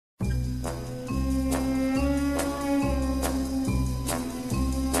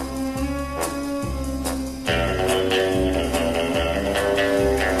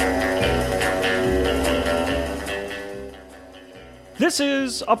This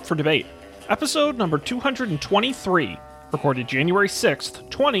is Up for Debate, episode number 223, recorded January 6th,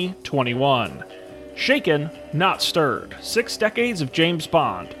 2021. Shaken, Not Stirred, 6 Decades of James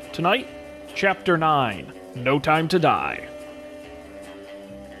Bond. Tonight, Chapter 9, No Time to Die.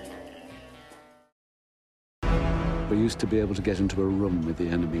 We used to be able to get into a room with the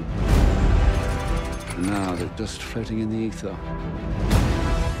enemy. Now they're just floating in the ether.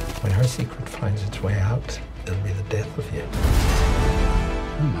 When her secret finds its way out, it'll be the death of you.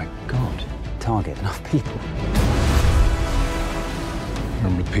 Oh my God. Target enough people.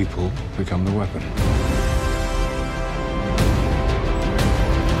 Remember, people become the weapon.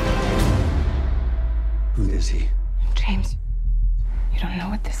 Who is he? James, you don't know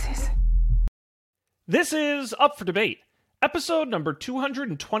what this is. This is Up for Debate, episode number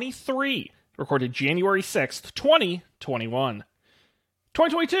 223, recorded January 6th, 2021.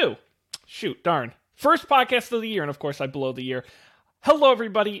 2022. Shoot, darn. First podcast of the year, and of course I blow the year. Hello,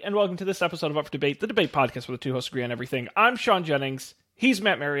 everybody, and welcome to this episode of Up for Debate, the debate podcast where the two hosts agree on everything. I'm Sean Jennings, he's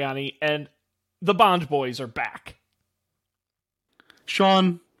Matt Mariani, and the Bond boys are back.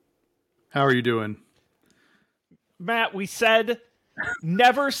 Sean, how are you doing? Matt, we said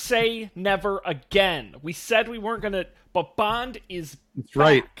never say never again. We said we weren't going to, but Bond is That's back.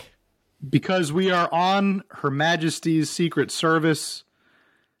 right. Because we are on Her Majesty's Secret Service,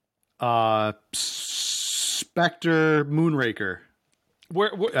 Spectre Moonraker. We're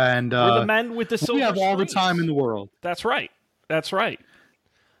the men with the silver we have all the screens. time in the world. That's right. That's right.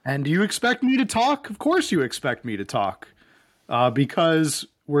 And do you expect me to talk? Of course you expect me to talk. Because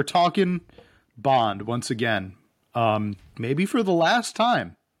we're talking Bond once again. Maybe for the last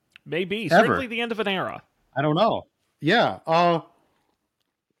time. Maybe. Ever. Certainly the end of an era. I don't know. Yeah.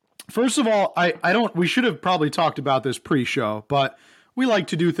 First of all, we should have probably talked about this pre-show, but we like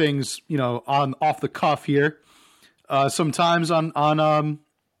to do things, off the cuff here. Sometimes on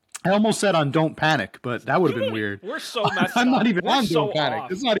I almost said on Don't Panic, but that would have been weird. We're so messed I'm up. not even We're on so Don't Panic.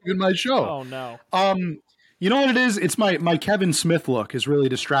 off. It's not even my show. Oh, no. You know what it is? It's my Kevin Smith look is really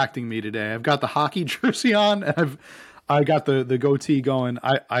distracting me today. I've got the hockey jersey on, and I got the goatee going.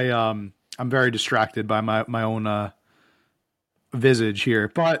 I'm very distracted by my own visage here,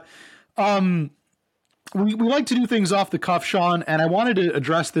 but we like to do things off the cuff, Sean, and I wanted to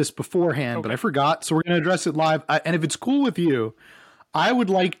address this beforehand, but I forgot, so we're going to address it live. And if it's cool with you, I would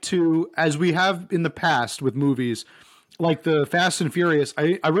like to, as we have in the past with movies like the Fast and Furious,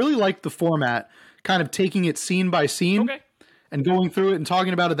 I really like the format, kind of taking it scene by scene and going through it and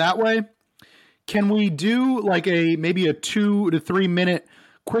talking about it that way. Can we do like maybe a 2 to 3 minute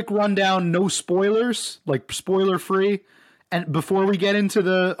quick rundown, no spoilers, like spoiler free, and before we get into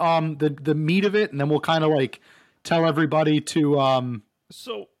the meat of it, and then we'll kind of like tell everybody to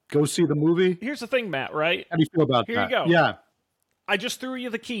go see the movie. Here's the thing, Matt, right? How do you feel about that? Here you go. Yeah. I just threw you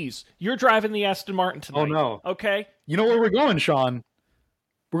the keys. You're driving the Aston Martin tonight. Oh, no. Okay? You know where we're going, Sean?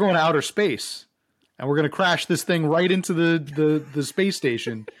 We're going to outer space. And we're going to crash this thing right into the space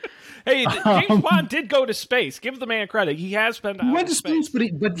station. Hey, James Bond did go to space. Give the man credit. He has been to He went to space, but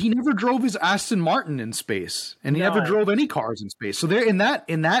he never drove his Aston Martin in space, and he never drove any cars in space. So there, in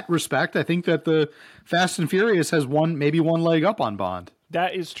that respect, I think that the Fast and Furious has maybe one leg up on Bond.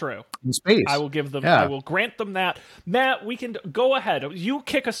 That is true. In space, I will give them. Yeah. I will grant them that. Matt, we can go ahead. You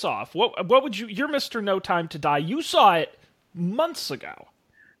kick us off. What would you? You're Mr. No Time to Die. You saw it months ago.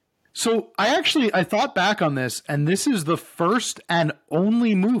 So I thought back on this, and this is the first and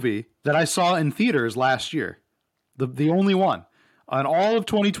only movie that I saw in theaters last year. The only one on all of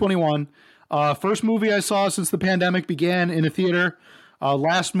 2021. First movie I saw since the pandemic began in a theater.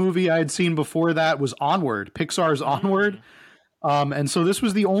 Last movie I had seen before that was Onward, Pixar's Onward. And so this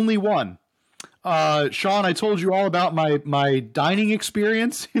was the only one. Sean, I told you all about my dining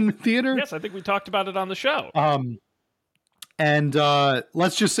experience in the theater. Yes, I think we talked about it on the show. And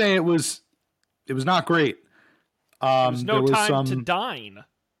let's just say it was not great. There's no time to dine.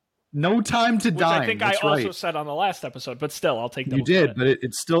 No time to dine. I think That's I also right. said on the last episode, but still, I'll take that. You did, but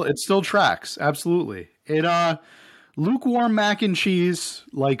it still tracks. Absolutely. It lukewarm mac and cheese,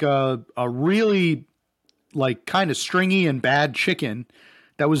 like a really like kind of stringy and bad chicken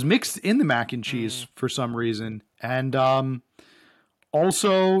that was mixed in the mac and cheese for some reason, and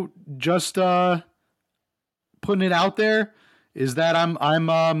also just putting it out there is that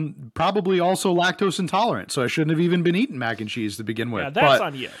I'm probably also lactose intolerant, so I shouldn't have even been eating mac and cheese to begin with. Yeah, that's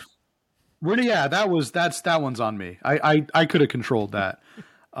on you. Really, yeah, that one's on me. I could have controlled that.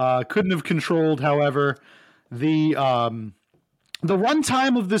 Couldn't have controlled, however, the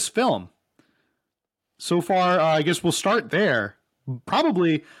runtime of this film. So far, I guess we'll start there.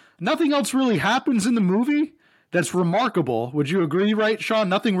 Probably nothing else really happens in the movie that's remarkable. Would you agree, right, Sean?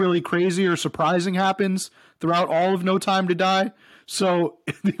 Nothing really crazy or surprising happens throughout all of No Time to Die. So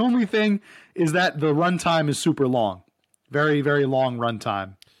the only thing is that the runtime is super long. Very, very long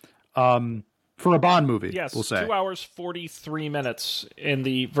runtime. For a Bond movie, yes, we'll say. 2 hours, 43 minutes in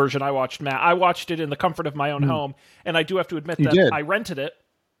the version I watched, Matt. I watched it in the comfort of my own home, and I do have to admit that I rented it,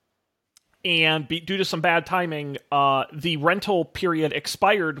 and due to some bad timing, the rental period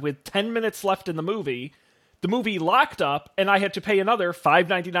expired with 10 minutes left in the movie. The movie locked up, and I had to pay another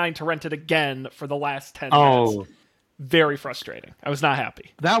 $5.99 to rent it again for the last 10 minutes. Very frustrating. I was not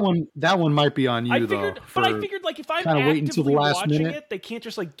happy. That one might be on you, though. But I figured, like, if I'm waiting until the last watching minute, they can't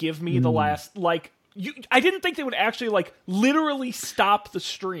just, like, give me the last, like... I didn't think they would actually, like, literally stop the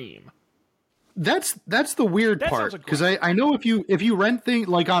stream. That's the weird part, because I know if you rent things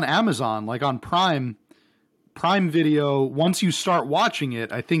like on Amazon, like on Prime Video, once you start watching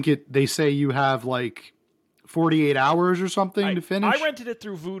it, I think they say you have like 48 hours or something to finish. I rented it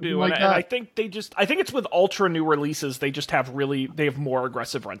through Vudu, and I think I think it's with ultra new releases. They just have more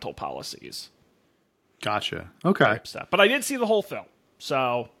aggressive rental policies. Gotcha. Okay, but I did see the whole film,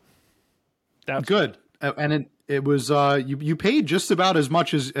 so that's good. And it was you paid just about as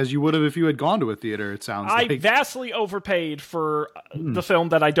much as you would have if you had gone to a theater. It sounds like I vastly overpaid for the film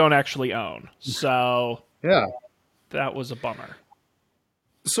that I don't actually own. So yeah, that was a bummer.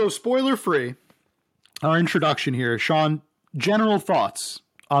 So spoiler free. Our introduction here, Sean, general thoughts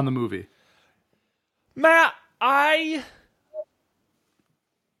on the movie. Matt, I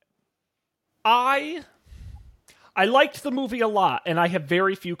liked the movie a lot, and I have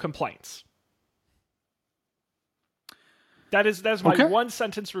very few complaints. That's my one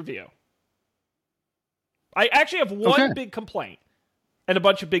sentence review. I actually have one big complaint and a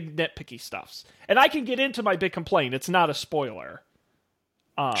bunch of big nitpicky stuffs. And I can get into my big complaint. It's not a spoiler.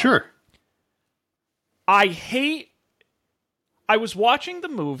 Sure. I was watching the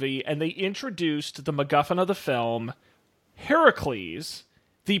movie, and they introduced the MacGuffin of the film, Heracles,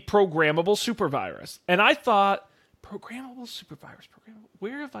 the programmable supervirus. And I thought, programmable supervirus?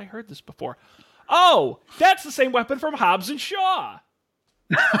 Where have I heard this before? Oh, that's the same weapon from Hobbs and Shaw.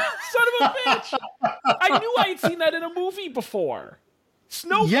 Son of a bitch. I knew I had seen that in a movie before.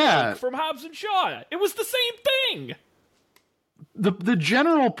 Snowflake from Hobbs and Shaw. It was the same thing. The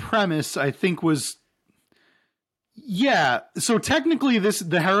general premise, I think, was... Yeah, so technically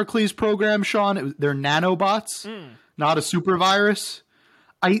the Heracles program, Sean, they're nanobots, not a super virus.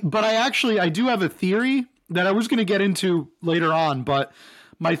 I do have a theory that I was going to get into later on, but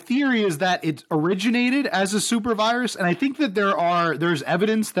my theory is that it originated as a super virus, and I think that there's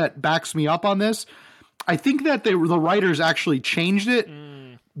evidence that backs me up on this. I think that the writers actually changed it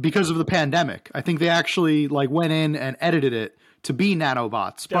because of the pandemic. I think they actually went in and edited it to be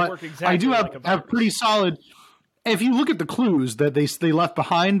nanobots. But I do have pretty solid... If you look at the clues that they left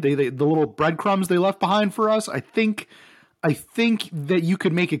behind, the little breadcrumbs they left behind for us, I think that you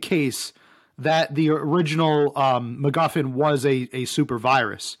could make a case that the original MacGuffin was a super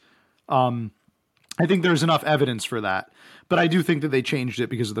virus. I think there's enough evidence for that. But I do think that they changed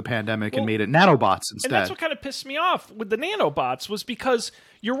it because of the pandemic and made it nanobots instead. And that's what kind of pissed me off with the nanobots, was because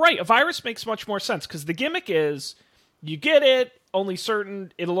you're right, a virus makes much more sense, because the gimmick is you get it,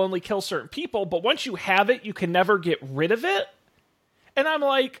 it'll only kill certain people, but once you have it, you can never get rid of it. And I'm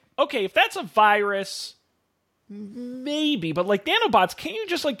like, okay, if that's a virus, maybe, but nanobots, can't you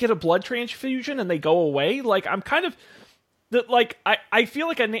just get a blood transfusion and they go away? I'm kind of I feel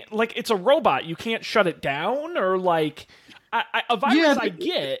like it's a robot. You can't shut it down, or a virus. I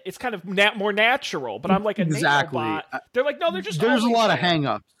get it's kind of more natural, but I'm like a nanobot. They're like, no, they're just. There's a lot of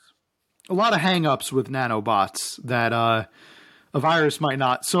hang-ups. A lot of hang-ups with nanobots that a virus might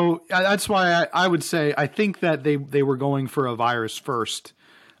not. So that's why I would say I think that they were going for a virus first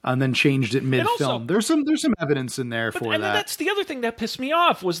and then changed it mid-film. There's some evidence in there for that. And that's the other thing that pissed me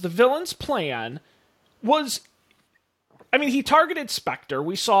off, was the villain's plan was... I mean, he targeted Spectre.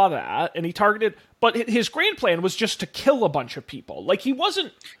 We saw that. And but his grand plan was just to kill a bunch of people. He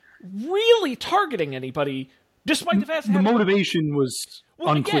wasn't really targeting anybody, despite the fact that... The motivation was...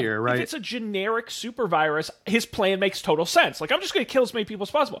 unclear, again, right? If it's a generic super virus, his plan makes total sense. I'm just going to kill as many people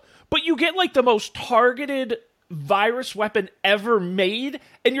as possible. But you get the most targeted virus weapon ever made,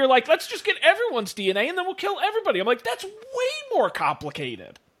 and you're like, let's just get everyone's DNA and then we'll kill everybody. I'm like, that's way more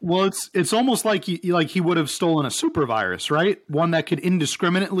complicated. Well, it's almost like he would have stolen a super virus, right? One that could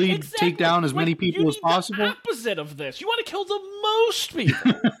indiscriminately take down as many people as possible. The opposite of this. You want to kill the most people.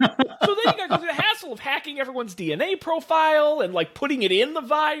 So then you got to go through the hassle of hacking everyone's DNA profile and putting it in the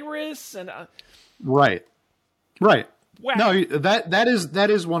virus and right. Wow. No, that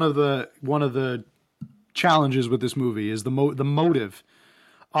is one of the challenges with this movie is the motive.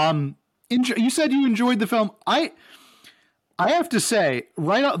 You said you enjoyed the film. I have to say,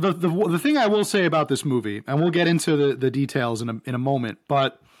 right out, the thing I will say about this movie, and we'll get into the details in a moment,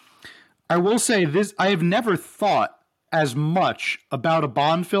 but I will say this: I have never thought as much about a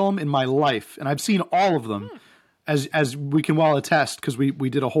Bond film in my life, and I've seen all of them, as we can well attest, because we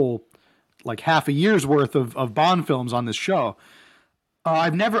did a whole like half a year's worth of Bond films on this show.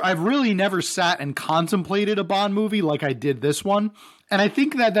 I've really never sat and contemplated a Bond movie like I did this one, and I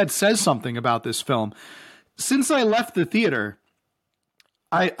think that says something about this film. Since I left the theater,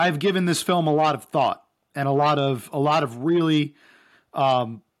 I've given this film a lot of thought and a lot of really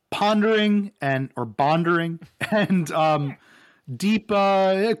pondering or bondering and deep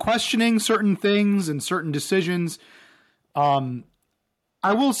questioning certain things and certain decisions. I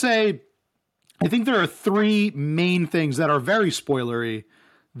will say, I think there are three main things that are very spoilery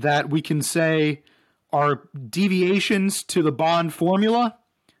that we can say are deviations to the Bond formula,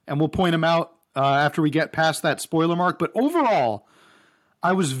 and we'll point them out after we get past that spoiler mark. But overall,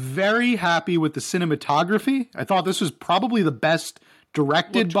 I was very happy with the cinematography. I thought this was probably the best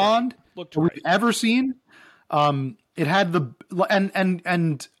directed Bond we've ever seen. It had the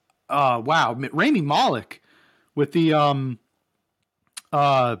wow, Rami Malek with the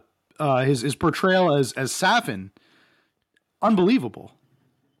his portrayal as Safin, unbelievable.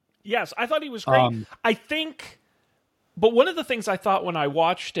 Yes, I thought he was great. I think, but one of the things I thought when I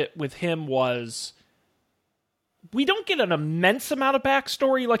watched it with him was, we don't get an immense amount of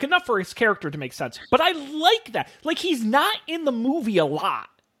backstory, like enough for his character to make sense. But I like that. Like, he's not in the movie a lot.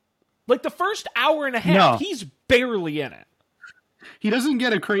 Like, the first hour and a half, he's barely in it. He doesn't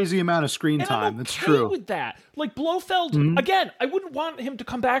get a crazy amount of screen time. I'm okay That's true. With that. Like, Blofeld, again, I wouldn't want him to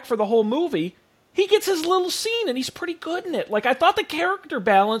come back for the whole movie. He gets his little scene, and he's pretty good in it. Like, I thought the character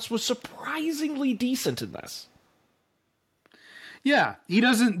balance was surprisingly decent in this. Yeah,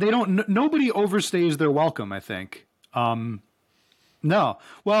 nobody overstays their welcome, I think. No.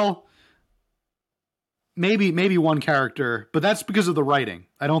 Well, maybe one character, but that's because of the writing.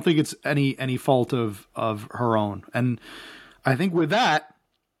 I don't think it's any fault of her own. And I think with that,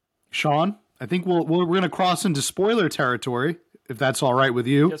 Sean, I think we're going to cross into spoiler territory, if that's all right with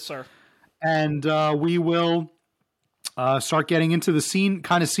you. Yes, sir. And we will start getting into the scene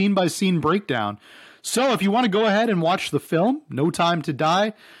by scene breakdown. So if you want to go ahead and watch the film, No Time to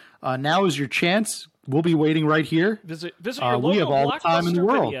Die, now is your chance. We'll be waiting right here. Visit your local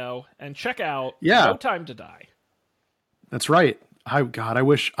Blockbuster Video and check out No Time to Die. That's right. I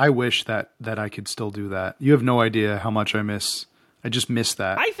wish that I could still do that. You have no idea how much I just miss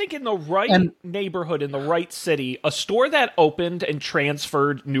that. I think in the right neighborhood, in the right city, a store that opened and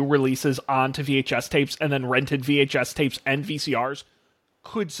transferred new releases onto VHS tapes and then rented VHS tapes and VCRs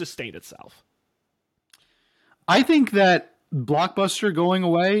could sustain itself. I think that Blockbuster going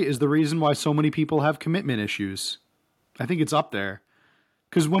away is the reason why so many people have commitment issues. I think it's up there.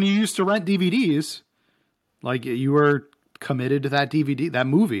 Because when you used to rent DVDs, like, you were committed to that DVD, that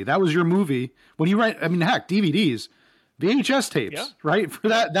movie. That was your movie. When you rent, heck, DVDs, VHS tapes, right? For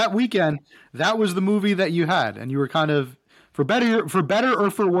that weekend, that was the movie that you had. And you were kind of, for better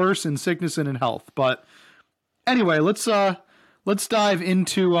or for worse, in sickness and in health. But anyway, let's dive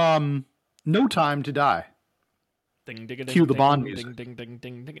into No Time to Die. Cue the Bond music.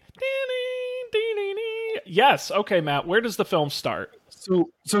 Yes. Okay, Matt. Where does the film start? So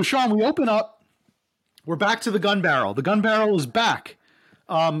Sean, we open up. We're back to the gun barrel. The gun barrel is back.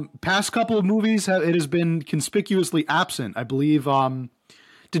 Past couple of movies, it has been conspicuously absent. I believe.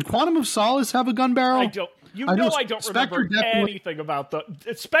 Did Quantum of Solace have a gun barrel? I don't. I don't remember anything about the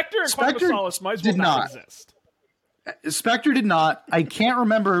Spectre and Quantum of Solace might as well not exist. Spectre did not. I can't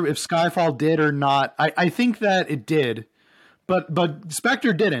remember if Skyfall did or not. I think that it did, but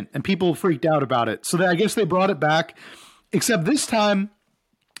Spectre didn't, and people freaked out about it. So I guess they brought it back, except this time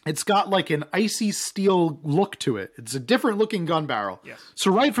it's got like an icy steel look to it. It's a different looking gun barrel. Yes.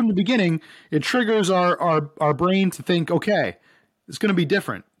 So right from the beginning, it triggers our brain to think, okay, it's going to be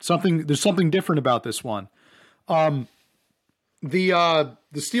different. There's something different about this one. The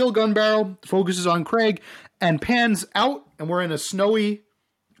steel gun barrel focuses on Craig and pans out, and we're in a snowy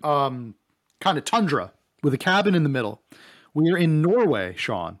kind of tundra with a cabin in the middle. We are in Norway,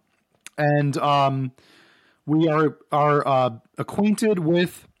 Sean, and we are acquainted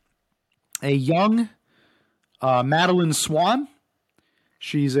with a young Madeline Swan.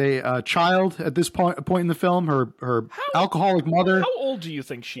 She's a child at this point in the film. Her alcoholic mother. How old do you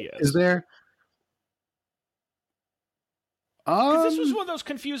think she is? There? Because this was one of those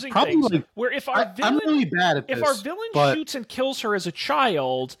confusing things where if our villain, I'm really bad at this, if our villain shoots and kills her as a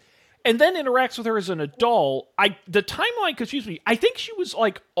child, and then interacts with her as an adult. The timeline confused me. I think she was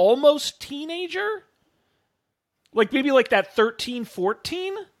like almost teenager, like maybe like that 13,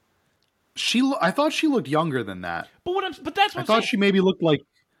 14. I thought she looked younger than that. But that's what I thought she maybe looked like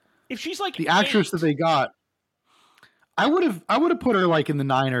if she's like the actress that they got. I would have put her like in the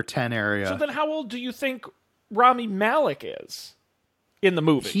 9 or 10 area. So then, how old do you think Rami Malek is in the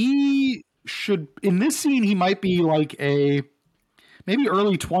movie? He should, in this scene, he might be like maybe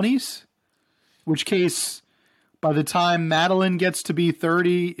early 20s, which case by the time Madeline gets to be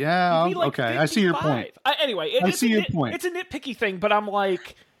 30, yeah, like okay, 55. I see your point. Anyway, I see your point. It's a nitpicky thing, but I'm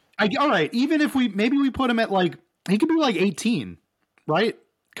like, all right, even if we put him at like, he could be like 18, right?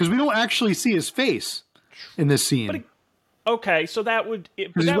 Because we don't actually see his face in this scene. Okay, so that would...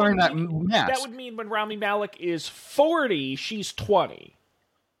 Because he's wearing that mask. That would mean when Rami Malek is 40, she's 20.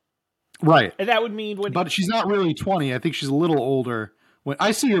 Right. And that would mean when... But she's not really 20. I think she's a little older.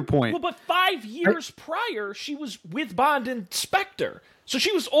 I see your point. Well, but 5 years prior, she was with Bond and Spectre. So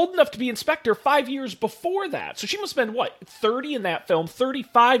she was old enough to be Inspector 5 years before that. So she must have been, what, 30 in that film,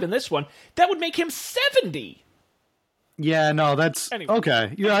 35 in this one. That would make him 70. Yeah, no, that's anyway,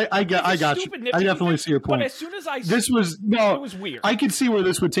 okay. Yeah, I got you. I definitely see your point. But as soon as it was weird. I could see where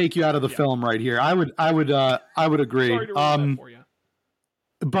this would take you out of the film right here. I would agree. Sorry to ruin that for you.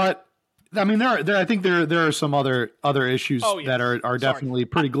 But I mean, I think there are some other issues that are definitely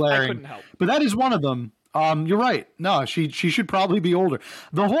pretty glaring. I couldn't help. But that is one of them. You're right. No, she should probably be older.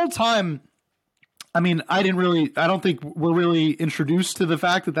 The whole time. I mean, I don't think we're really introduced to the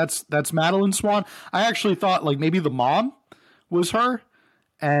fact that that's Madeline Swan. I actually thought like maybe the mom was her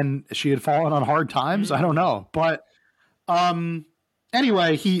and she had fallen on hard times. I don't know. But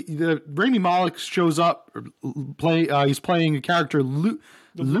anyway, Rami Malek shows up, he's playing a character,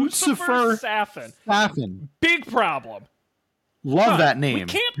 Lucifer Safin. Big problem. Love that name. We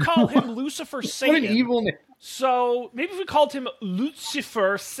can't call him Lucifer Satan. What an evil name. So maybe if we called him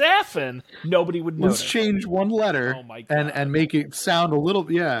Lucifer Safin, nobody would notice. Let's change one letter and make it sound a little,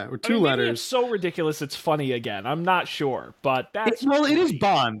 or two letters. It's so ridiculous it's funny again. I'm not sure, but that's it is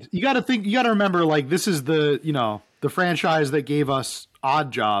Bond. You got to remember, like, this is the franchise that gave us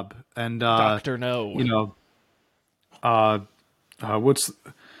Odd Job and Dr. No. What's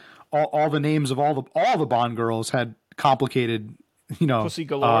all the names of all the Bond girls had complicated, Pussy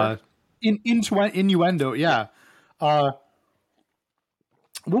galore. Innuendo, yeah. What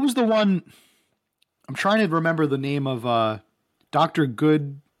was the one? I'm trying to remember the name of Dr.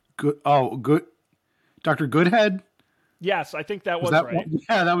 Dr. Goodhead. Yes, I think that was right. One?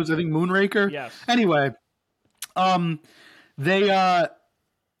 Yeah, that was, I think, Moonraker. Yes. Anyway, they've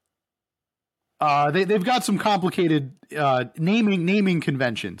got some complicated naming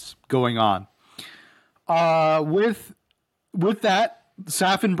conventions going on. With that,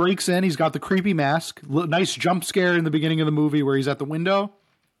 Safin breaks in. He's got the creepy mask. Nice jump scare in the beginning of the movie where he's at the window,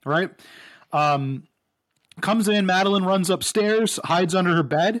 right? Comes in. Madeline runs upstairs, hides under her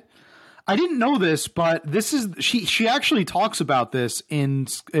bed. I didn't know this, but this is she actually talks about this in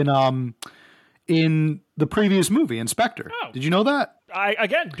the previous movie, Inspector. Oh. Did you know that? I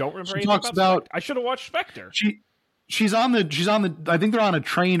again don't remember. She talks about. I should have watched Spectre. She's on the. I think they're on a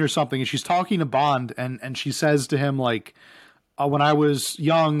train or something, and she's talking to Bond, and she says to him like, when I was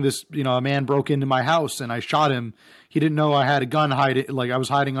young, a man broke into my house and I shot him. He didn't know I had a gun like I was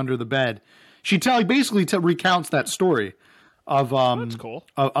hiding under the bed. She basically recounts that story of that's cool.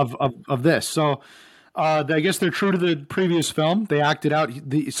 of this. So I guess they're true to the previous film. They acted out.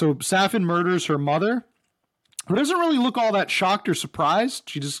 So Safin murders her mother, who doesn't really look all that shocked or surprised.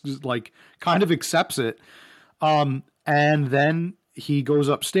 She just like kind of accepts it. And then he goes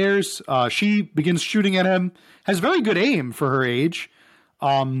upstairs. She begins shooting at him. Has very good aim for her age.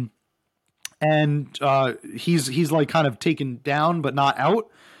 And he's like kind of taken down but not out.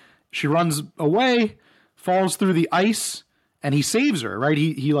 She runs away, falls through the ice, and he saves her, right?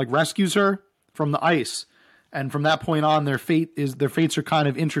 He like rescues her from the ice. And from that point on, their fates are kind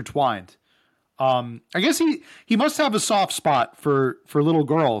of intertwined. I guess he must have a soft spot for little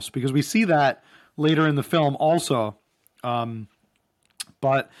girls, because we see that later in the film also.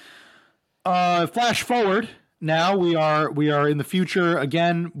 But flash forward, now we are in the future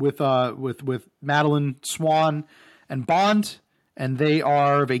again with Madeline Swan and Bond, and they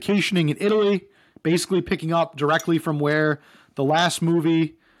are vacationing in Italy, basically picking up directly from where the last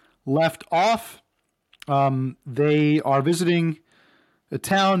movie left off. They are visiting a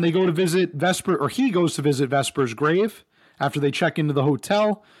town. They go to visit Vesper, or he goes to visit Vesper's grave after they check into the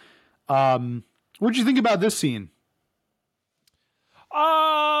hotel. What did you think about this scene?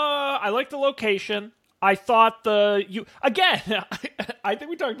 I like the location. I thought again, I think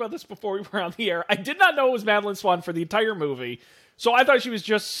we talked about this before we were on the air. I did not know it was Madeline Swan for the entire movie, so I thought she was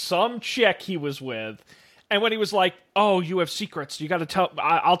just some chick he was with. And when he was like, "Oh, you have secrets. You got to tell.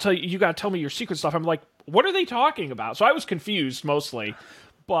 I'll tell you. You got to tell me your secret stuff." I'm like, "What are they talking about?" So I was confused mostly,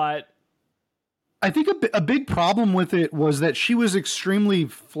 but I think a big problem with it was that she was extremely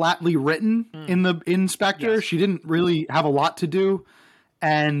flatly written in the Spectre. Yes. She didn't really have a lot to do,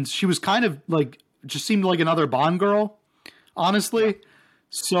 and she was kind of like just seemed like another Bond girl, honestly. Yeah.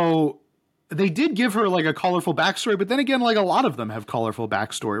 So they did give her like a colorful backstory, but then again, like a lot of them have colorful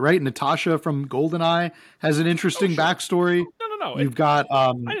backstory, right? Natasha from GoldenEye has an interesting backstory. No. You've got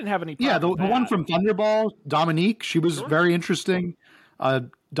I didn't have any. The one from Thunderball, Dominique. She was very interesting.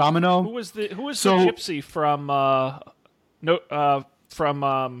 Domino. Who was the gypsy from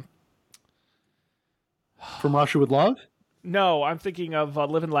from Russia with Love? No, I'm thinking of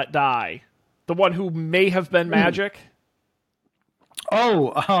Live and Let Die. The one who may have been Magic.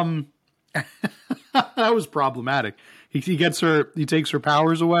 Oh, that was problematic. He takes her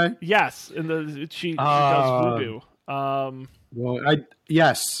powers away. Yes, and she does voodoo.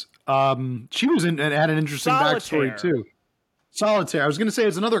 Yes. She was had an interesting backstory too. Solitaire. I was going to say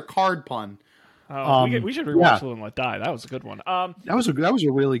it's another card pun. We should rewatch Live and Let Die. That was a good one. That was a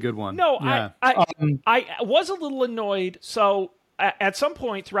really good one. No, yeah. I was a little annoyed. So at some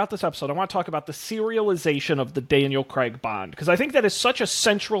point throughout this episode, I want to talk about the serialization of the Daniel Craig Bond, because I think that is such a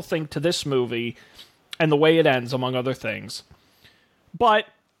central thing to this movie and the way it ends, among other things. But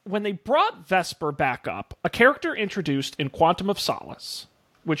when they brought Vesper back up, a character introduced in Quantum of Solace,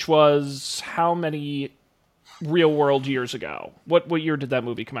 which was how many real world years ago? What year did that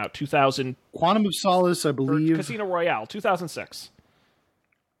movie come out? 2000. Quantum of Solace, I believe. Casino Royale, 2006.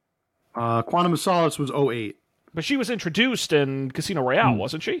 Quantum of Solace was 2008. But she was introduced in Casino Royale,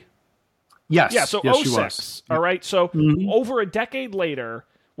 wasn't she? Yes. Yeah, so yes, 06. She was. All right. So over a decade later,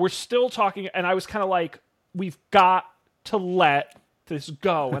 we're still talking, and I was kind of like, we've got to let this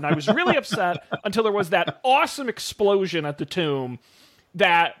go. And I was really upset until there was that awesome explosion at the tomb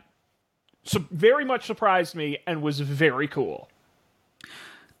that very much surprised me and was very cool.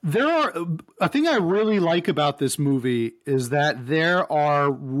 A thing I really like about this movie is that there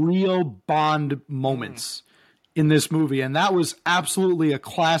are real Bond moments in this movie, and that was absolutely a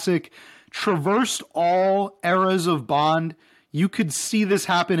classic. Traversed all eras of Bond. You could see this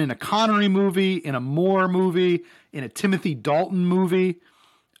happen in a Connery movie, in a Moore movie, in a Timothy Dalton movie.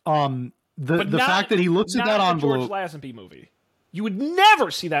 The fact that he looks at that envelope, George Lazenby movie. You would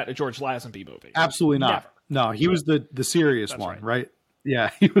never see that in a George Lazenby movie. Absolutely not. Never. No, he was the serious That's one, right?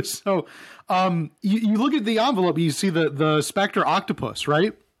 Yeah, he was so. You look at the envelope, you see the Spectre octopus,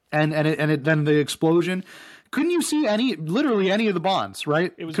 right? And then the explosion. Couldn't you see literally any of the Bonds,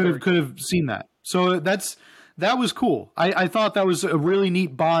 right? It was could have seen that. So that was cool. I thought that was a really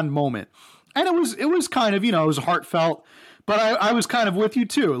neat Bond moment, and it was kind of, it was heartfelt, but I was kind of with you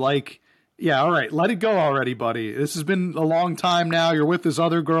too, like. Yeah, all right, let it go already, buddy. This has been a long time now. You're with this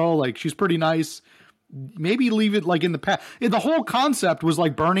other girl, like she's pretty nice. Maybe leave it like in the past. The whole concept was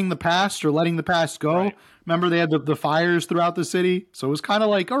like burning the past or letting the past go. Right. Remember they had the fires throughout the city, so it was kind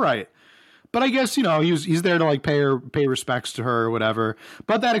of like, all right. But I guess he's there to like pay respects to her or whatever.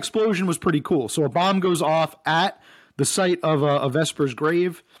 But that explosion was pretty cool. So a bomb goes off at the site of a Vesper's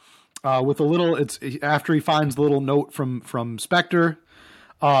grave with a little. It's after he finds the little note from Spectre.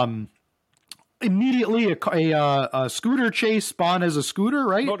 Immediately a scooter chase. Bond as a scooter,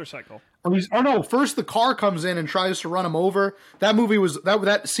 right? Motorcycle. First the car comes in and tries to run him over. That movie was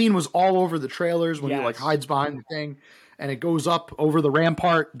that scene was all over the trailers when he like hides behind the thing and it goes up over the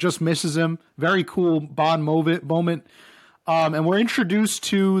rampart, just misses him. Very cool Bond moment. And we're introduced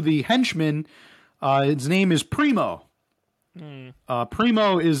to the henchman. His name is Primo.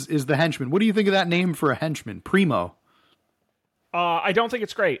 Primo is the henchman. What do you think of that name for a henchman? Primo. I don't think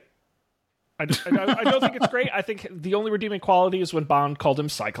it's great. I don't think it's great. I think the only redeeming quality is when Bond called him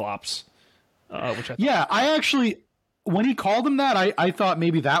Cyclops. I actually, when he called him that, I thought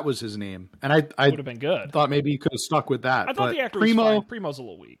maybe that was his name, and I would have been good. Thought maybe he could have stuck with that. I thought the actor was fine. Primo's a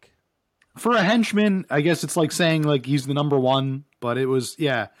little weak for a henchman. I guess it's like saying like he's the number one, but it was He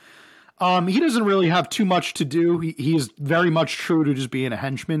doesn't really have too much to do. He's very much true to just being a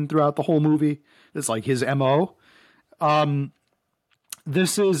henchman throughout the whole movie. It's like his MO.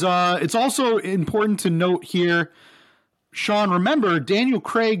 This is, it's also important to note here, Sean, remember Daniel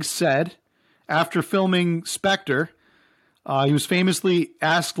Craig said after filming Spectre, he was famously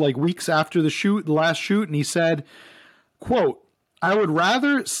asked like weeks after the last shoot, and he said, quote, "I would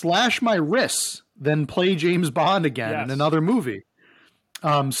rather slash my wrists than play James Bond again in another movie."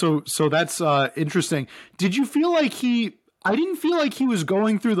 So that's interesting. Did you feel like he I didn't feel like he was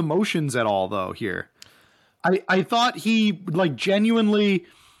going through the motions at all, though, here. I thought he, like, genuinely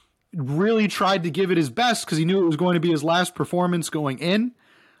really tried to give it his best because he knew it was going to be his last performance going in.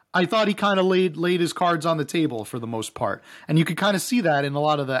 I thought he kind of laid his cards on the table for the most part. And you could kind of see that in a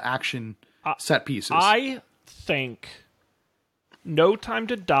lot of the action set pieces. I think No Time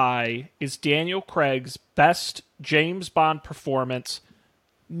to Die is Daniel Craig's best James Bond performance,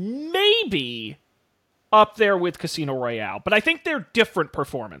 maybe up there with Casino Royale. But I think they're different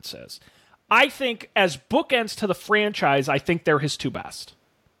performances. I think as bookends to the franchise, I think they're his two best.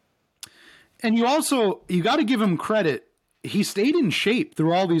 And you got to give him credit. He stayed in shape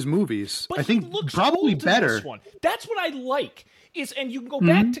through all these movies. But I think he looks probably old in better. this one. That's what I like. And you can go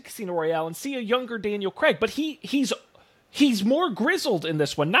back to Casino Royale and see a younger Daniel Craig, but he's more grizzled in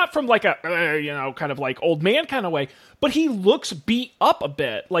this one, not from like a kind of like old man kind of way, but he looks beat up a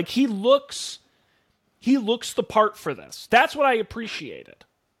bit. Like he looks the part for this. That's what I appreciated.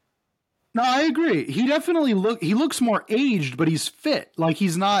 No, I agree. He definitely looks more aged, but he's fit. Like he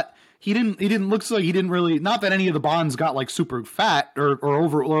looks like he didn't really, not that any of the Bonds got like super fat or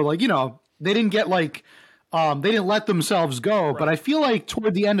over, or like, they didn't get like, they didn't let themselves go. Right. But I feel like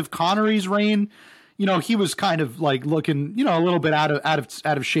toward the end of Connery's reign, he was kind of like looking, a little bit out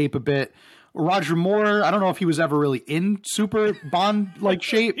of shape a bit. Roger Moore, I don't know if he was ever really in super Bond like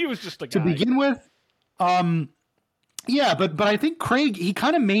shape. He was just a guy to begin with. Yeah, but I think Craig, he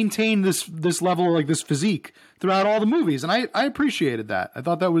kind of maintained this level, like this physique throughout all the movies, and I appreciated that. I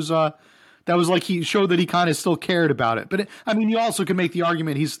thought that was like he showed that he kind of still cared about it. But you also can make the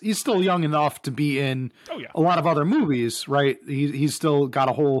argument he's still young enough to be in a lot of other movies, right? He's still got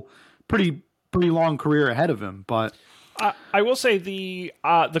a whole pretty long career ahead of him. But I will say we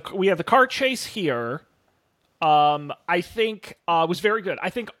have the car chase here. I think was very good.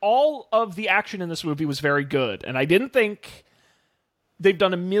 I think all of the action in this movie was very good, and I didn't think they've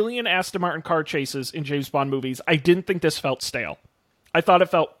done a million Aston Martin car chases in James Bond movies. I didn't think this felt stale. I thought it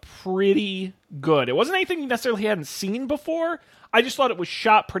felt pretty good. It wasn't anything you necessarily hadn't seen before. I just thought it was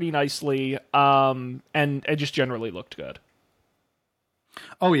shot pretty nicely, and it just generally looked good.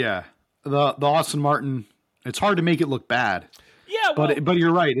 Oh yeah, the Aston Martin. It's hard to make it look bad. Yeah, well, but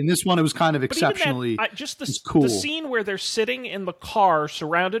you're right. In this one, it was kind of exceptionally cool. The scene where they're sitting in the car,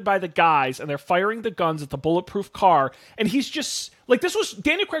 surrounded by the guys, and they're firing the guns at the bulletproof car, and he's just like,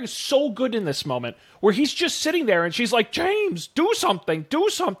 Daniel Craig is so good in this moment where he's just sitting there, and she's like, "James, do something,"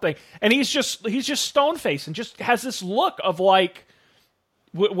 and he's just stone faced and just has this look of like,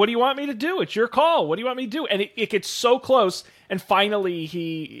 "What do you want me to do? It's your call. What do you want me to do?" And it gets so close, and finally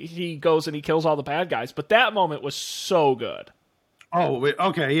he goes and he kills all the bad guys. But that moment was so good. Oh,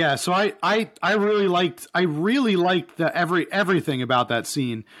 okay, yeah. So I really liked everything about that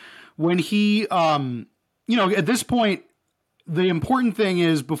scene when he at this point, the important thing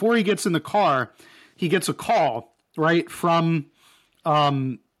is before he gets in the car, he gets a call, right, from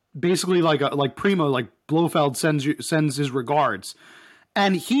basically like Primo, like Blofeld sends his regards,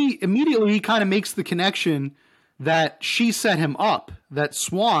 and he immediately kind of makes the connection that she set him up, that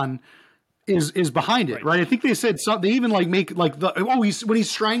Swan is behind it, right? I think they said something. They even like make like when he's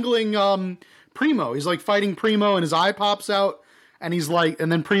strangling Primo, he's like fighting Primo, and his eye pops out, and he's like,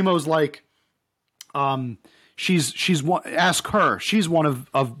 and then Primo's like, she's one, ask her, she's one of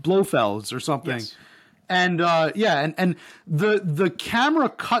Blofeld's or something, yes. And and the camera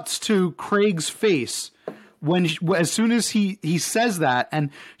cuts to Craig's face as soon as he says that,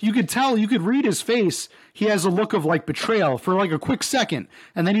 and you could read his face. He has a look of like betrayal for like a quick second,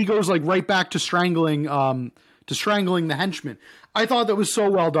 and then he goes like right back to strangling the henchman. I thought that was so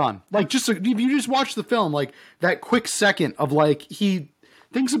well done. Like if you just watch the film, like that quick second of like he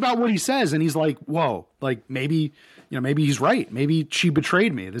thinks about what he says, and he's like, "Whoa!" Like maybe he's right. Maybe she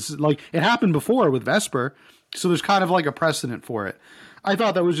betrayed me. This is like it happened before with Vesper, so there's kind of like a precedent for it. I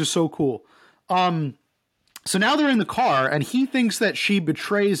thought that was just so cool. So now they're in the car, and he thinks that she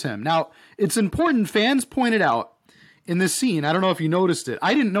betrays him. Now, it's important, fans pointed out in this scene, I don't know if you noticed it.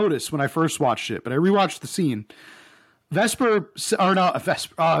 I didn't notice when I first watched it, but I rewatched the scene.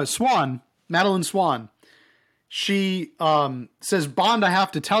 Swan, Madeline Swan, she says, "Bond, I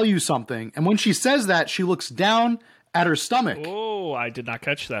have to tell you something." And when she says that, she looks down at her stomach. Oh, I did not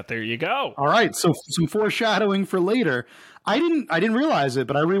catch that. There you go. All right, so some foreshadowing for later. I didn't realize it,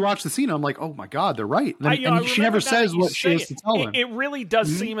 but I rewatched the scene. And I'm like, oh my God, they're right. And she never says what she has to tell him. It really does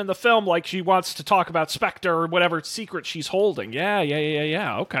seem in the film like she wants to talk about Spectre or whatever secret she's holding. Yeah.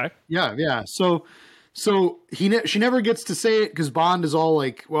 Okay. Yeah. So she never gets to say it because Bond is all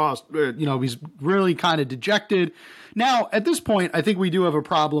like, well, he's really kind of dejected. Now, at this point, I think we do have a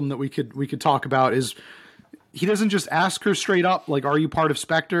problem that we could talk about is he doesn't just ask her straight up, like, are you part of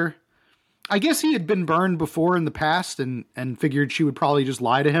Spectre? I guess he had been burned before in the past and figured she would probably just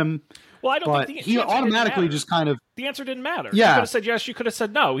lie to him. Well, I don't But think he automatically just kind of... the answer didn't matter. Yeah. You could have said yes, you could have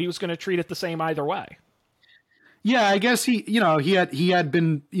said no. He was going to treat it the same either way. Yeah, I guess he had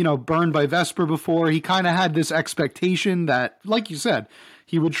been, burned by Vesper before. He kind of had this expectation that, like you said,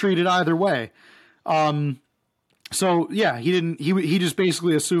 he would treat it either way. So yeah, he just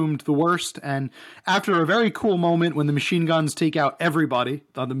basically assumed the worst. And after a very cool moment when the machine guns take out everybody,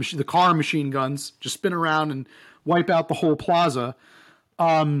 the car machine guns just spin around and wipe out the whole plaza.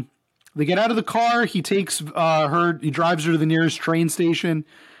 They get out of the car. He takes he drives her to the nearest train station,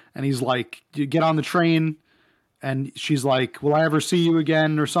 and he's like, "You get on the train." And she's like, "Will I ever see you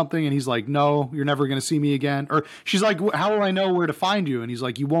again?" or something. And he's like, "No, you're never going to see me again." Or she's like, "How will I know where to find you?" And he's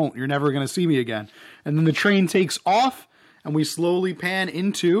like, "You won't. You're never going to see me again." And then the train takes off, and we slowly pan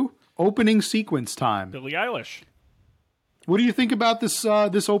into opening sequence time. Billie Eilish. What do you think about this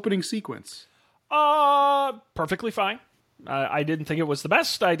opening sequence? Perfectly fine. I didn't think it was the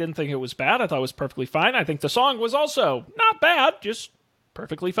best. I didn't think it was bad. I thought it was perfectly fine. I think the song was also not bad, just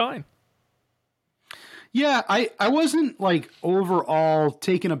perfectly fine. Yeah, I wasn't like overall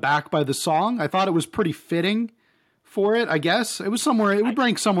taken aback by the song. I thought it was pretty fitting for it, I guess. It was somewhere, it would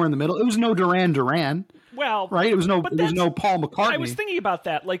rank somewhere in the middle. It was no Duran Duran. Well, right? It was no Paul McCartney. I was thinking about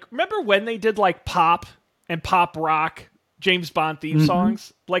that. Like, remember when they did like pop and pop rock James Bond theme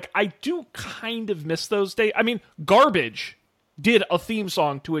songs? Like, I do kind of miss those days. I mean, Garbage did a theme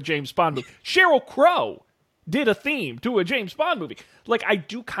song to a James Bond movie. Sheryl Crow did a theme to a James Bond movie. Like, I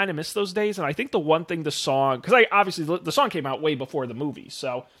do kind of miss those days, and I think the one thing the song... Because obviously, the song came out way before the movie,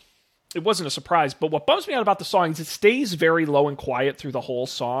 so it wasn't a surprise. But what bums me out about the song is it stays very low and quiet through the whole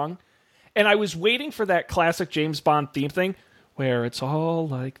song. And I was waiting for that classic James Bond theme thing, where it's all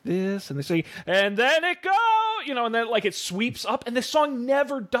like this, and they say, and then it goes, and then, like, it sweeps up, and the song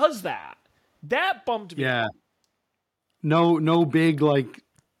never does that. That bummed me out. No big, like...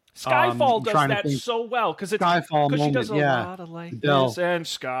 Skyfall does that so well because she does a lot of like this and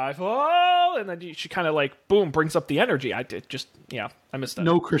Skyfall, and then she kind of like boom brings up the energy. I missed that.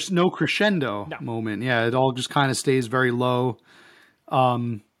 No crescendo moment. Yeah, it all just kind of stays very low,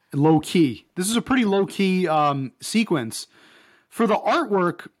 low key. This is a pretty low key sequence. For the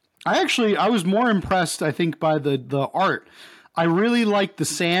artwork, I was more impressed, I think, by the art. I really like the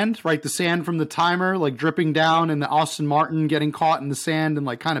sand, right? The sand from the timer, like dripping down, and the Aston Martin getting caught in the sand and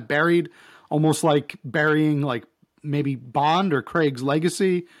like kind of buried, almost like burying like maybe Bond or Craig's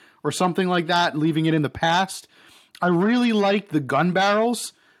legacy or something like that, leaving it in the past. I really liked the gun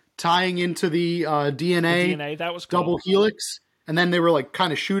barrels tying into the DNA that was cool. Double helix, and then they were like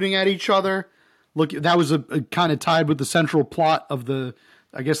kind of shooting at each other. Look, that was a kind of tied with the central plot of the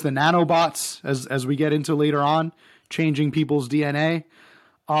nanobots as we get into later on. Changing people's DNA.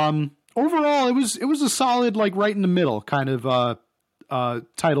 Overall, it was a solid, like right in the middle kind of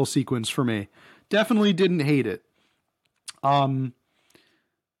title sequence for me. Definitely didn't hate it.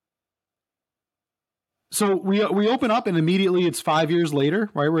 So we open up and immediately it's 5 years later,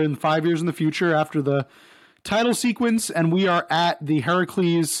 right? We're in 5 years in the future after the title sequence, and we are at the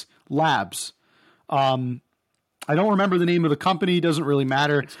Heracles Labs. I don't remember the name of the company. Doesn't really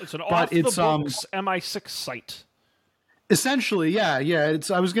matter. It's an off-the-books MI6 site. Essentially, yeah.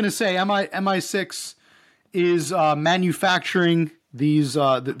 I was going to say MI6 is manufacturing these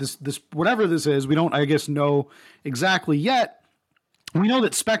this whatever this is. We don't, I guess, know exactly yet. We know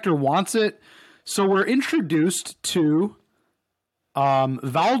that Spectre wants it, so we're introduced to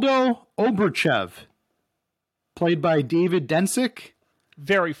Valdo Oberchev, played by David Dencik.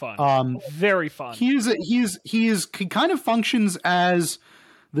 Very fun. Very fun. He kind of functions as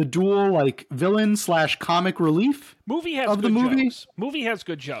the dual like villain / comic relief movie has of good the movie. Jokes. Movie has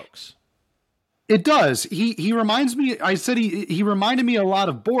good jokes. It does. He reminds me. I said he reminded me a lot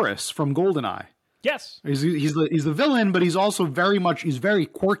of Boris from GoldenEye. Yes, he's the villain, but he's also very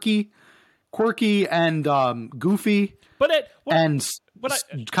quirky and goofy. But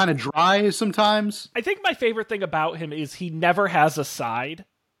kind of dry sometimes. I think my favorite thing about him is he never has a side.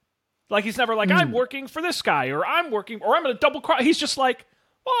 Like he's never like I'm working for this guy or I'm going to double cross. He's just like.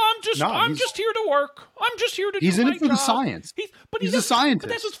 Well, I'm just here to work. I'm just here to do my job. He's in it for the science. He's a scientist. But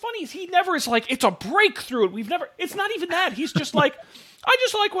that's what's funny is he never is like, it's a breakthrough. It's not even that. He's just like, I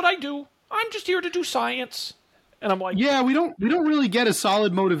just like what I do. I'm just here to do science. And I'm like, yeah, we don't really get a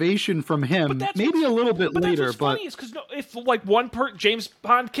solid motivation from him. Maybe a little bit later, that's what's funny is because if like James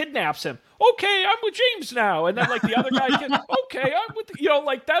Bond kidnaps him, okay, I'm with James now, and then like the other guy okay, I'm with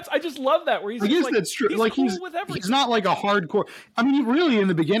I just love that where he's. I guess like, that's true. He's like cool with everything. he's not like a hardcore. I mean, really, in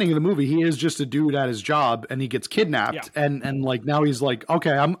the beginning of the movie, he is just a dude at his job, and he gets kidnapped, and like now he's like,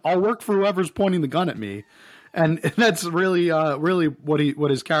 okay, I'll work for whoever's pointing the gun at me, and that's really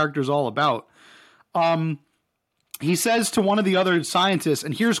what his character's all about. He says to one of the other scientists,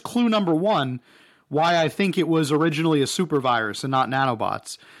 and here's clue number one, why I think it was originally a super virus and not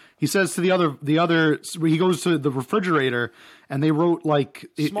nanobots. He says to the other, he goes to the refrigerator, and they wrote like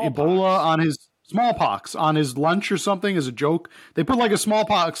Ebola on his smallpox on his lunch or something as a joke. They put like a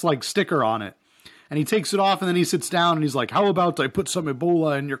smallpox like sticker on it, and he takes it off, and then he sits down and he's like, "How about I put some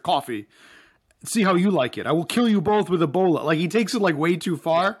Ebola in your coffee? See how you like it. I will kill you both with Ebola." Like he takes it like way too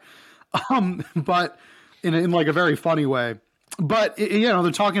far, but in like a very funny way. But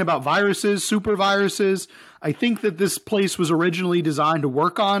they're talking about viruses, super viruses. I think that this place was originally designed to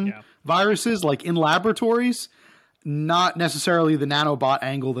work on viruses, like in laboratories, not necessarily the nanobot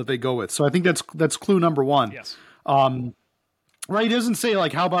angle that they go with. So I think that's clue number one. Yes. Right? He doesn't say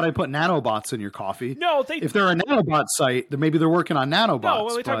like, "How about I put nanobots in your coffee?" No, if they're a nanobot site, then maybe they're working on nanobots. No,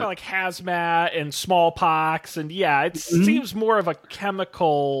 well, they talk about like hazmat and smallpox, and it seems more of a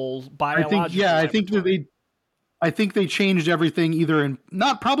chemical biological. I think they changed everything either in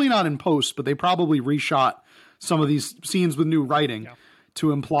probably not in post, but they probably reshot some of these scenes with new writing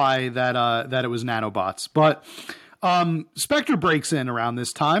to imply that it was nanobots. But Spectre breaks in around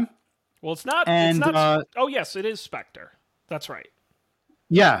this time. Well, it's not. And it's not, oh yes, it is Spectre. That's right.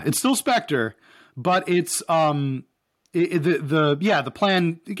 Yeah, it's still Spectre, but it's the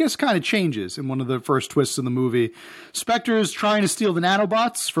plan, I guess, kind of changes in one of the first twists in the movie. Spectre is trying to steal the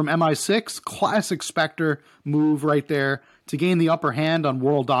nanobots from MI6. Classic Spectre move right there to gain the upper hand on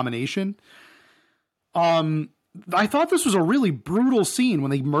world domination. I thought this was a really brutal scene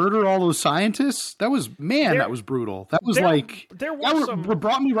when they murder all those scientists. That was brutal. That was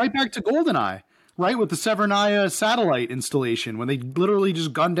brought me right back to GoldenEye, right? With the Severnaya satellite installation, when they literally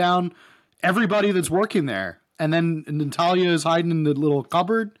just gun down everybody that's working there. And then Natalia is hiding in the little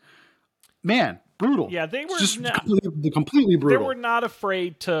cupboard. Man, brutal. Yeah, they were just completely brutal. They were not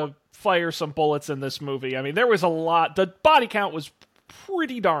afraid to fire some bullets in this movie. I mean, there was a lot. The body count was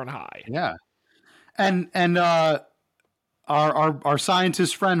pretty darn high. Yeah, and our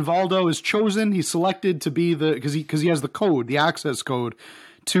scientist friend Valdo is chosen. He's selected to be because he has the code, the access code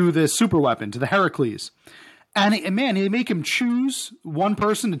to the super weapon, to the Heracles. And man, they make him choose one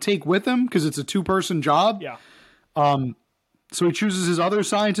person to take with him because it's a 2-person job. Yeah. So he chooses his other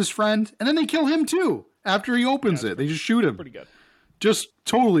scientist friend, and then they kill him too after he opens it. They just shoot him. Pretty good. Just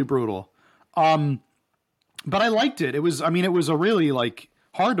totally brutal. But I liked it. It was a really like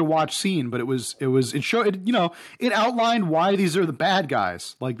hard to watch scene, but it outlined why these are the bad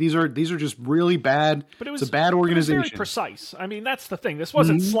guys. Like these are just really bad. But it's a bad organization. It was very precise. I mean, that's the thing. This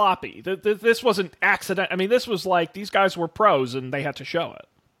wasn't sloppy. This wasn't accident. I mean, this was like these guys were pros and they had to show it.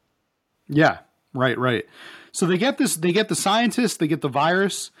 Yeah. Right. So they get the scientists, they get the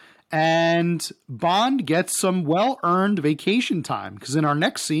virus, and Bond gets some well-earned vacation time because in our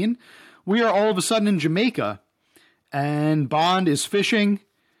next scene, we are all of a sudden in Jamaica. And Bond is fishing.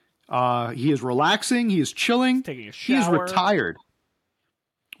 He is relaxing. He is chilling. Taking a shower. He is retired.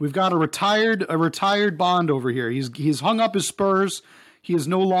 We've got a retired Bond over here. He's hung up his spurs. He is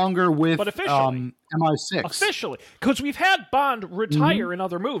no longer with MI6. Officially. Because we've had Bond retire in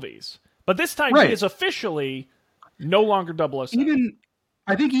other movies. But this time he is officially no longer 007.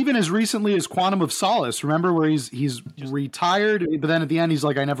 I think even as recently as Quantum of Solace, remember where he's retired, but then at the end he's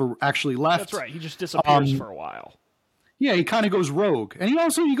like, I never actually left. That's right. He just disappears for a while. Yeah, he kind of goes rogue. And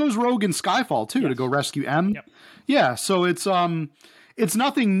he goes rogue in Skyfall too, to go rescue M. Yep. Yeah, so it's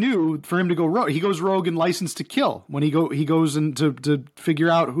nothing new for him to go rogue. He goes rogue in License to Kill when he goes in to figure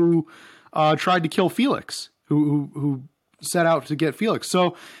out who tried to kill Felix, who set out to get Felix.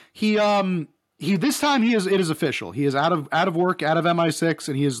 So he this time it is official. He is out of work, out of MI6,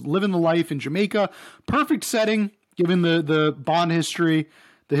 and he is living the life in Jamaica. Perfect setting given the Bond history,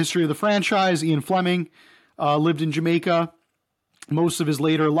 the history of the franchise. Ian Fleming lived in Jamaica most of his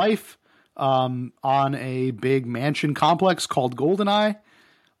later life on a big mansion complex called GoldenEye.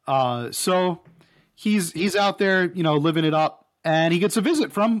 So he's out there, living it up, and he gets a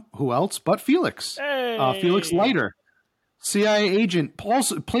visit from who else but Felix. Hey. Felix Leiter, CIA agent,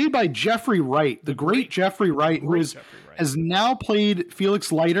 played by Jeffrey Wright, the great Jeffrey Wright, who has now played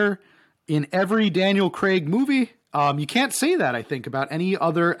Felix Leiter in every Daniel Craig movie You can't say that, I think, about any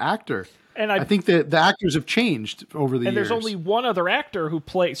other actor. And I think that the actors have changed over the years. And there's only one other actor who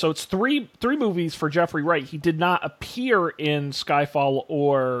played. So it's three movies for Jeffrey Wright. He did not appear in Skyfall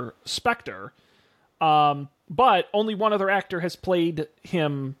or Spectre, but only one other actor has played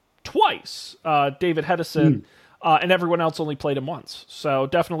him twice. David Hedison, and everyone else only played him once. So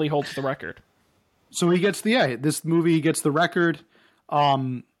definitely holds the record. So he gets this movie gets the record.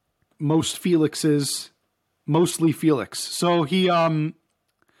 Mostly Felix. So he's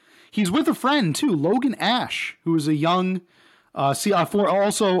with a friend too, Logan Ash, who is a young,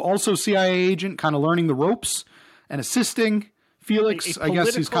 also CIA agent, kind of learning the ropes and assisting Felix. A I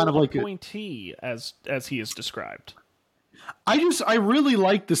guess he's kind of like appointee, as he is described. I really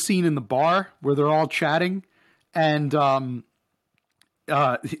like the scene in the bar where they're all chatting, and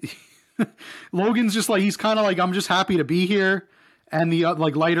Logan's just like, he's kind of like, I'm just happy to be here. And the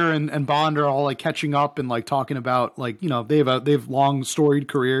like Leiter and Bond are all like catching up and like talking about like, you know, they have long storied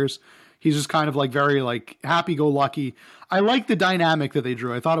careers. He's just kind of like very like happy go lucky. I like the dynamic that they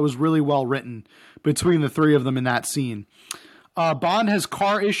drew. I thought it was really well written between the three of them in that scene. Bond has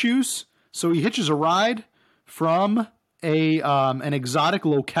car issues, so he hitches a ride from an exotic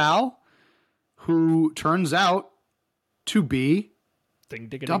locale who turns out to be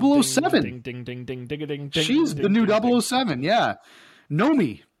 007. Ding, ding, ding, ding, ding, ding, ding. She's the new 007, yeah.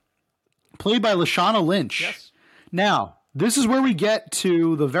 Nomi, played by Lashana Lynch. Yes. Now, this is where we get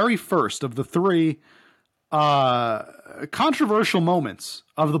to the very first of the three controversial moments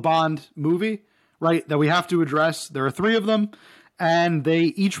of the Bond movie, right, that we have to address. There are three of them, and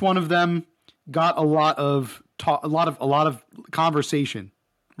each one of them got a lot of conversation,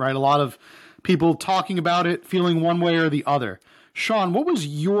 right? A lot of people talking about it, feeling one way or the other. Sean, what was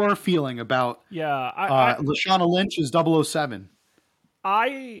your feeling about Lashana Lynch's 007?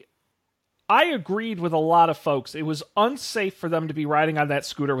 I agreed with a lot of folks. It was unsafe for them to be riding on that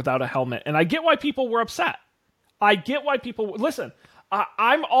scooter without a helmet. And I get why people were upset. Listen,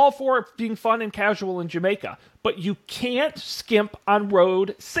 I'm all for it being fun and casual in Jamaica, but you can't skimp on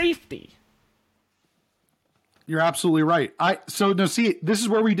road safety. You're absolutely right. This is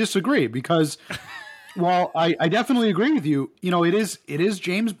where we disagree, because while I definitely agree with you, you know, it is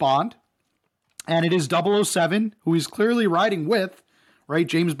James Bond, and it is 007 who he's clearly riding with, right?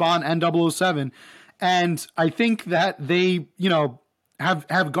 James Bond and 007. And I think that they, you know,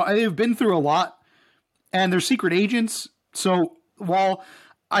 they've been through a lot, and they're secret agents. So while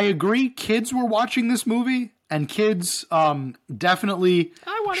I agree kids were watching this movie, and kids definitely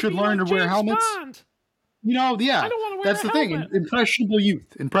should learn to wear helmets. Bond. You know, yeah, I don't want to wear that's a the helmet. thing.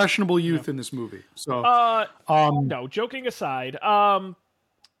 Impressionable youth in this movie. So, no, joking aside, I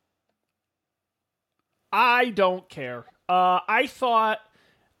don't care. I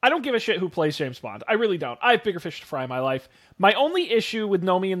don't give a shit who plays James Bond. I really don't. I have bigger fish to fry in my life. My only issue with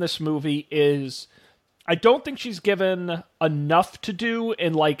Nomi in this movie is I don't think she's given enough to do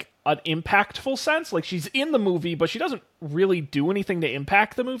in like an impactful sense. Like, she's in the movie, but she doesn't really do anything to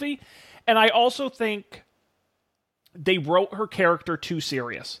impact the movie. And I also think they wrote her character too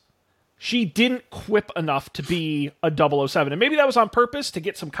serious. She didn't quip enough to be a 007. And maybe that was on purpose to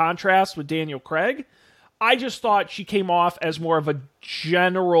get some contrast with Daniel Craig. I just thought she came off as more of a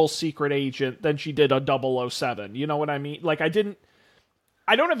general secret agent than she did a 007. You know what I mean? Like, I don't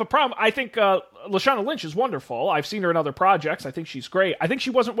have a problem. I think Lashana Lynch is wonderful. I've seen her in other projects. I think she's great. I think she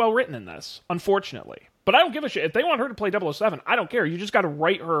wasn't well written in this, unfortunately. But I don't give a shit. If they want her to play 007, I don't care. You just got to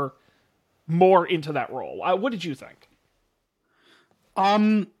write her more into that role. What did you think?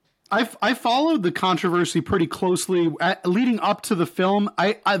 I followed the controversy pretty closely leading up to the film.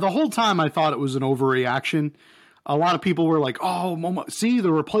 I the whole time I thought it was an overreaction. A lot of people were like, "Oh, see,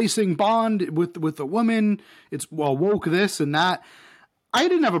 they're replacing Bond with a woman. It's woke this and that." I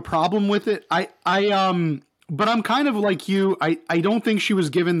didn't have a problem with it. But I'm kind of like you. I don't think she was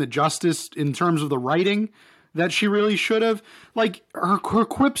given the justice in terms of the writing that she really should have. Like, her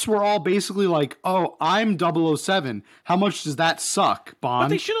quips were all basically like, "Oh, I'm 007. How much does that suck, Bond?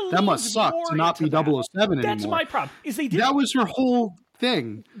 But they should have that must suck to not be 007 anymore." That's my problem. Is they did that was her whole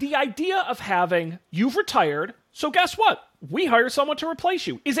thing. The idea of having you've retired, so guess what? We hire someone to replace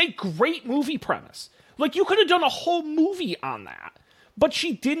you is a great movie premise. Like, you could have done a whole movie on that. But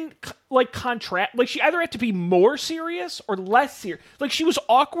she didn't, like, contract. Like, she either had to be more serious or less serious. Like, she was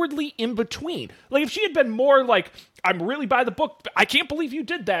awkwardly in between. Like, if she had been more like, "I'm really by the book. I can't believe you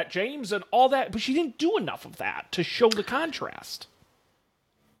did that, James," and all that. But she didn't do enough of that to show the contrast.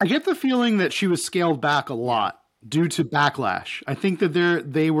 I get the feeling that she was scaled back a lot due to backlash. I think that the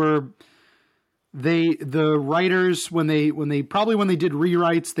writers, when they did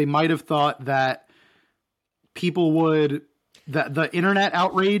rewrites, they might have thought that people would that the internet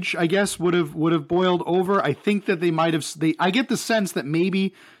outrage, I guess, would have boiled over. I think that they might have. I get the sense that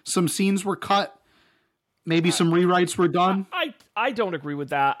maybe some scenes were cut, maybe some rewrites were done. I don't agree with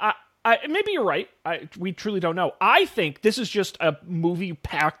that. Maybe you're right. We truly don't know. I think this is just a movie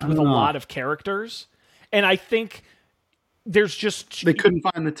packed with a lot of characters, and I think there's just they couldn't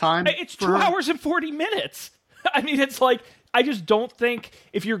find the time. It's 2 hours and 40 minutes. I mean, it's like I just don't think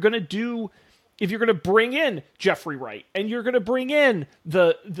if you're gonna bring in Jeffrey Wright and you're gonna bring in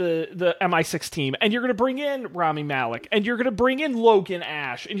the MI6 team and you're gonna bring in Rami Malek and you're gonna bring in Logan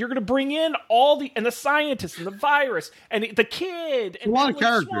Ash and you're gonna bring in the scientists and the virus and the kid and a lot of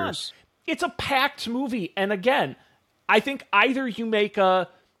characters. Swan. It's a packed movie, and again, I think either you make a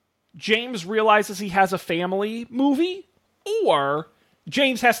James realizes he has a family movie, or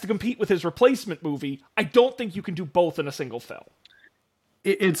James has to compete with his replacement movie. I don't think you can do both in a single film.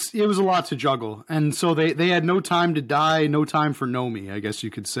 It was a lot to juggle, and so they had no time to die, no time for Nomi, I guess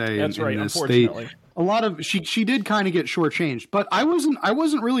you could say. That's right. This. Unfortunately, she did kind of get shortchanged, but I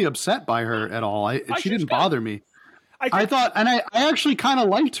wasn't really upset by her at all. She didn't bother me. I thought, and I actually kind of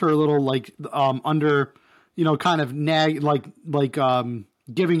liked her a little, like under, kind of nag, like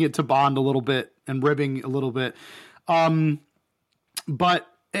giving it to Bond a little bit and ribbing a little bit. But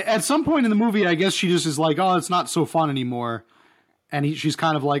at some point in the movie, I guess she just is like, oh, it's not so fun anymore. And she's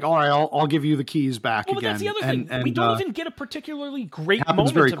kind of like, all right, I'll give you the keys back again. But that's the other thing. And we don't even get a particularly great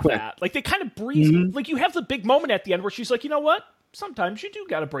moment of that. Like, they kind of breeze. Mm-hmm. Like, you have the big moment at the end where she's like, you know what? Sometimes you do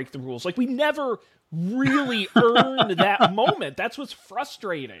got to break the rules. Like, we never really earned that moment. That's what's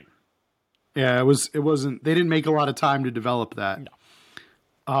frustrating. Yeah, it wasn't. They didn't make a lot of time to develop that. No.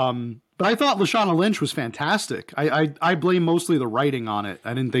 But I thought Lashana Lynch was fantastic. I blame mostly the writing on it.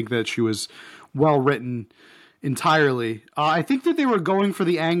 I didn't think that she was well written entirely. I think that they were going for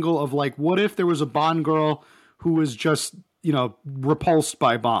the angle of like, what if there was a Bond girl who was just, repulsed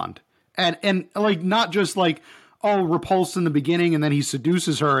by Bond, and like not just like, oh, repulsed in the beginning and then he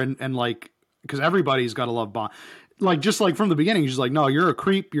seduces her and like, because everybody's got to love Bond. Like, just like from the beginning, she's like, no, you're a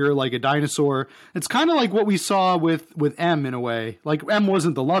creep. You're like a dinosaur. It's kind of like what we saw with M in a way. Like, M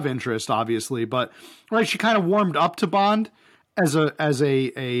wasn't the love interest, obviously, but right, she kind of warmed up to Bond as a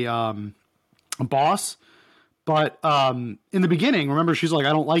boss. But in the beginning, remember, she's like,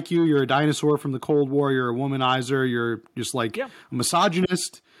 I don't like you. You're a dinosaur from the Cold War. You're a womanizer. You're just like a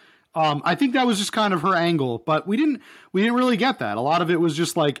misogynist. I think that was just kind of her angle, but we didn't really get that. A lot of it was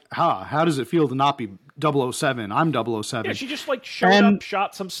just like, how does it feel to not be 007? I'm 007. Yeah, she just like showed up,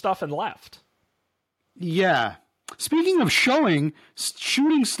 shot some stuff, and left. Yeah. Speaking of showing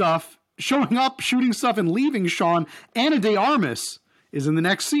stuff, and leaving, Sean, Ana de Armas is in the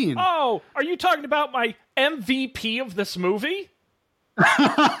next scene. Oh, are you talking about my MVP of this movie?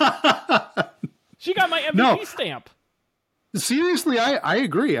 She got my MVP stamp. Seriously, I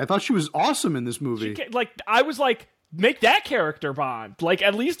agree. I thought she was awesome in this movie. I was like, make that character Bond. Like,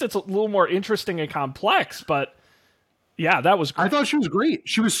 at least it's a little more interesting and complex, but yeah, that was great. I thought she was great.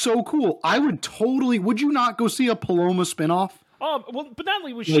 She was so cool. Would you not go see a Paloma spinoff? Well, but not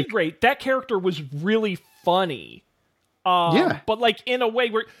only was she great, that character was really funny. But like in a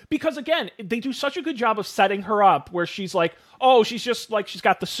way because again, they do such a good job of setting her up where she's like, oh, she's just like, she's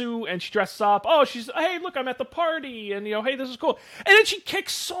got the suit and she dresses up. Oh, hey, look, I'm at the party and hey, this is cool. And then she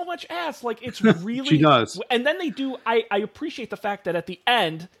kicks so much ass. Like, it's really, she does. And then they do, I appreciate the fact that at the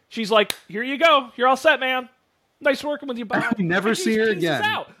end, she's like, here you go. You're all set, man. Nice working with you, Bob. We never see her again.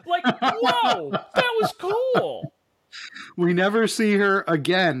 Out. Like, whoa, that was cool. We never see her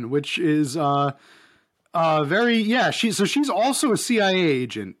again, which is, she's also a CIA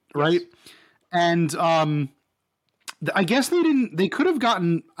agent, right? Yes. And I guess they could have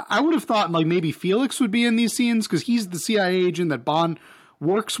gotten, I would have thought like maybe Felix would be in these scenes because he's the CIA agent that Bond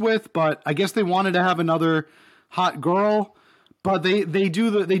works with, but I guess they wanted to have another hot girl. But they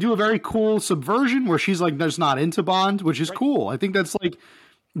do a very cool subversion where she's like just not into Bond, which is cool. I think that's like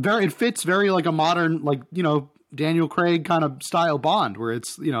it fits very like a modern, like, Daniel Craig kind of style Bond where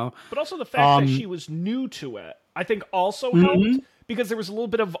it's, But also the fact that she was new to it, I think also helped because there was a little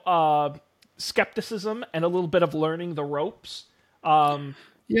bit of skepticism and a little bit of learning the ropes.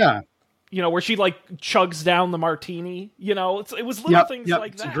 Yeah. Where she like chugs down the martini, it was little things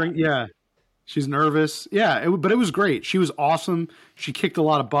like that. Drink, yeah. She's nervous. Yeah. But it was great. She was awesome. She kicked a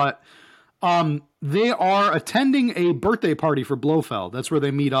lot of butt. They are attending a birthday party for Blofeld. That's where they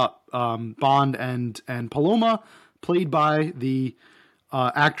meet up. Bond and Paloma, played by the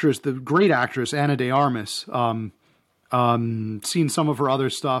actress, the great actress Ana de Armas. Seen some of her other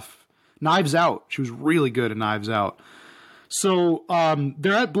stuff. Knives Out. She was really good at Knives Out. So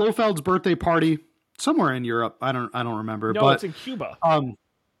they're at Blofeld's birthday party. somewhere in Europe. I don't remember. No, but, it's in Cuba. Oh,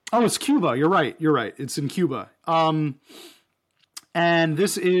 it's Cuba. You're right. It's in Cuba. And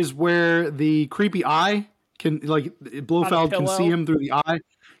this is where the creepy eye can, like, Blofeld can see him through the eye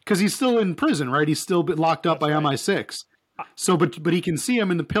because he's still in prison, right? He's still locked up by MI6. So, but he can see him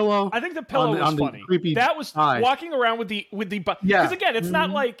in the pillow. I think the pillow was funny. That was eye. Walking around with the because again, it's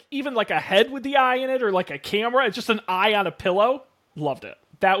not like even like a head with the eye in it or like a camera. It's just an eye on a pillow. Loved it.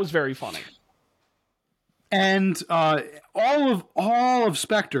 That was very funny. And all of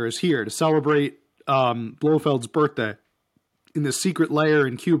Spectre is here to celebrate Blofeld's birthday in this secret lair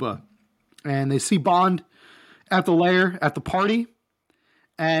in Cuba, and they see Bond at the lair at the party,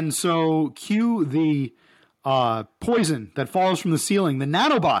 and so cue the poison that falls from the ceiling, the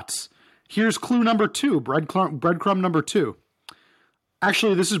nanobots. Here's clue number 2, breadcrumb number 2.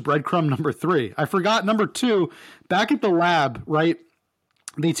 Actually, this is breadcrumb number 3. I forgot number 2. Back at the lab, right?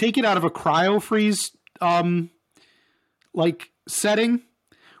 They take it out of a cryo-freeze like setting,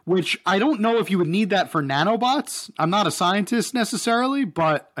 which I don't know if you would need that for nanobots. I'm not a scientist necessarily,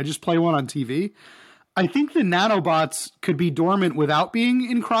 but I just play one on TV. I think the nanobots could be dormant without being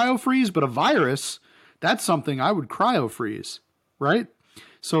in cryo-freeze, but a virus, that's something I would cryo-freeze, right?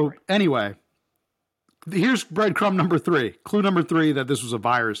 So anyway, here's breadcrumb number 3. Clue number 3 that this was a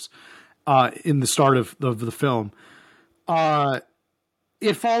virus in the start of the film.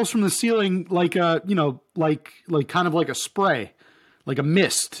 It falls from the ceiling like a, like kind of like a spray, like a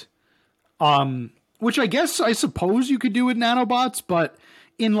mist. Which I suppose you could do with nanobots, but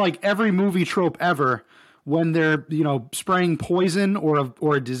in like every movie trope ever, when they're, spraying poison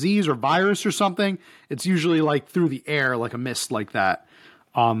or a disease or virus or something, it's usually like through the air, like a mist like that.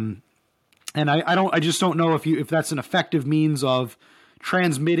 And I just don't know if that's an effective means of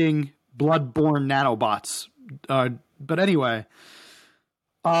transmitting blood-borne nanobots. But anyway,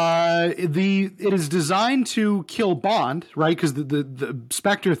 it is designed to kill Bond, right? Because the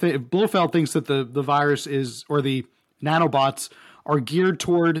Spectre Blofeld thinks that the virus is, or the nanobots are geared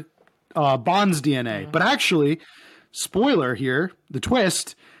toward Bond's DNA, but actually, spoiler here, the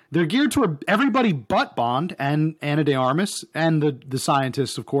twist, they're geared toward everybody but Bond and Ana de Armas and the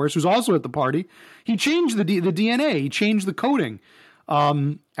scientist, of course, who's also at the party. He changed the DNA. He changed the coding.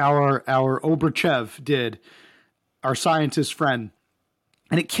 Our Obrachev did, our scientist friend,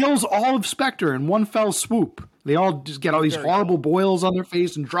 and it kills all of Spectre in one fell swoop. They all just get all these horrible boils on their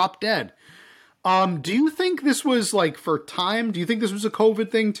face and drop dead. Do you think this was like for time? Do you think this was a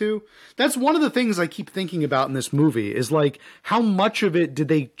COVID thing too? That's one of the things I keep thinking about in this movie is like, how much of it did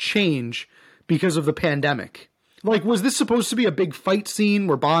they change because of the pandemic? Like, was this supposed to be a big fight scene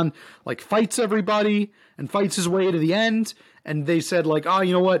where Bond like fights everybody and fights his way to the end? And they said like, oh,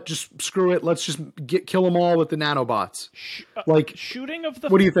 you know what? Just screw it. Let's just kill them all with the nanobots. Like shooting of the,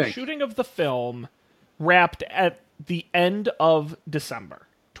 what do you think? Shooting of the film wrapped at the end of December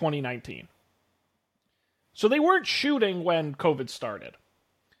 2019. So they weren't shooting when COVID started.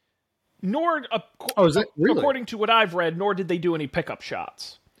 Nor, is that really? According to what I've read, nor did they do any pickup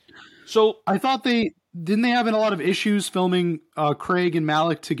shots. So I thought didn't they have a lot of issues filming Craig and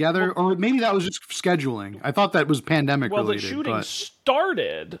Malick together, or maybe that was just scheduling. I thought that was pandemic related. Well, the shooting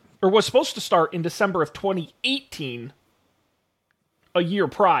started, or was supposed to start in December of 2018, a year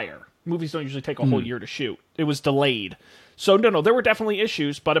prior. Movies don't usually take a whole year to shoot. It was delayed. So, no, there were definitely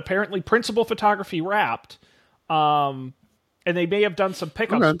issues, but apparently principal photography wrapped, and they may have done some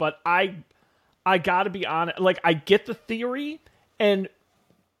pickups, but I gotta be honest, like, I get the theory, and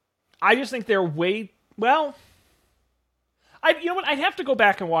I just think they're well, you know what, I'd have to go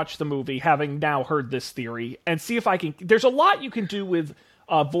back and watch the movie, having now heard this theory, and see if I can, there's a lot you can do with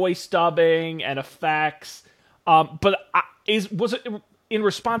voice dubbing and effects, but was it in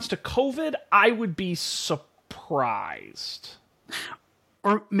response to COVID? I would be surprised.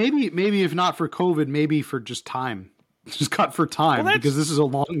 Or maybe if not for COVID, maybe for just time. Just cut for time, because this is a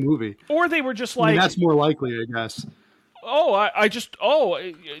long movie. Or they were just like... that's more likely, I guess.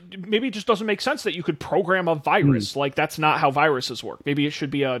 Maybe it just doesn't make sense that you could program a virus. Like, that's not how viruses work. Maybe it should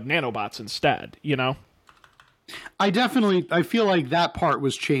be nanobots instead, I feel like that part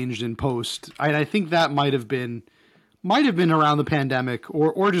was changed in post. I think that might have been around the pandemic,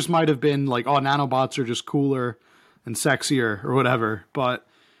 or just might have been like, oh, nanobots are just cooler and sexier or whatever. But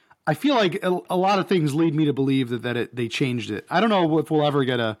I feel like a lot of things lead me to believe that they changed it. I don't know if we'll ever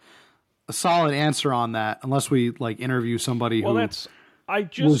get a solid answer on that unless we like interview somebody who was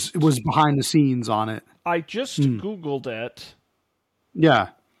behind the scenes on it. I just Googled it.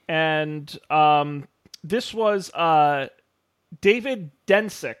 Yeah. And this was David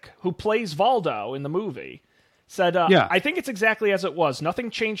Densick, who plays Valdo in the movie, said, Yeah. I think it's exactly as it was. Nothing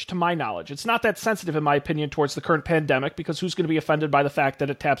changed to my knowledge. It's not that sensitive, in my opinion, towards the current pandemic, because who's going to be offended by the fact that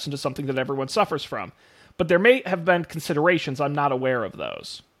it taps into something that everyone suffers from? But there may have been considerations. I'm not aware of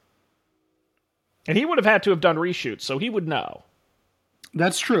those. And he would have had to have done reshoots, so he would know.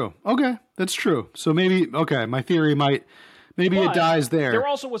 That's true. Okay, that's true. So maybe, okay, my theory might, maybe it dies there. There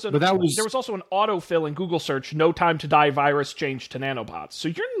also was but that was, there was also an autofill in Google search, no time to die virus changed to nanobots. So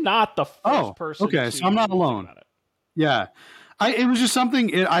you're not the first person. Okay, to so I'm not alone. about it. Yeah. It was just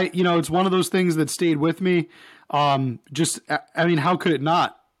something, it's one of those things that stayed with me. I mean, how could it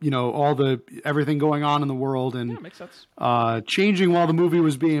not? Everything going on in the world and makes sense. Changing while the movie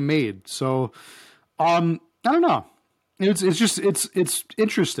was being made. So, I don't know. It's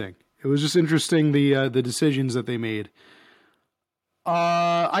interesting. It was just interesting the decisions that they made.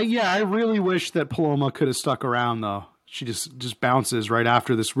 I really wish that Paloma could have stuck around though. She just bounces right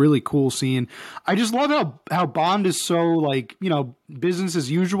after this really cool scene. I just love how Bond is so like, business as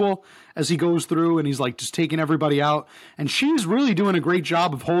usual as he goes through and he's like just taking everybody out. And she's really doing a great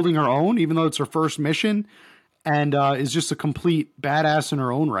job of holding her own, even though it's her first mission, and is just a complete badass in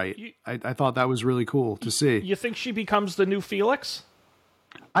her own right. I thought that was really cool to see. You think she becomes the new Felix?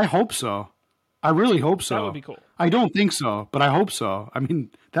 I hope so. I really hope so. That would be cool. I don't think so, but I hope so. I mean,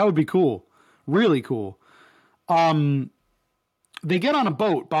 that would be cool. Really cool. They get on a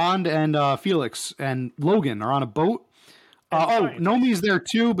boat. Bond and Felix and Logan are on a boat. Nomi's there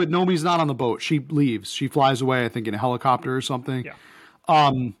too, but Nomi's not on the boat. She leaves. She flies away, I think, in a helicopter or something. Yeah.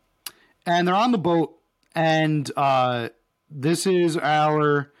 And they're on the boat, and this is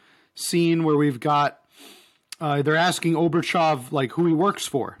our scene where we've got they're asking Oberchov like who he works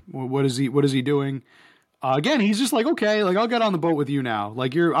for. What is he doing? Again, he's just like, okay, like I'll get on the boat with you now.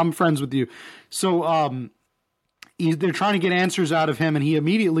 Like I'm friends with you. So they're trying to get answers out of him, and he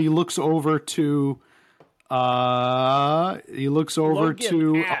immediately looks over to Logan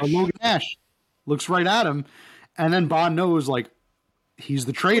Ash. Looks right at him, and then Bond knows like he's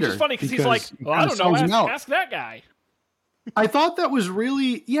the traitor. Which is funny because he's like, well, I don't know, ask that guy. I thought that was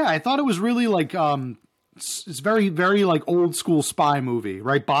really, I thought it was really like, it's very, very like old school spy movie,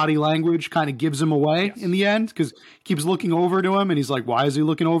 right? Body language kind of gives him away in the end because he keeps looking over to him and he's like, why is he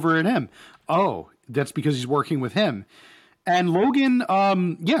looking over at him? Oh, that's because he's working with him. And Logan,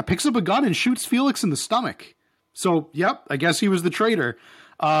 picks up a gun and shoots Felix in the stomach. So, yep, I guess he was the traitor.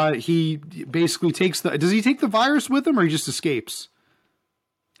 He basically does he take the virus with him or he just escapes?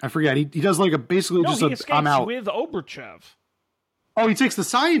 I forget. He does like he escapes I'm out. With Oberchev. Oh, he takes the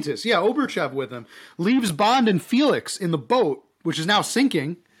scientist. Yeah, Oberchev with him. Leaves Bond and Felix in the boat, which is now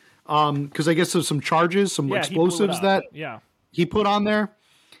sinking. Because I guess there's some charges, some explosives that he put on there.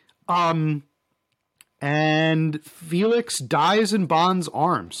 And Felix dies in Bond's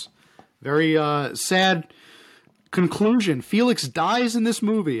arms. Very sad conclusion. Felix dies in this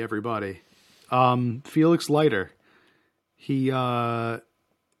movie, everybody. Felix Leiter. He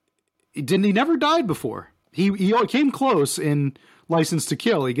never died before. He came close in License to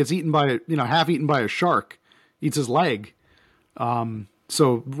Kill. He gets eaten by half eaten by a shark. Eats his leg.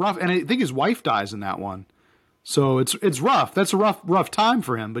 So rough, and I think his wife dies in that one. So it's rough. That's a rough time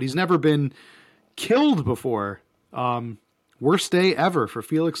for him, but he's never been killed before. Worst day ever for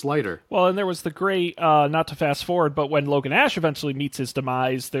Felix Leiter. Well, and there was the great, not to fast forward, but when Logan Ash eventually meets his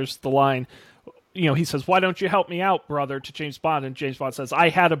demise, there's the line, he says, "Why don't you help me out, brother?" to James Bond, and James Bond says, "I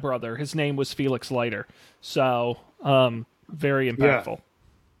had a brother. His name was Felix Leiter." So, very impactful.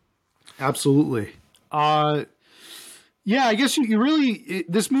 Yeah. Absolutely. I guess you really,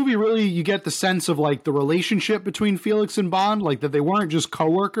 this movie really, you get the sense of like the relationship between Felix and Bond, like that they weren't just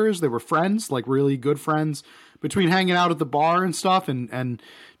coworkers, they were friends, like really good friends, between hanging out at the bar and stuff and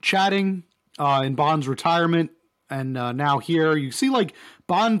chatting in Bond's retirement. And now here you see like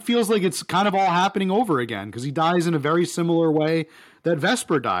Bond feels like it's kind of all happening over again because he dies in a very similar way that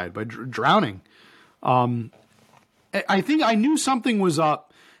Vesper died by drowning. I think I knew something was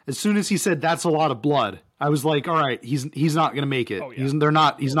up as soon as he said that's a lot of blood. I was like, all right, he's not going to make it. Oh, yeah.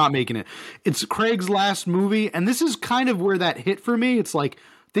 He's not making it. It's Craig's last movie. And this is kind of where that hit for me. It's like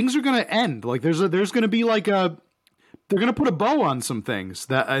things are going to end. Like there's going to be like they're going to put a bow on some things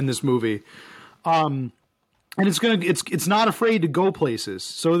that in this movie. And it's not afraid to go places.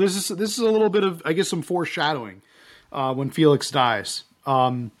 So this is a little bit of, I guess, some foreshadowing when Felix dies.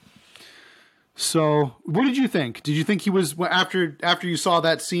 So what did you think? Did you think he was, after you saw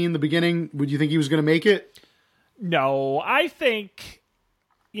that scene in the beginning, would you think he was going to make it? No, I think,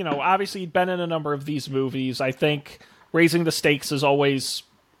 obviously he'd been in a number of these movies. I think raising the stakes is always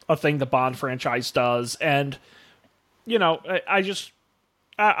a thing the Bond franchise does. And,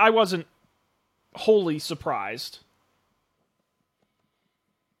 I wasn't wholly surprised.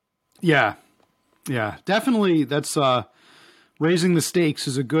 Yeah, definitely. That's raising the stakes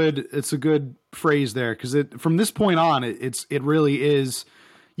is a good phrase there, because from this point on, it really is.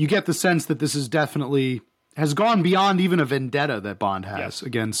 You get the sense that this is definitely has gone beyond even a vendetta that Bond has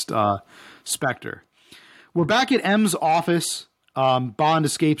against Spectre. We're back at M's office. Bond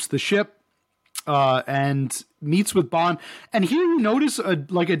escapes the ship and meets with Bond. And here you notice a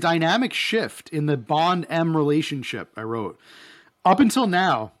dynamic shift in the Bond-M relationship, I wrote. Up until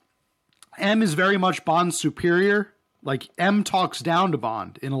now, M is very much Bond's superior. Like, M talks down to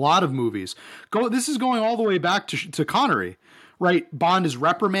Bond in a lot of movies. This is going all the way back to Connery, right? Bond is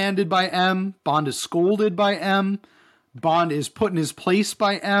reprimanded by M. Bond is scolded by M. Bond is put in his place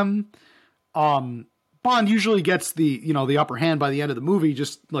by M. Bond usually gets the upper hand by the end of the movie,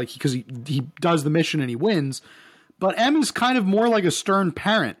 just like because he does the mission and he wins. But M is kind of more like a stern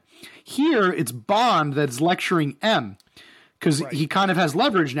parent. Here, it's Bond that's lecturing M, because he kind of has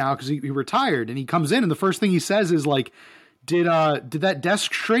leverage now because he retired, and he comes in and the first thing he says is like, "Did that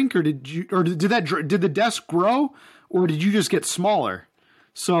desk shrink, or did the desk grow, or did you just get smaller?"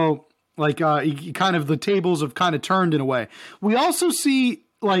 So like the tables have kind of turned in a way. We also see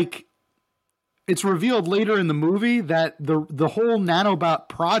like. It's revealed later in the movie that the whole nanobot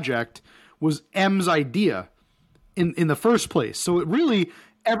project was M's idea in the first place. So it really,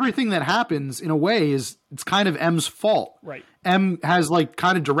 everything that happens in a way it's kind of M's fault. Right. M has like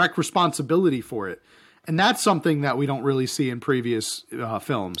kind of direct responsibility for it. And that's something that we don't really see in previous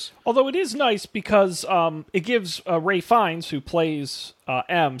films. Although it is nice because it gives Ralph Fiennes, who plays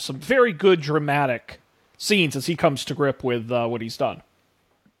M, some very good dramatic scenes as he comes to grip with what he's done.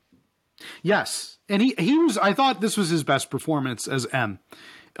 Yes, and he was. I thought this was his best performance as M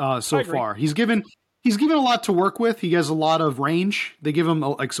so far. He's given a lot to work with. He has a lot of range. They give him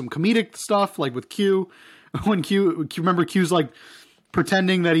like some comedic stuff, like with Q. When Q remember Q's like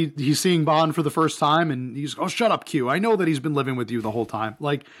pretending that he's seeing Bond for the first time, and he's "Oh, shut up, Q! I know that he's been living with you the whole time."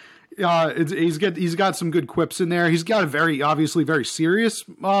 Like, he's got some good quips in there. He's got a obviously very serious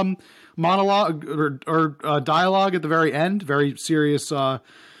monologue or dialogue at the very end. Very serious.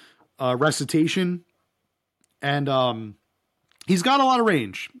 Recitation, and he's got a lot of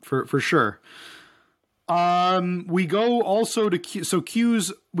range for sure. We go also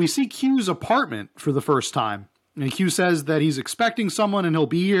to we see Q's apartment for the first time, and Q says that he's expecting someone and he'll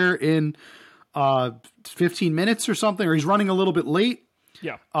be here in 15 minutes or something, or he's running a little bit late.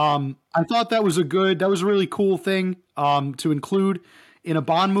 Yeah. I thought that was a really cool thing to include in a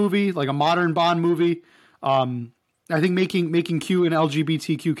Bond movie, like a modern Bond movie. I think making Q an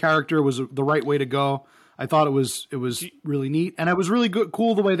LGBTQ character was the right way to go. I thought it was really neat, and it was really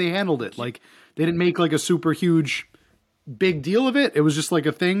cool the way they handled it. Like, they didn't make like a super huge big deal of it. It was just like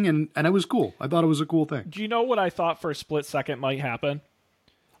a thing, and it was cool. I thought it was a cool thing. Do you know what I thought for a split second might happen?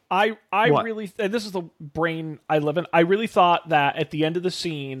 I really, and this is the brain I live in, I really thought that at the end of the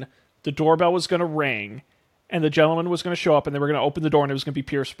scene, the doorbell was going to ring, and the gentleman was going to show up, and they were going to open the door, and it was going to be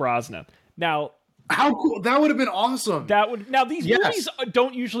Pierce Brosnan. Now, how cool! That would have been awesome. Now these movies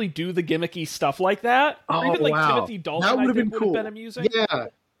don't usually do the gimmicky stuff like that. Oh, or even like wow. Timothy Dalton, that would have been cool. Been amusing. Yeah.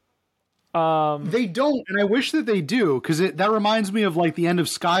 They don't, and I wish that they do, because that reminds me of like the end of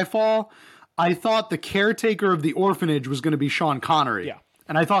Skyfall. I thought the caretaker of the orphanage was going to be Sean Connery. Yeah.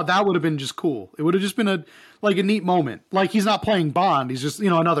 And I thought that would have been just cool. It would have just been a neat moment. Like, he's not playing Bond; he's just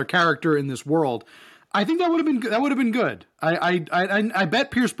another character in this world. I think that would have been good. I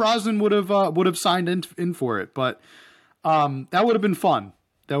bet Pierce Brosnan would have signed in for it, but that would have been fun.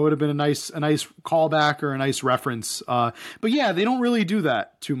 That would have been a nice callback or a nice reference. But yeah, they don't really do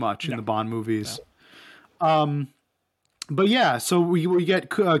that too much in the Bond movies. No. But yeah, so we get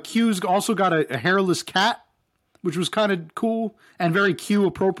Q's also got a hairless cat, which was kind of cool and very Q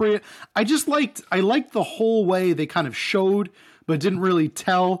appropriate. I liked the whole way they kind of showed but didn't really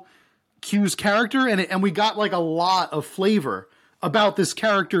tell Q's character, and we got like a lot of flavor about this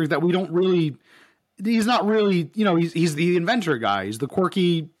character that we don't really. He's not really, he's the inventor guy. He's the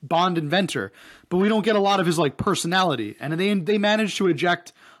quirky Bond inventor, but we don't get a lot of his like personality. And they managed to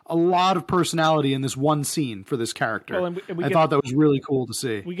eject a lot of personality in this one scene for this character. Well, and I thought that was really cool to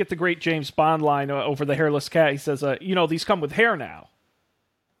see. We get the great James Bond line over the hairless cat. He says, these come with hair now.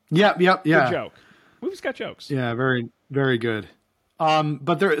 Yep. Good joke. Movie's got jokes. Yeah, very, very good.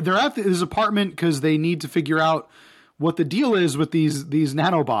 But they're at his apartment because they need to figure out what the deal is with these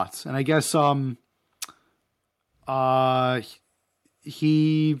nanobots. And I guess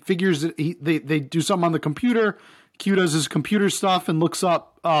he figures that they do something on the computer. Q does his computer stuff and looks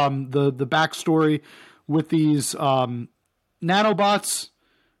up the backstory with these nanobots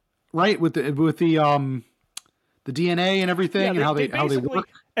right? With the DNA and everything, and how they basically- work.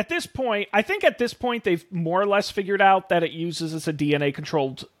 At this point, I think they've more or less figured out that it uses as a DNA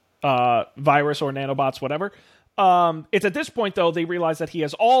controlled virus or nanobots, whatever. It's at this point though they realize that he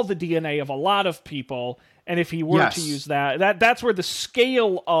has all the DNA of a lot of people, and if he were to use that's where the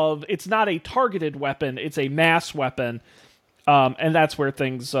scale of it's not a targeted weapon, it's a mass weapon, and that's where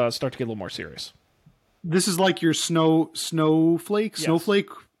things start to get a little more serious. This is like your snowflake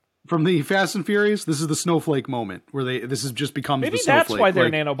from the Fast and Furious. This is the snowflake moment where this has just becomes Maybe the snowflake. that's why they're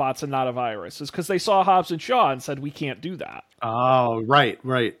nanobots and not a virus, is because they saw Hobbs and Shaw and said we can't do that. Oh, right.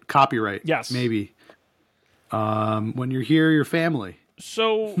 Copyright. Yes. Maybe. When you're here, your family.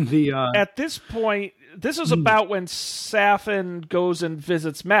 So The at this point, this is about when Safin goes and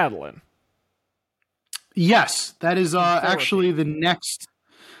visits Madeline. Yes, that is actually the next.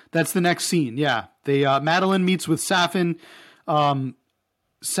 That's the next scene. Yeah, they Madeline meets with Safin.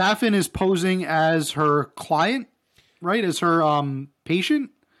 Safin is posing as her client, right? As her patient,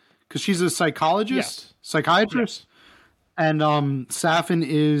 because she's a psychiatrist, and Safin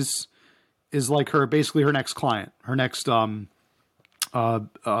is like basically her next client, her next person. Yeah,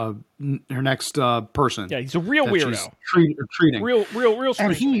 he's a real weirdo. Treating Real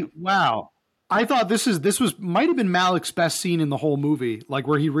and strange. wow. I thought this was might have been Malik's best scene in the whole movie, like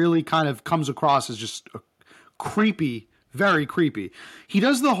where he really kind of comes across as just creepy, very creepy. He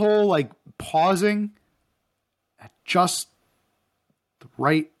does the whole like pausing at just the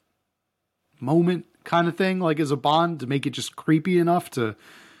right moment kind of thing, like as a Bond, to make it just creepy enough to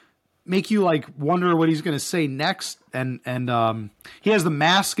make you like wonder what he's going to say next. And he has the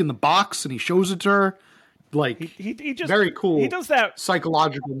mask in the box and he shows it to her. Like he just very cool. He does that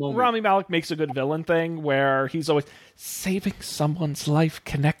psychological moment. Rami Malek makes a good villain thing where he's always saving someone's life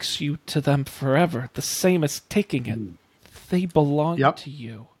connects you to them forever, the same as taking it. They belong to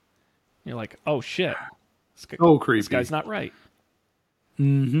you. You're like, oh shit. Creepy. This guy's not right.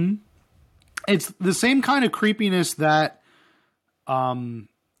 Mm-hmm. It's the same kind of creepiness that I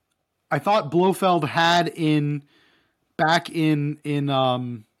thought Blofeld had back in oh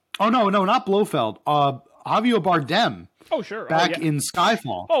no, not Blofeld. Javier Bardem. Oh sure. Back in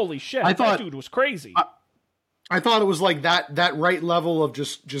Skyfall. Holy shit. I thought that dude was crazy. I thought it was like that right level of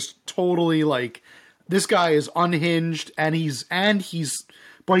just totally like this guy is unhinged and he's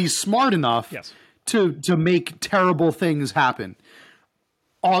smart enough to make terrible things happen.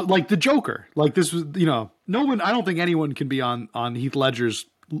 Like the Joker. Like this was, no one, I don't think anyone can be on Heath Ledger's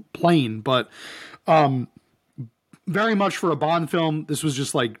plane, but very much for a Bond film, this was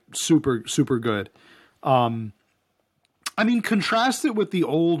just like super, super good. I mean, contrast it with the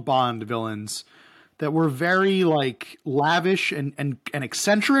old Bond villains that were very like lavish and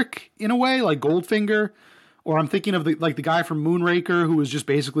eccentric in a way, like Goldfinger, or I'm thinking of the guy from Moonraker who was just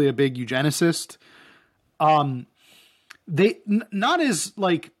basically a big eugenicist. They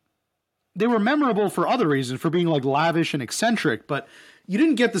were memorable for other reasons, for being like lavish and eccentric, but you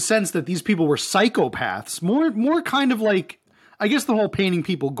didn't get the sense that these people were psychopaths. More kind of like, I guess the whole painting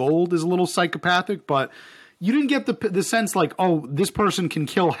people gold is a little psychopathic, but you didn't get the sense like, oh, this person can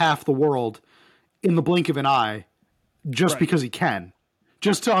kill half the world in the blink of an eye just because he can,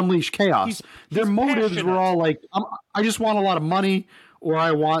 just to unleash chaos. Their motives were all like, I just want a lot of money, or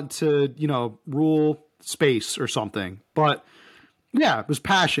I want to, rule space or something. But yeah, it was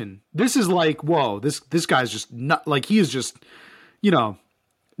passion. This is like, whoa, this guy's just not like, he is just,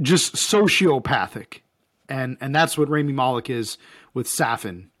 just sociopathic. And that's what Rami Malek is with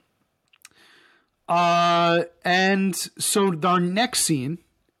Safin. And so our next scene,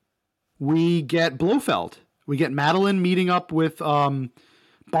 we get Blofeld. We get Madeline meeting up with Bond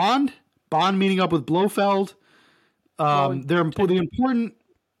meeting up with Blofeld. They're the important.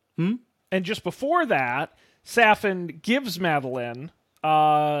 And just before that, Safin gives Madeline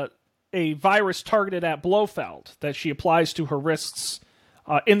a virus targeted at Blofeld that she applies to her wrists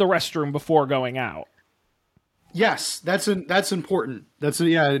in the restroom before going out. Yes, that's important. That's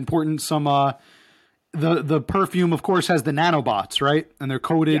important. Some the perfume, of course, has the nanobots, right? And they're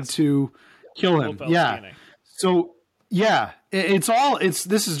coded to kill him. Blofeld So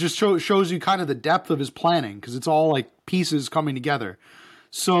this is just shows you kind of the depth of his planning, because it's all like pieces coming together.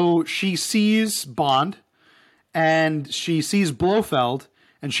 So she sees Bond and she sees Blofeld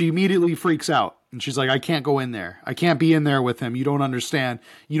and she immediately freaks out. And she's like, I can't go in there. I can't be in there with him. You don't understand.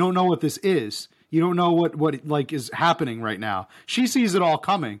 You don't know what this is. You don't know what like is happening right now. She sees it all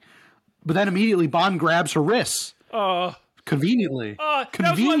coming. But then immediately Bond grabs her wrists. Conveniently. That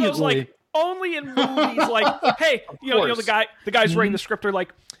was one of those, like, only in movies like, hey, you know the guy's writing the script are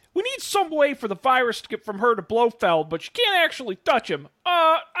like, we need some way for the virus to get from her to Blofeld, but you can't actually touch him.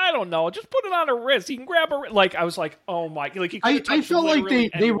 I don't know. Just put it on her wrist. He can grab her. Like, I was like, oh my, like, I felt like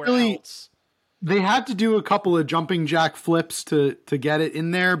they really else. They had to do a couple of jumping jack flips to get it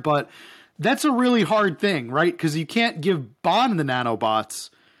in there, but that's a really hard thing, right? Because you can't give Bond the nanobots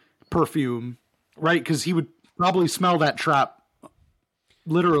perfume, right? Because he would probably smell that trap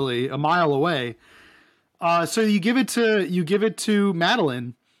literally a mile away. So you give it to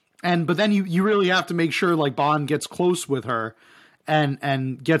Madeline, but then you really have to make sure like Bond gets close with her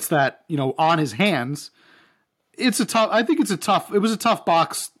and gets that, you know, on his hands. It was a tough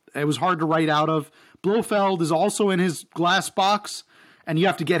box. It was hard to write out of. Blofeld is also in his glass box, and you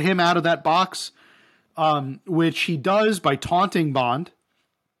have to get him out of that box, which he does by taunting Bond.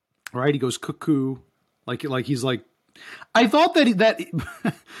 Right? He goes cuckoo, like he's like. I thought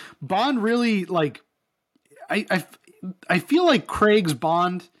that Bond really like. I feel like Craig's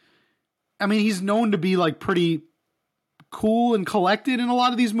Bond. I mean, he's known to be like pretty cool and collected in a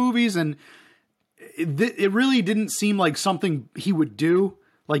lot of these movies, and it really didn't seem like something he would do.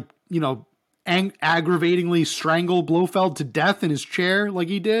 Like, you know, aggravatingly strangle Blofeld to death in his chair like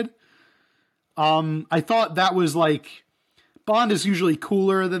he did. I thought that was like, Bond is usually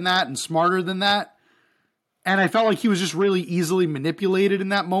cooler than that and smarter than that. And I felt like he was just really easily manipulated in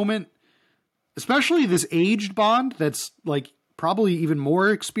that moment. Especially this aged Bond that's like probably even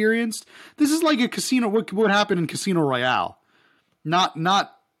more experienced. This is like a casino, what happened in Casino Royale. Not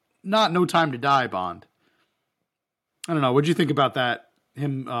No Time to Die Bond. I don't know. What'd you think about that?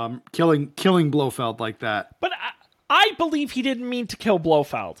 Him killing Blofeld like that. But I believe he didn't mean to kill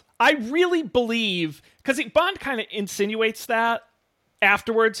Blofeld. I really believe, because Bond kind of insinuates that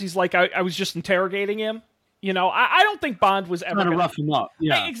afterwards. He's like, I was just interrogating him. You know, I don't think Bond was ever going to rough him up.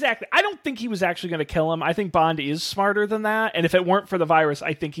 Yeah, exactly. I don't think he was actually going to kill him. I think Bond is smarter than that. And if it weren't for the virus,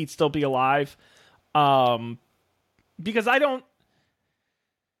 I think he'd still be alive. Because I don't.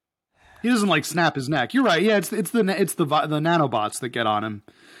 He doesn't like snap his neck. You're right. Yeah, it's the nanobots that get on him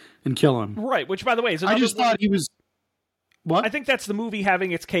and kill him. Right. Which, by the way, is I just thought he was. What? I think that's the movie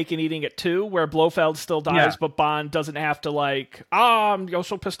having its cake and eating it too, where Blofeld still dies, but Bond doesn't have to like, I'm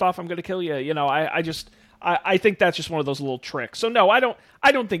so pissed off, I'm going to kill you. You know, I think that's just one of those little tricks. So no, I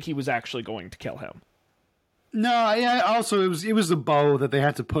don't think he was actually going to kill him. No, yeah. Also, it was the bow that they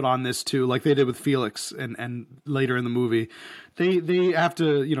had to put on this too, like they did with Felix and later in the movie. They have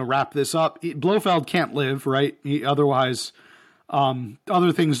to, you know, wrap this up. Blofeld can't live, right? Otherwise,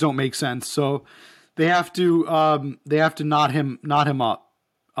 other things don't make sense. So they have to knot him up.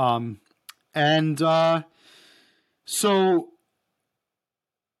 So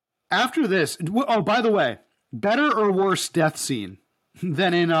after this, oh, by the way, better or worse death scene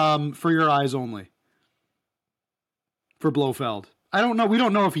than in For Your Eyes Only? For Blofeld. I don't know. We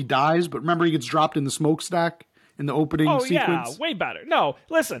don't know if he dies, but remember he gets dropped in the smokestack in the opening sequence? Yeah, way better. No,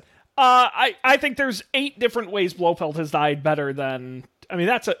 listen. I think there's 8 different ways Blofeld has died better than. I mean,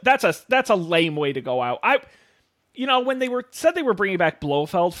 that's a lame way to go out. When they said they were bringing back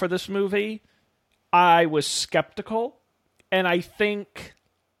Blofeld for this movie, I was skeptical, and I think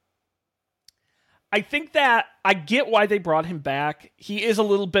that I get why they brought him back. He is a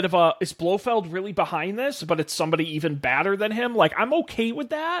little bit of is Blofeld really behind this, but it's somebody even badder than him? Like, I'm okay with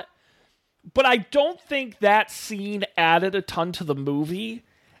that, but I don't think that scene added a ton to the movie,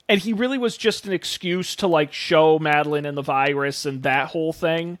 and he really was just an excuse to, like, show Madeline and the virus and that whole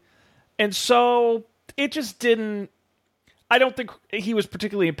thing. And so, it just didn't. I don't think he was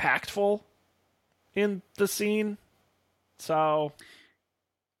particularly impactful in the scene. So.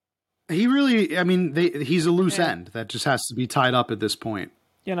 He really, I mean, he's a loose end that just has to be tied up at this point.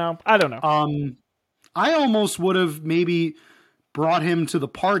 You know, I don't know. I almost would have maybe brought him to the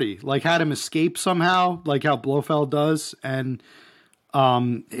party, like had him escape somehow, like how Blofeld does, and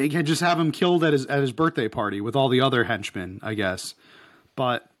just have him killed at his birthday party with all the other henchmen, I guess.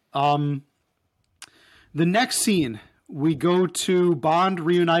 But the next scene, we go to Bond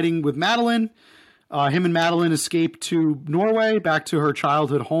reuniting with Madeline. Him and Madeline escape to Norway, back to her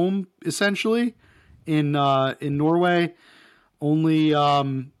childhood home, essentially, in Norway. Only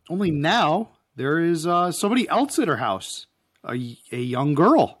now there is somebody else at her house, a young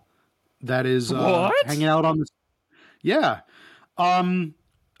girl that is hanging out on this. Yeah, a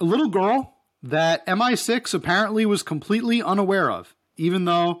little girl that MI6 apparently was completely unaware of, even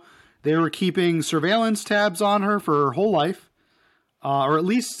though they were keeping surveillance tabs on her for her whole life, or at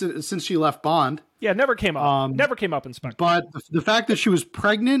least since she left Bond. Yeah, never came up. Never came up in Spectre. But the fact that she was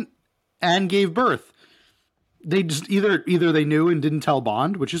pregnant and gave birth, they just either they knew and didn't tell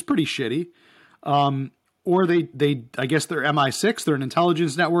Bond, which is pretty shitty, or they I guess they're MI6. They're an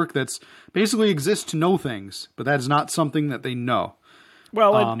intelligence network that's basically exists to know things, but that is not something that they know.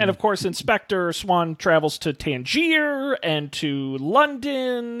 Well, and of course, Inspector Swan travels to Tangier and to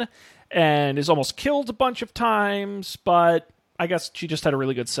London and is almost killed a bunch of times, but I guess she just had a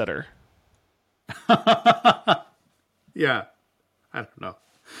really good sitter. Yeah. I don't know.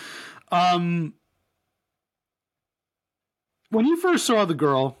 When you first saw the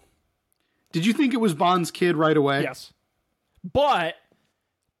girl, did you think it was Bond's kid right away? Yes. But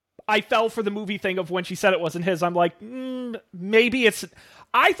I fell for the movie thing of when she said it wasn't his. I'm like, maybe it's...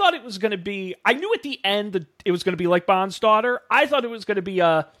 I thought it was going to be... I knew at the end that it was going to be like Bond's daughter. I thought it was going to be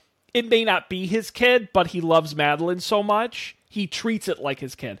it may not be his kid, but he loves Madeline so much, he treats it like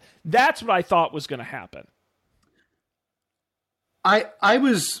his kid. That's what I thought was going to happen. I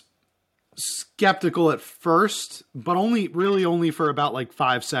was skeptical at first, but only for about like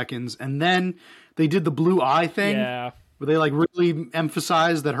 5 seconds. And then they did the blue eye thing. Yeah. Where they like really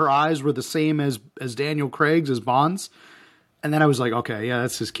emphasized that her eyes were the same as Daniel Craig's, as Bond's. And then I was like, okay, yeah,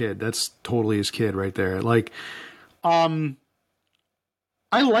 that's his kid. That's totally his kid right there. Like, I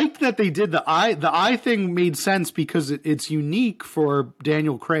liked that they did the eye. The eye thing made sense because it's unique for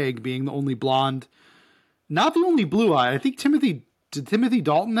Daniel Craig being the only blonde, not the only blue eye. I think did Timothy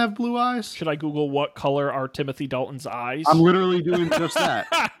Dalton have blue eyes? Should I Google what color are Timothy Dalton's eyes? I'm literally doing just that.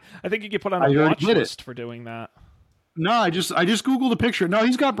 I think you get put on a watch list for doing that. No, I just Googled a picture. No,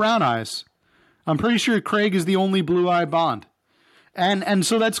 he's got brown eyes. I'm pretty sure Craig is the only blue eye Bond. And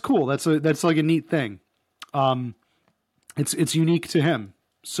so that's cool. That's like a neat thing. It's unique to him.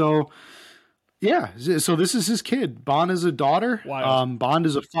 So yeah, so this is his kid. Bond is a daughter. Wild. Bond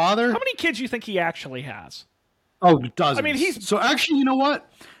is a father. How many kids do you think he actually has? Oh, dozens. I mean, so actually, you know what?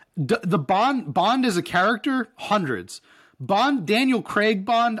 The Bond as a character, hundreds. Daniel Craig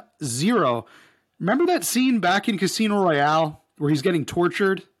Bond, 0. Remember that scene back in Casino Royale where he's getting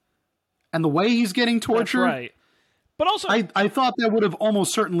tortured, and the way he's getting tortured? That's right. But also, I thought that would have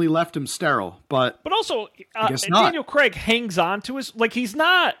almost certainly left him sterile, but also, I guess not. Daniel Craig hangs on to his, like, he's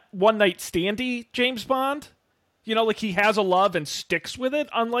not one night standy James Bond. You know, like, he has a love and sticks with it,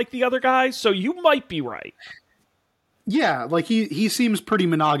 unlike the other guys. So you might be right. Yeah, like he seems pretty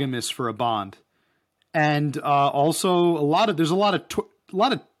monogamous for a Bond, and also there's a lot of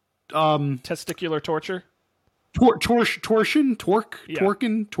testicular torture, torsion,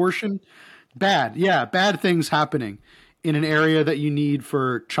 bad things happening in an area that you need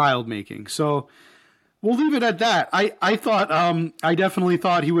for child making. So we'll leave it at that. I thought I definitely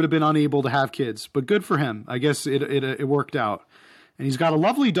thought he would have been unable to have kids, but good for him. I guess it worked out, and he's got a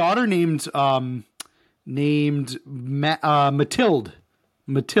lovely daughter named Mathilde.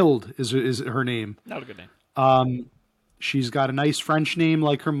 Mathilde is her name. Not a good name. She's got a nice French name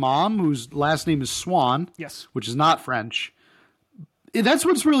like her mom, whose last name is Swan. Yes. Which is not French. That's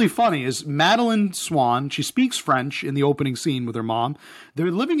what's really funny is Madeline Swan. She speaks French in the opening scene with her mom.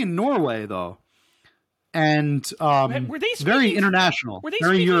 They're living in Norway though, and were they very international. Were they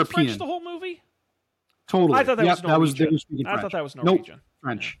very speaking European French the whole movie? Totally. I thought that was Norwegian. I thought that was Norwegian. Nope.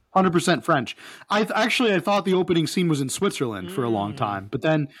 French. 100% French. I thought the opening scene was in Switzerland for a long time, but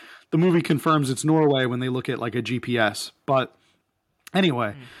then the movie confirms it's Norway when they look at like a GPS. But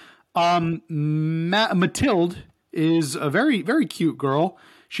anyway, Mathilde is a very, very cute girl.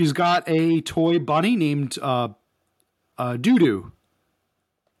 She's got a toy bunny named Doodoo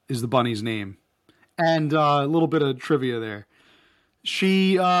is the bunny's name. And a little bit of trivia there.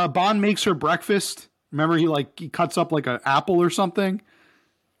 Bond makes her breakfast. Remember he cuts up like an apple or something?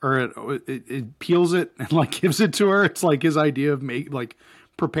 Or it peels it and like gives it to her. It's like his idea of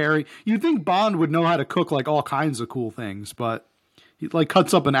preparing. You'd think Bond would know how to cook like all kinds of cool things, but he like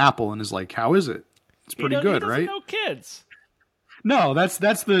cuts up an apple and is like, "How is it?" It's pretty good, right? No kids. No, that's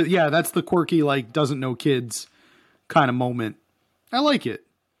the quirky like doesn't know kids kind of moment. I like it.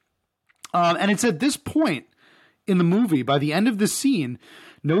 And it's at this point in the movie, by the end of this scene,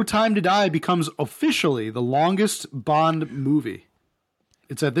 No Time to Die becomes officially the longest Bond movie.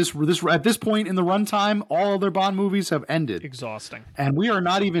 It's at this point in the runtime, all other Bond movies have ended. Exhausting. And we are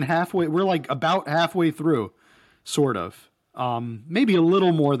not even halfway. We're like about halfway through, sort of. Maybe a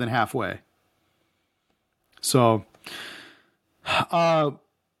little more than halfway. So, bad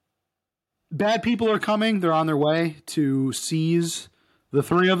people are coming. They're on their way to seize the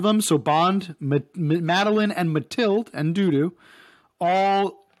three of them. So Bond, Madeline, and Mathilde, and Doodoo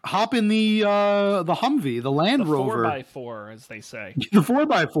all hop in the Humvee, the Land Rover. 4x4, as they say. The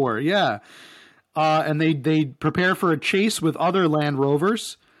 4x4, yeah. And they prepare for a chase with other Land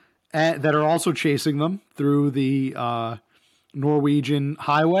Rovers. that are also chasing them through the Norwegian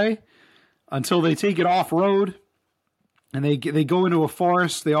highway until they take it off road and they go into a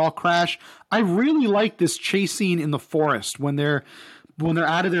forest. They all crash. I really like this chase scene in the forest when they're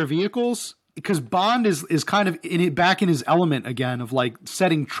out of their vehicles, because Bond is kind of back in his element again of like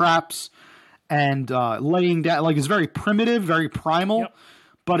setting traps and laying down. Like, it's very primitive, very primal,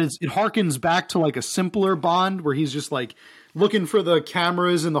 but it harkens back to like a simpler Bond where he's just like looking for the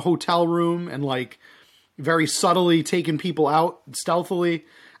cameras in the hotel room and like very subtly taking people out stealthily.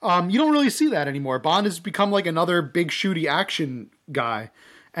 You don't really see that anymore. Bond has become like another big shooty action guy.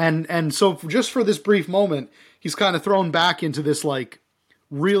 And so just for this brief moment, he's kind of thrown back into this like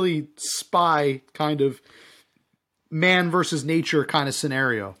really spy kind of man versus nature kind of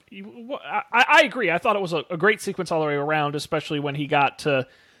scenario. I agree. I thought it was a great sequence all the way around, especially when he got to,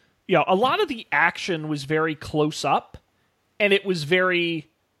 a lot of the action was very close up, and it was very,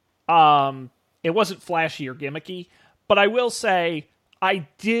 it wasn't flashy or gimmicky, but I will say I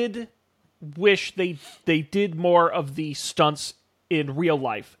did wish they did more of the stunts in real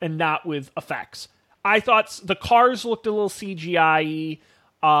life and not with effects. I thought the cars looked a little CGI-y.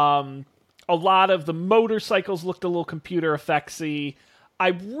 A lot of the motorcycles looked a little computer effectsy.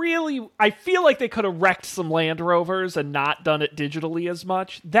 I feel like they could have wrecked some Land Rovers and not done it digitally as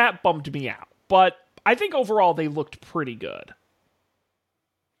much. That bummed me out. But I think overall they looked pretty good.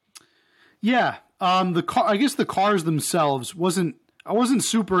 Yeah. I guess the cars themselves I wasn't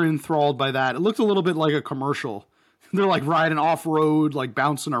super enthralled by that. It looked a little bit like a commercial. They're like riding off road, like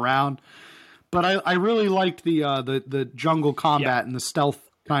bouncing around. But I really liked the jungle combat and the stealth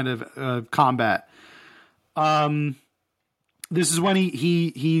kind of combat. This is when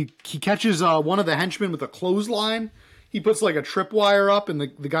he catches one of the henchmen with a clothesline. He puts like a tripwire up, and the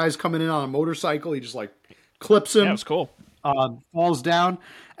guy's coming in on a motorcycle. He just like clips him. Yeah, it's cool. Falls down,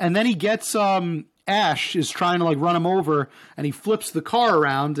 and then he gets Ash is trying to like run him over, and he flips the car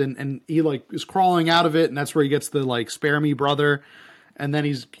around, and he like is crawling out of it, and that's where he gets the like "spare me, brother," and then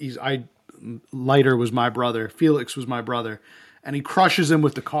Leiter was my brother, Felix was my brother, and he crushes him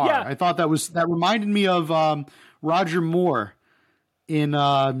with the car. Yeah. I thought that reminded me of Roger Moore in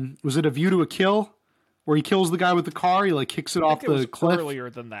was it A View to a Kill, where he kills the guy with the car, he like kicks it off the cliff. Earlier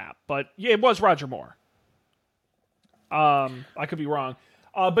than that, but yeah, it was Roger Moore. I could be wrong.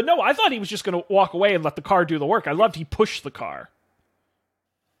 But no, I thought he was just going to walk away and let the car do the work. I loved he pushed the car.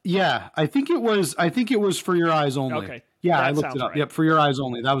 Yeah, I think it was For Your Eyes Only. Okay. Yeah, that I looked it up. right. Yep, For Your Eyes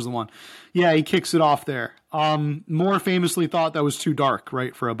Only. That was the one. Yeah, he kicks it off there. Moore famously thought that was too dark,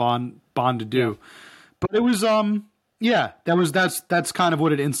 right, for a Bond to do. Yeah. But it was that's kind of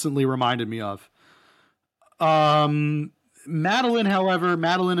what it instantly reminded me of. Madeline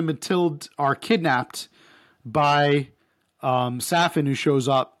and Mathilde are kidnapped by Safin, who shows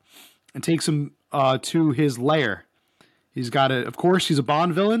up and takes him to his lair. He's a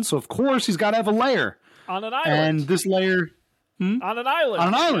Bond villain, so of course he's got to have a lair. On an island. And this lair... On an island. On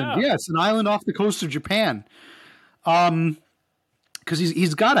an island, yes. An island off the coast of Japan. Because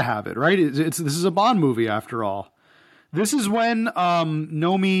he's got to have it, right? This is a Bond movie, after all. This is when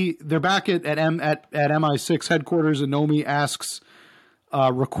Nomi... They're back at MI6 headquarters, and Nomi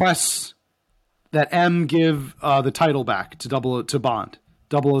requests that M give the title back to Bond,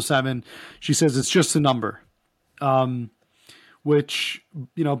 007. She says it's just a number, which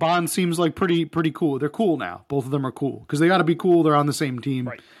Bond seems like pretty cool. They're cool now. Both of them are cool because they got to be cool. They're on the same team,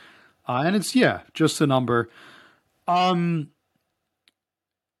 right? And it's just a number. They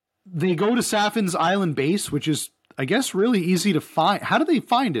go to Safin's island base, which is I guess really easy to find. How do they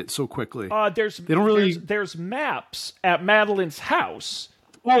find it so quickly? There's maps at Madeline's house.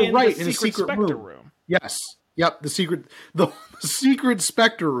 Oh, right, in a secret room. Yes. Yep, the secret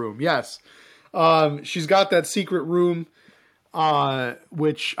Spectre room. Yes. She's got that secret room,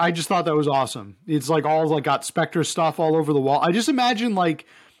 which I just thought that was awesome. It's like all like got Spectre stuff all over the wall. I just imagine like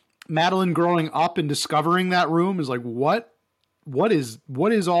Madeline growing up and discovering that room is like, what is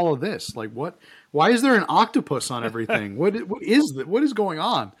all of this? Like why is there an octopus on everything? what is going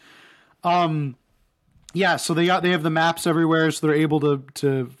on? Yeah, so they have the maps everywhere, so they're able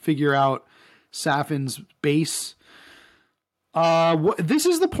to figure out Safin's base. This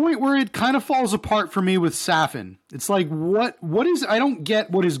is the point where it kind of falls apart for me with Safin. It's like, what is... I don't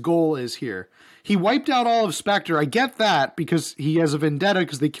get what his goal is here. He wiped out all of Spectre. I get that because he has a vendetta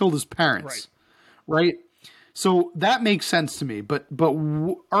because they killed his parents. Right? So that makes sense to me. But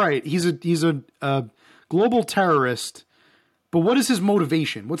all right, he's a global terrorist, but what is his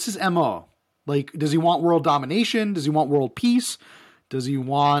motivation? What's his MO? Like, does he want world domination? Does he want world peace? Does he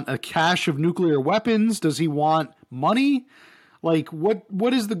want a cache of nuclear weapons? Does he want money? Like,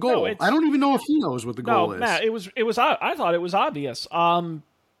 what is the goal? it's- I don't even know if he knows what the goal No, is. Matt, it was. I thought it was obvious.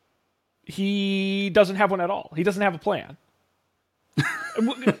 He doesn't have one at all. He doesn't have a plan.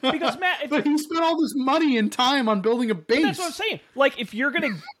 Because Matt, But he spent all this money and time on building a base. that's what I'm saying. Like, if you're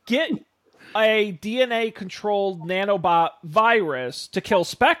gonna get a DNA-controlled nanobot virus to kill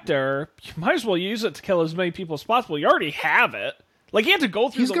Spectre, you might as well use it to kill as many people as possible. You already have it. Like, you have to go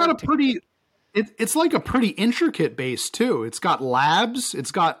through. He's got a pretty. It's like a pretty intricate base too. It's got labs.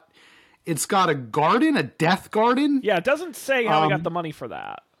 It's got a garden, a death garden. Yeah, it doesn't say how he got the money for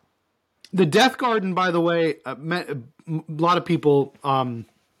that. The Death Garden, by the way, a lot of people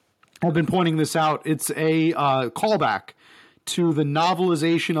have been pointing this out. It's a callback to the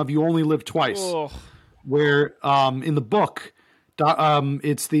novelization of You Only Live Twice, Ugh. where in the book,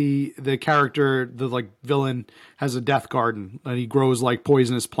 it's the character, the like villain, has a death garden and he grows like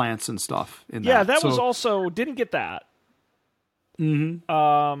poisonous plants and stuff. Yeah, that was also didn't get that.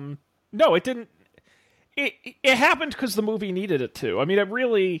 Mm-hmm. No, it didn't. It happened because the movie needed it to. I mean, it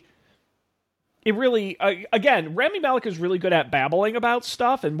really. Again, Rami Malek is really good at babbling about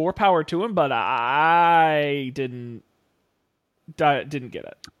stuff, and more power to him. But I didn't get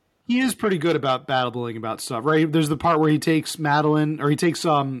it. He is pretty good about babbling about stuff, right? There's the part where he takes Madeline, or he takes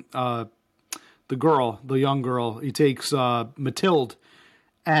the young girl. He takes Mathilde,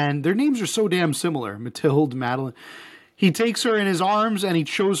 and their names are so damn similar. Mathilde, Madeline. He takes her in his arms and he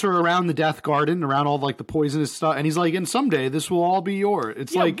shows her around the Death Garden, around all like the poisonous stuff, and he's like, "And someday this will all be yours."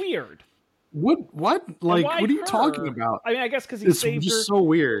 It's like weird. What? Like, Why what are you her? talking about? I mean, I guess because he It's saved just her. so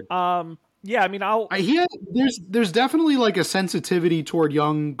weird. Yeah, I mean, There's definitely like a sensitivity toward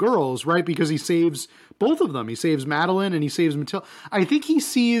young girls, right? Because he saves both of them. He saves Madeline and he saves Mathilde. I think he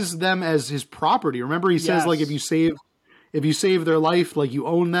sees them as his property. Remember, he says like if you save their life, like you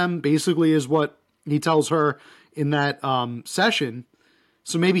own them. Basically, is what he tells her in that session.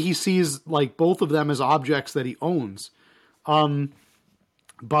 So maybe he sees like both of them as objects that he owns.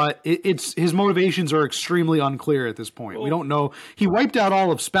 But it's his motivations are extremely unclear at this point. We don't know. He wiped out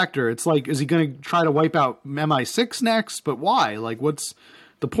all of Spectre. It's like, is he going to try to wipe out MI6 next? But why? Like, what's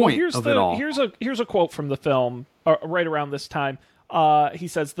the point of it all? Here's a quote from the film right around this time. He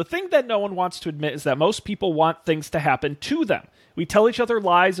says, "The thing that no one wants to admit is that most people want things to happen to them. We tell each other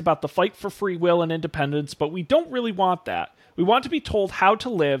lies about the fight for free will and independence, but we don't really want that. We want to be told how to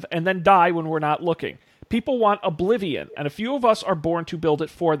live and then die when we're not looking. People want oblivion, and a few of us are born to build it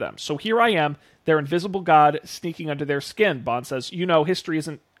for them. So here I am, their invisible God, sneaking under their skin." Bond says, "You know, history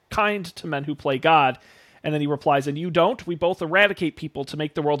isn't kind to men who play God." And then he replies, "And you don't? We both eradicate people to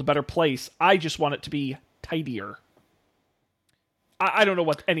make the world a better place. I just want it to be tidier." I don't know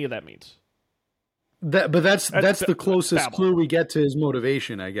what any of that means. But that's the closest babble. clue we get to his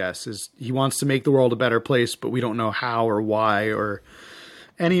motivation, I guess, is he wants to make the world a better place, but we don't know how or why or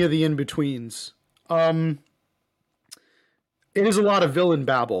any of the in-betweens. It is a lot of villain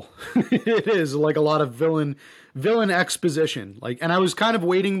babble. It is like a lot of villain exposition. Like, and I was kind of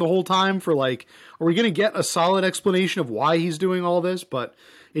waiting the whole time for like, are we going to get a solid explanation of why he's doing all this? But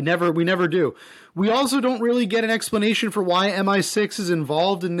we never do. We also don't really get an explanation for why MI6 is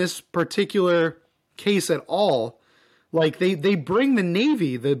involved in this particular case at all. Like they bring the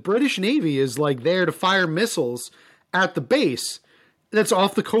Navy, the British Navy is like there to fire missiles at the base that's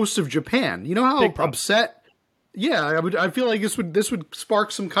off the coast of Japan. You know how upset? Yeah, I feel like this would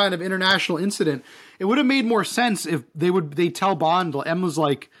spark some kind of international incident. It would have made more sense if they tell Bond, M was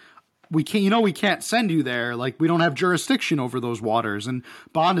like, we can't send you there. Like, we don't have jurisdiction over those waters. And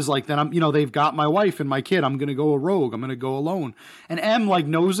Bond is like, then they've got my wife and my kid. I'm going to go a rogue. I'm going to go alone. And M like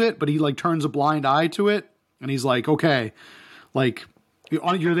knows it, but he like turns a blind eye to it. And he's like, okay, like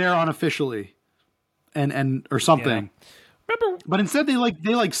you're there unofficially and or something. Yeah. Remember, but instead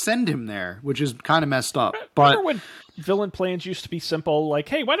they send him there, which is kind of messed up. But remember when villain plans used to be simple? Like,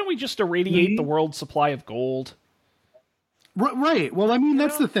 hey, why don't we just irradiate the world's supply of gold? Right. Well, I mean,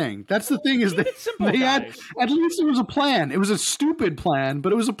 that's the thing. That's the thing is they had, at least it was a plan. It was a stupid plan,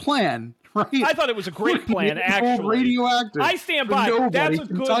 but it was a plan, right? I thought it was a great plan, actually. Radioactive. I stand by. That's a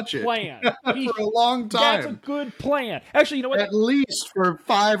good plan. For a long time. That's a good plan. Actually, you know what? At least for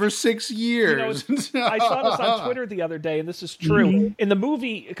 5 or 6 years. I saw this on Twitter the other day, and this is true. In the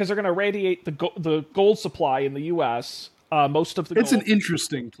movie, because they're going to irradiate the gold supply in the U.S., most of the gold. It's an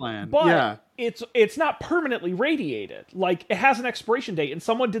interesting plan. But yeah. It's not permanently radiated. Like, it has an expiration date, and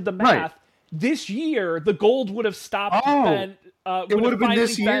someone did the math. Right. This year, the gold would have stopped. It would have been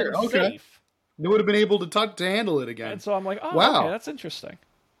this year. Okay. Safe. They would have been able to handle it again. And so I'm like, oh, wow. Okay, that's interesting.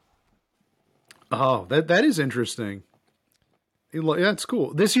 Oh, that is interesting. Yeah, it's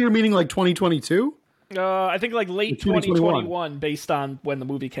cool. This year meaning like 2022? I think like late 2021 based on when the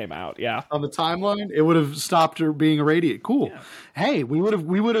movie came out. Yeah. On the timeline, it would have stopped her being irradiated. Cool. Yeah. Hey, we would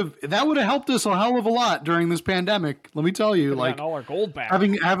have that would have helped us a hell of a lot during this pandemic. Let me tell you, like all our gold back.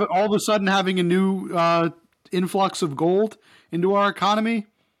 Having all of a sudden having a new influx of gold into our economy,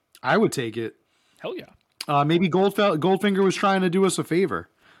 I would take it. Hell yeah. Maybe Goldfinger was trying to do us a favor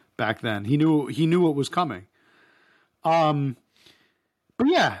back then. He knew what was coming. But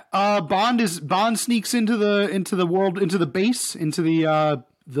yeah, Bond sneaks into the world, into the base, into the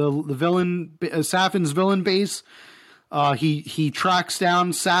villain Safin's villain base. He tracks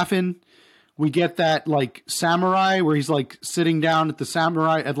down Safin. We get that like samurai where he's like sitting down at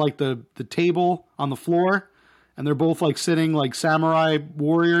the table on the floor, and they're both like sitting like samurai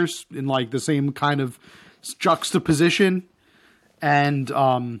warriors in like the same kind of juxtaposition. And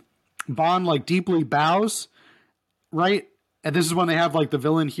Bond like deeply bows, right? And this is when they have like the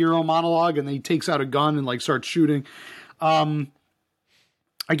villain hero monologue, and then he takes out a gun and like starts shooting. I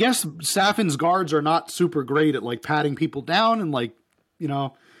guess Safin's guards are not super great at like patting people down, and like, you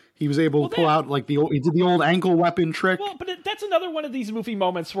know, he was able to pull out like he did the old ankle weapon trick. Well, but that's another one of these movie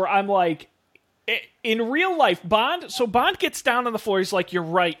moments where I'm like, in real life, Bond gets down on the floor. He's like, "You're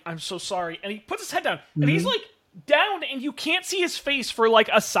right. I'm so sorry," and he puts his head down, and he's like down, and you can't see his face for like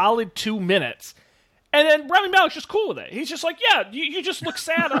a solid 2 minutes. And then Rami Malek's just cool with it. He's just like, yeah, you just look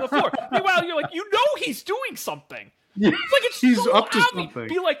sad on the floor. Meanwhile, you're like, you know he's doing something. Yeah, it's he's so up to obvious. something.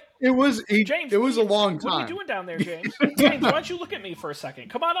 Be like, James, it was a long time. What are you doing down there, James? James, why don't you look at me for a second?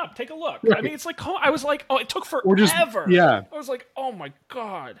 Come on up, take a look. Right. I mean, it's like, I was like, it took forever. Yeah. I was like, oh my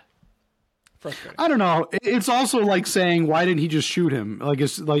God. Frustrating. I don't know. It's also like saying, why didn't he just shoot him? Like,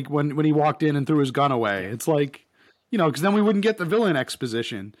 it's like when he walked in and threw his gun away. It's like, you know, because then we wouldn't get the villain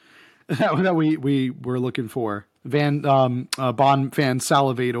exposition that we were looking for. Bond fans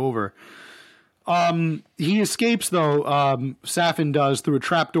salivate over. He escapes though. Safin does through a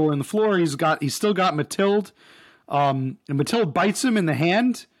trapdoor in the floor. He's still got Mathilde. And Mathilde bites him in the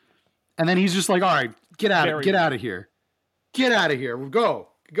hand, and then he's just like, "All right, get out of here, get out of here, go."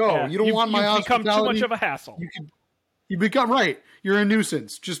 Yeah, you don't want my hospitality. Become too much of a hassle. You become right. You're a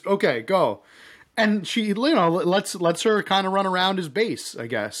nuisance. Just okay, go. And she, you know, lets her kind of run around his base, I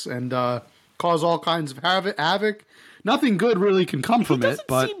guess, and cause all kinds of havoc. Nothing good really can come from it.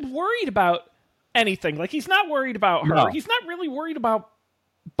 But he doesn't seem worried about anything. Like, he's not worried about her. No. He's not really worried about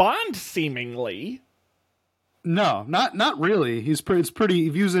Bond, seemingly. No, not really. He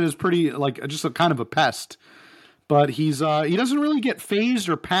views it as pretty like just a kind of a pest. But he doesn't really get phased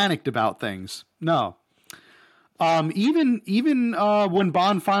or panicked about things. No. Even when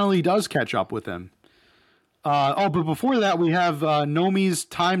Bond finally does catch up with him. But before that, we have Nomi's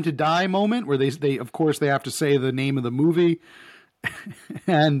 "Time to Die" moment where they of course they have to say the name of the movie.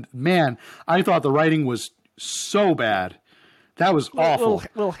 And man, I thought the writing was so bad. That was awful.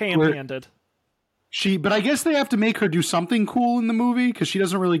 Little ham-handed. But I guess they have to make her do something cool in the movie because she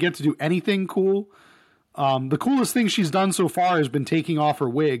doesn't really get to do anything cool. The coolest thing she's done so far has been taking off her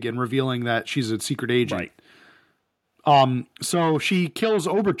wig and revealing that she's a secret agent. Right. So she kills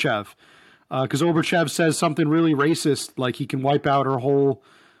Oberchev because Oberchev says something really racist, like he can wipe out her whole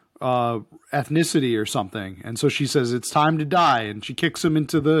ethnicity or something. And so she says it's time to die, and she kicks him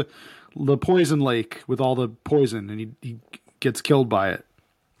into the poison lake with all the poison, and he gets killed by it.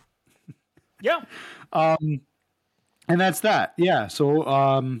 Yeah. And that's that. Yeah. So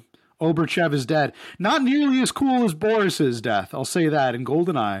Oberchev is dead. Not nearly as cool as Boris's death. I'll say that in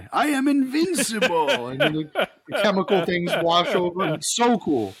GoldenEye. I am invincible. And then the chemical things wash over him. It's so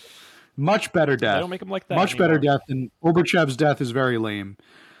cool. Much better death. They don't make him like that Much anymore. better death. And Oberchev's death is very lame.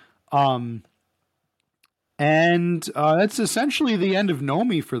 And that's essentially the end of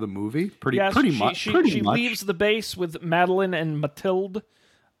Nomi for the movie. Pretty much. She leaves the base with Madeline and Mathilde.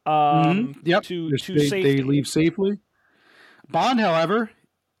 Yep. To safety. They leave safely. Bond, however,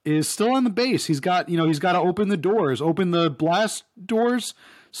 is still on the base. He's got to open the blast doors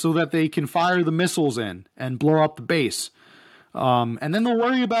so that they can fire the missiles in and blow up the base. And then they'll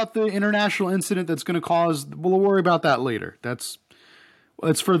worry about the international incident that's going to cause. We'll worry about that later. That's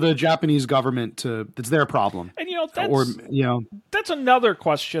for the Japanese government it's their problem. And that's another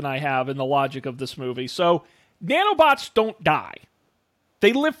question I have in the logic of this movie. So nanobots don't die.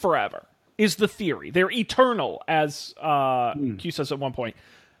 They live forever, is the theory. They're eternal, as Q says at one point.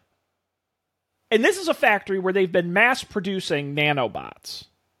 And this is a factory where they've been mass-producing nanobots,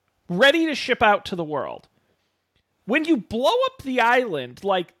 ready to ship out to the world. When you blow up the island,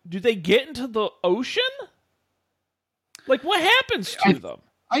 like, do they get into the ocean? Like, what happens to them?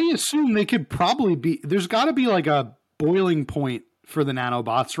 I assume they could probably be... There's got to be, like, a boiling point for the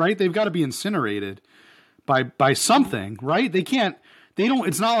nanobots, right? They've got to be incinerated by something, right?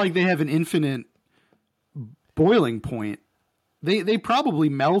 It's not like they have an infinite boiling point. They probably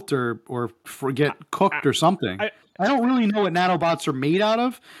melt or get cooked or something. I don't really know what nanobots are made out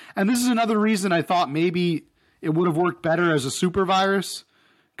of. And this is another reason I thought maybe it would have worked better as a super virus,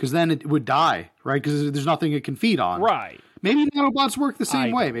 because then it would die, right? Because there's nothing it can feed on. Right. Maybe nanobots work the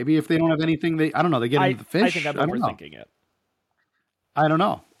same way. Maybe if they don't have anything, they get into the fish. I think I'm overthinking it. I don't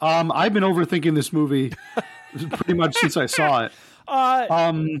know. I've been overthinking this movie pretty much since I saw it.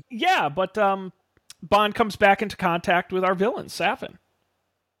 Yeah, but Bond comes back into contact with our villain, Safin.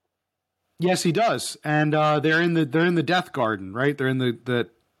 Yes, he does, and they're in the Death Garden, right? They're in the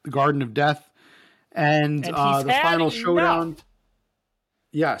Garden of Death, and the final showdown.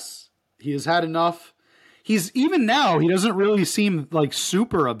 Yes, he has had enough. Even now, he doesn't really seem like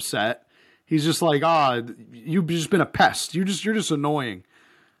super upset. He's just like, you've just been a pest. You're just annoying.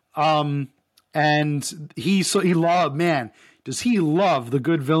 And does he love the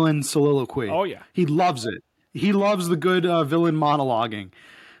good villain soliloquy? Oh yeah, he loves it. He loves the good villain monologuing.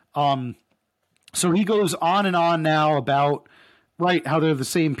 So he goes on and on now about how they're the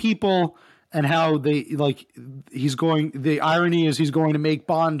same people and how the irony is he's going to make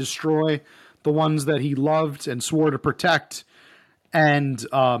Bond destroy the ones that he loved and swore to protect. And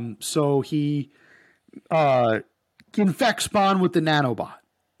so he infects Bond with the nanobot,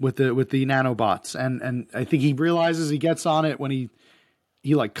 with the nanobots, and I think he realizes he gets on it when he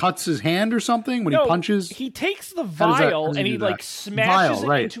cuts his hand or something when he punches. He takes the vial and he smashes it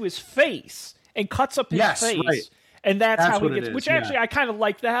into his face and cuts up his face, right. And that's how he gets. Which actually, I kind of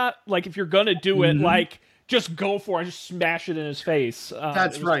like that. Like if you're gonna do it, just go for it and just smash it in his face.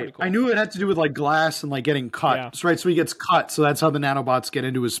 That's right. Cool. I knew it had to do with glass and getting cut. Yeah. That's right. So he gets cut. So that's how the nanobots get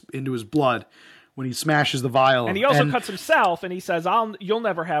into his blood when he smashes the vial. And he also cuts himself, and he says, "You'll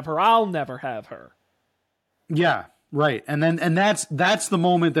never have her. I'll never have her." Yeah. Right. And that's the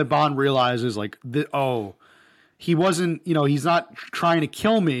moment that Bond realizes he wasn't, he's not trying to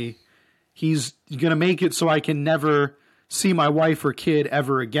kill me. He's going to make it so I can never see my wife or kid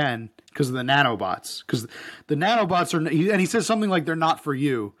ever again because of the nanobots. Because the nanobots and he says something like, they're not for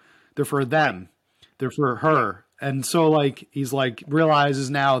you. They're for them. They're for her. And so he's realizes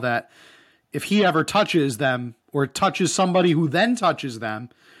now that if he ever touches them or touches somebody who then touches them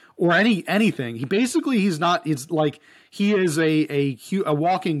or anything, he is a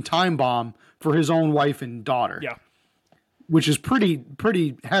walking time bomb for his own wife and daughter. Yeah. Which is pretty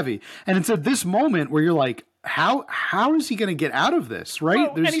heavy. And it's at this moment where you're like, how is he going to get out of this,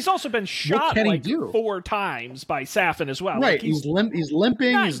 right? Well, and he's also been shot 4 times by Safin as well. Right, he's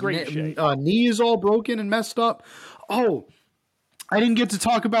limping, his knee is all broken and messed up. Oh, I didn't get to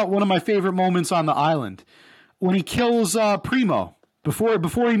talk about one of my favorite moments on the island. When he kills Primo,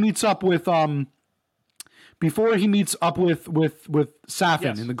 before he meets up with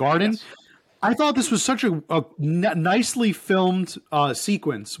Safin in the garden. Yes. I thought this was such a nicely filmed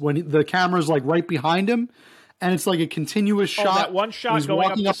sequence when the camera's right behind him, and it's a continuous shot. That one shot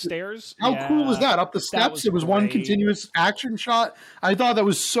going up the stairs. How cool was that? Up the steps, it was one continuous action shot. I thought that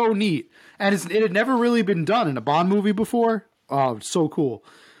was so neat, and it had never really been done in a Bond movie before. Oh, so cool.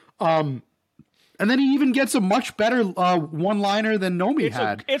 And then he even gets a much better one-liner than Nomi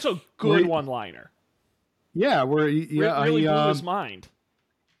had. It's a good one-liner. Yeah, where he really blew his mind.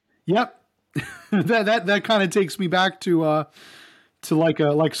 Yep. that kind of takes me back to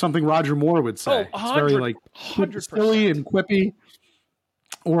something Roger Moore would say. Oh, it's very 100%. Silly and quippy,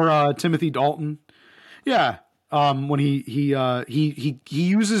 or Timothy Dalton. Yeah, when he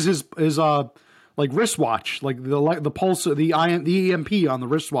uses his wristwatch, the pulse, the EMP on the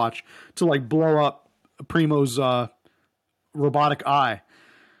wristwatch to blow up Primo's robotic eye.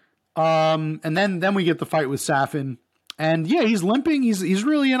 And then we get the fight with Safin. And yeah, he's limping. He's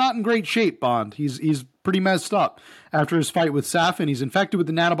really not in great shape, Bond. He's pretty messed up after his fight with Safin. He's infected with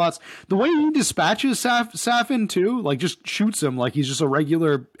the nanobots. The way he dispatches Safin too, just shoots him like he's just a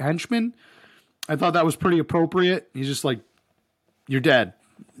regular henchman. I thought that was pretty appropriate. He's just like, "You're dead,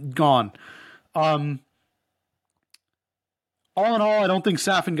 gone." All in all, I don't think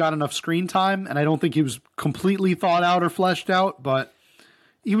Safin got enough screen time, and I don't think he was completely thought out or fleshed out, but.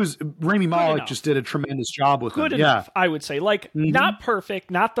 Rami Malek just did a tremendous job with him. Good enough, I would say. Not perfect,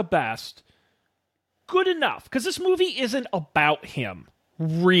 not the best. Good enough, because this movie isn't about him,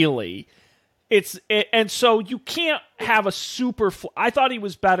 really. And so you can't have a super... I thought he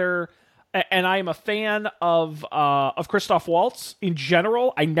was better, and I am a fan of Christoph Waltz in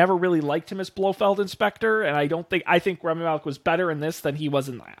general. I never really liked him as Blofeld Inspector, and I think Rami Malek was better in this than he was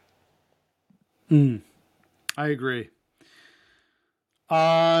in that. I agree.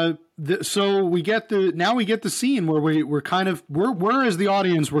 So we get the scene where we're as the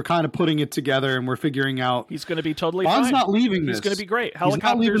audience, we're kind of putting it together and we're figuring out He's going to be totally Bond's fine. not leaving He's this. going to be great. He's not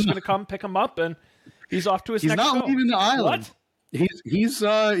Helicopter's leaving going to come pick him up, and he's off to his He's next not film. leaving the island. What? He's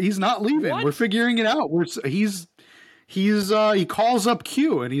not leaving. What? We're figuring it out. He calls up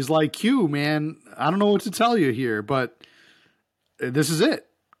Q and he's like, Q, man, I don't know what to tell you here, but this is it.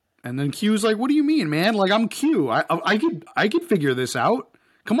 And then Q's like, what do you mean, man? Like, I'm Q. I could figure this out.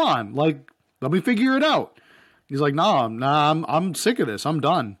 Come on, like, let me figure it out. He's like, I'm sick of this. I'm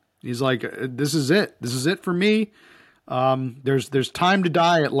done. He's like, this is it. This is it for me. There's time to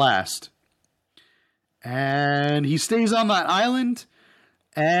die at last. And he stays on that island,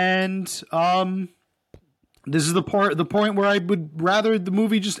 and this is the point where I would rather the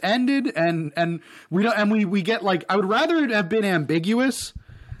movie just ended, and we get, like, I would rather it have been ambiguous.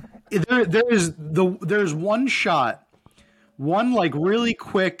 There's one shot, one like really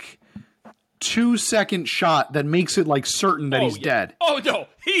quick 2-second shot that makes it like certain that he's dead. Oh no,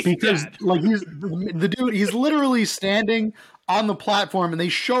 he's dead. Like he's literally standing on the platform, and they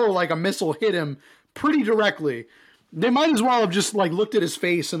show like a missile hit him pretty directly. They might as well have just like looked at his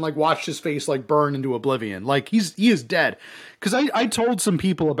face and like watched his face like burn into oblivion. Like he is dead. Because I told some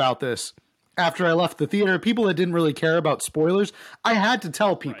people about this after I left the theater, people that didn't really care about spoilers. I had to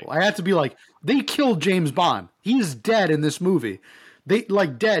tell people. Right. I had to be like, they killed James Bond. He's dead in this movie. They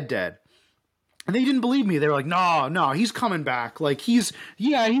like dead. And they didn't believe me. They were like, no, he's coming back. Like he's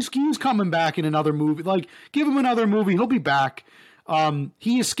coming back in another movie. Like give him another movie. He'll be back.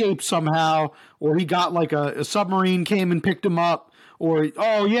 He escaped somehow, or he got like a submarine came and picked him up, or,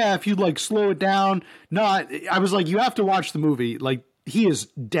 oh yeah, if you'd like slow it down. No, I was like, you have to watch the movie. Like he is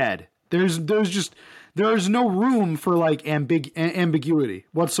dead. There's no room for like ambiguity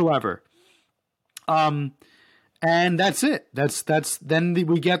whatsoever. And that's it. Then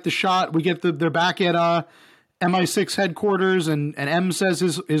we get the shot. We get they're back at MI6 headquarters, and M says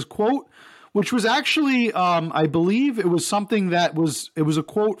his quote, which was actually I believe it was something it was a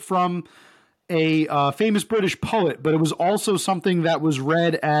quote from a famous British poet, but it was also something that was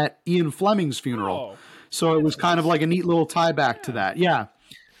read at Ian Fleming's funeral. Oh, so it was kind of like a neat little tie back to that. Yeah.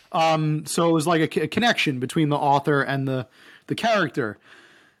 So it was like a connection between the author and the character.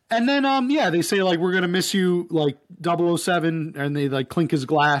 And then, they say, like, we're going to miss you, like, 007, and they, like, clink his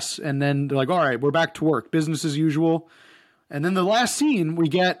glass, and then they're like, all right, we're back to work, business as usual. And then the last scene, we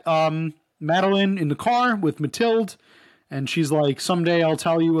get Madeline in the car with Mathilde, and she's like, someday I'll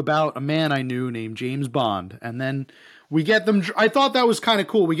tell you about a man I knew named James Bond. And then we get them, I thought that was kind of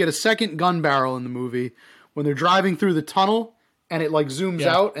cool. We get a second gun barrel in the movie when they're driving through the tunnel, and it like zooms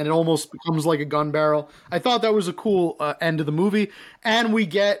out and it almost becomes like a gun barrel. I thought that was a cool end of the movie. And we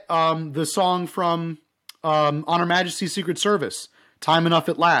get the song from On Her Majesty's Secret Service, Time Enough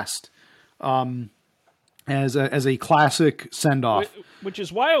at Last, as a classic send-off. Which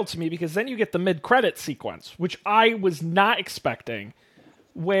is wild to me, because then you get the mid-credit sequence, which I was not expecting,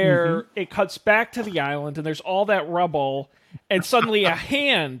 where it cuts back to the island and there's all that rubble, and suddenly a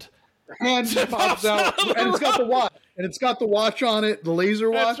hand pops out, and it's got the watch. And it's got the watch on it, the laser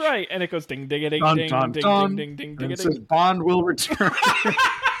watch. That's right. And it goes ding, ding, ding, dun, ding, dun, ding, dun, ding, ding, ding, ding, ding. Bond will return.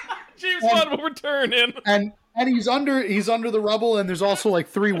 James Bond will return in. And he's under the rubble, and there's also like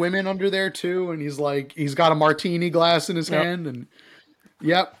 3 women under there too. And he's got a martini glass in his hand, and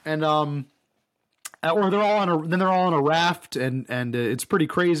or they're all on a raft, and it's pretty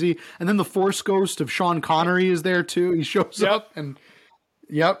crazy. And then the Force Ghost of Sean Connery is there too. He shows up and.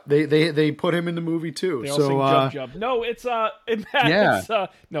 Yep, they put him in the movie too. They all sing Jump Jump. No, it's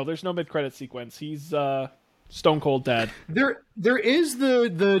no, there's no mid-credit sequence. He's stone cold dead. There is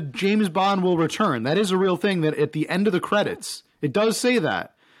the James Bond will return. That is a real thing. That at the end of the credits, it does say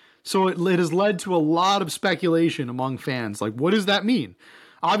that. So it has led to a lot of speculation among fans. Like, what does that mean?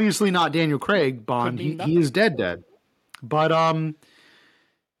 Obviously, not Daniel Craig Bond. He is dead. But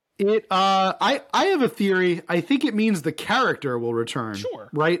I have a theory. I think it means the character will return. Sure.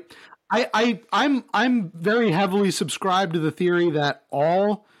 Right? I'm very heavily subscribed to the theory that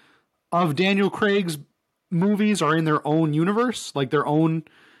all of Daniel Craig's movies are in their own universe, like their own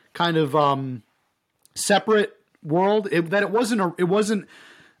kind of separate world. That it wasn't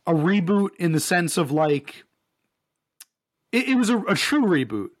a reboot in the sense of like it was a true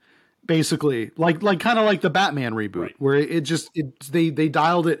reboot. Basically, like kind of like the Batman reboot, right, where they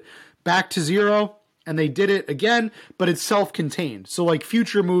dialed it back to 0 and they did it again, but it's self-contained. So like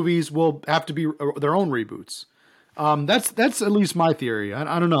future movies will have to be their own reboots. That's at least my theory.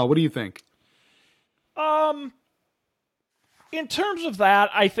 I don't know. What do you think? In terms of that,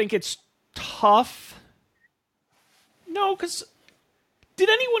 I think it's tough. No, because Did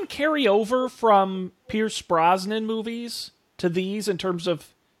anyone carry over from Pierce Brosnan movies to these in terms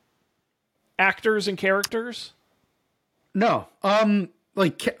of actors and characters? No.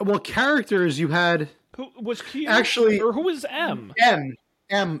 Characters you had. Who was Q? Actually, or who was M?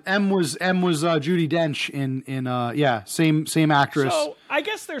 M was Judi Dench in same actress. So I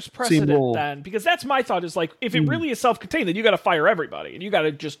guess there's precedent then, because that's my thought is like, if it really is self-contained, then you got to fire everybody and you got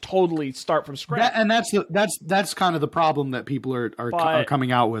to just totally start from scratch. That's kind of the problem that people are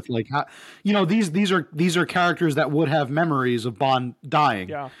coming out with. Like, these are characters that would have memories of Bond dying.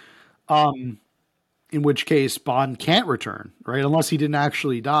 Yeah. In which case Bond can't return, right? Unless he didn't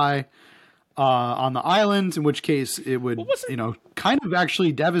actually die on the island, in which case it would, kind of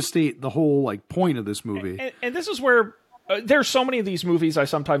actually devastate the whole like point of this movie. And this is where there's so many of these movies I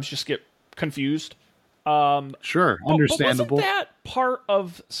sometimes just get confused. Sure, understandable. But wasn't that part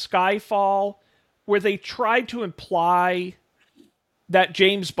of Skyfall where they tried to imply that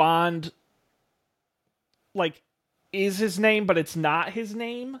James Bond, like, is his name, but it's not his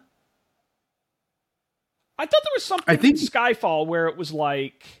name? I thought there was something in Skyfall where it was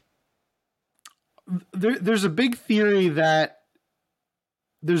like... There's a big theory, like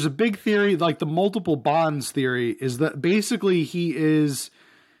the multiple Bonds theory, is that basically he is,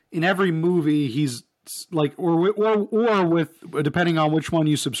 in every movie, he's like, or with, depending on which one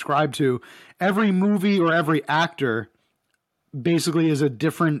you subscribe to, every movie or every actor basically is a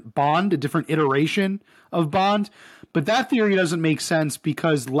different Bond, a different iteration of Bond. But that theory doesn't make sense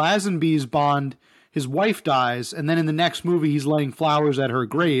because Lazenby's Bond, his wife dies, and then in the next movie he's laying flowers at her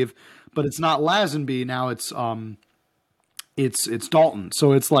grave, but it's not Lazenby now. It's Dalton.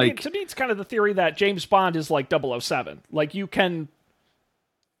 So it's like, to me, it's kind of the theory that James Bond is like 007. Like you can,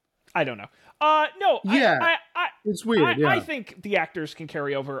 I don't know. No, yeah, it's weird. I think the actors can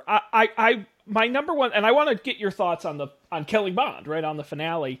carry over. My number one, and I want to get your thoughts on Killing Bond, right on the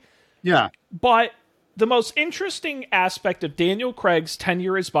finale. Yeah, but the most interesting aspect of Daniel Craig's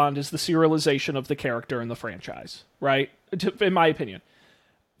tenure as Bond is the serialization of the character in the franchise, right? In my opinion.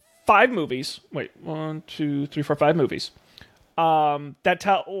 5 movies. Wait, 1, 2, 3, 4, 5 movies. That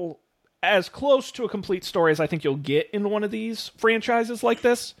tell as close to a complete story as I think you'll get in one of these franchises like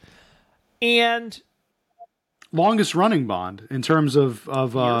this. And longest running Bond in terms of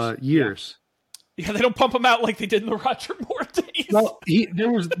years. Yeah, they don't pump him out like they did in the Roger Moore days. Well, there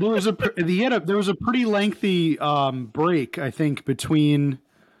was a pretty lengthy break, I think, between,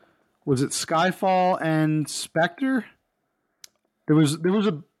 was it Skyfall and Spectre? There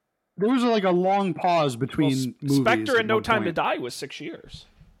was like a long pause between movies. Spectre and No Time to Die was 6 years.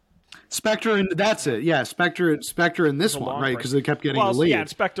 Spectre and that's it. Yeah, Spectre and this one, right? Because they kept getting delayed. Yeah,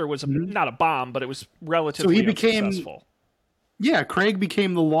 Spectre was not a bomb, but it was relatively successful. Yeah, Craig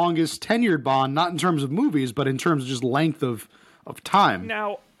became the longest tenured Bond, not in terms of movies, but in terms of just length of time.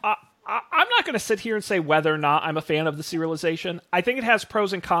 Now, I'm not going to sit here and say whether or not I'm a fan of the serialization. I think it has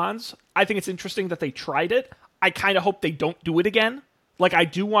pros and cons. I think it's interesting that they tried it. I kind of hope they don't do it again. Like, I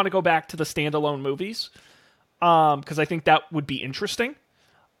do want to go back to the standalone movies, because I think that would be interesting.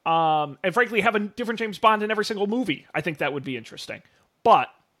 And frankly, have a different James Bond in every single movie. I think that would be interesting. But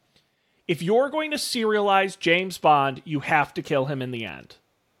if you're going to serialize James Bond, you have to kill him in the end.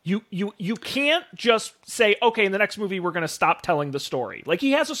 You can't just say, okay, in the next movie we're going to stop telling the story. Like,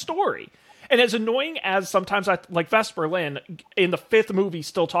 he has a story. And as annoying as sometimes I like Vesper Lynn in the 5th movie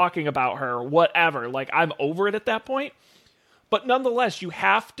still talking about her, whatever, like, I'm over it at that point. But nonetheless, you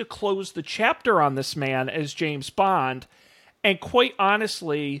have to close the chapter on this man as James Bond. And quite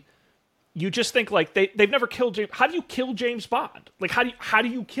honestly, you just think like they've never killed James. How do you kill James Bond? Like, how do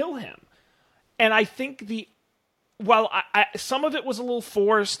you kill him? And I think while some of it was a little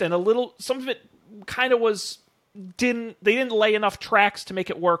forced and some of it kind of they didn't lay enough tracks to make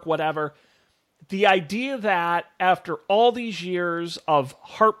it work, whatever. The idea that after all these years of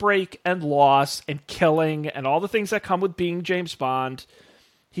heartbreak and loss and killing and all the things that come with being James Bond,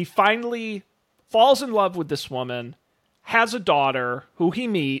 he finally falls in love with this woman, has a daughter who he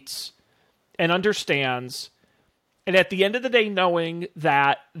meets and understands, and at the end of the day knowing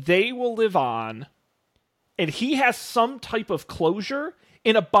that they will live on, and he has some type of closure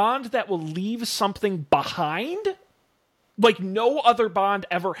in a Bond that will leave something behind, like no other Bond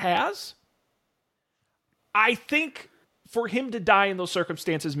ever has. I think for him to die in those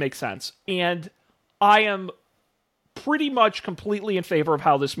circumstances makes sense. And I am pretty much completely in favor of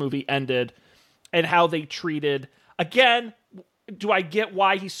how this movie ended and how they treated... Again, do I get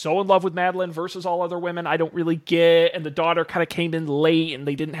why he's so in love with Madeline versus all other women? I don't really get. And the daughter kind of came in late and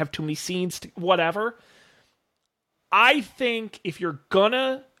they didn't have too many scenes, whatever. I think if you're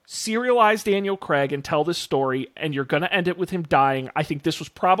gonna serialize Daniel Craig and tell this story, and you're going to end it with him dying, I think this was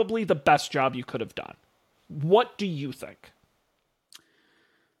probably the best job you could have done. What do you think?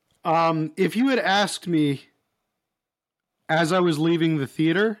 If you had asked me as I was leaving the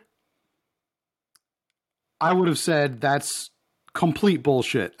theater, I would have said that's complete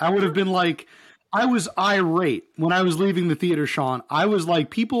bullshit. I would have been like, I was irate when I was leaving the theater, Sean. I was like,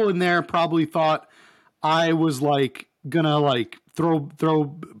 people in there probably thought I was like gonna like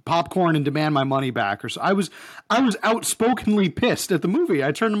throw popcorn and demand my money back, or so. I was outspokenly pissed at the movie.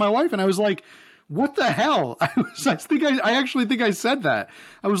 I turned to my wife and I was like, what the hell? I actually think I said that.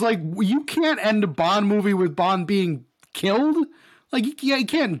 I was like, you can't end a Bond movie with Bond being killed. Like, he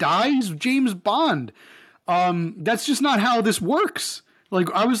can't die. He's James Bond. That's just not how this works.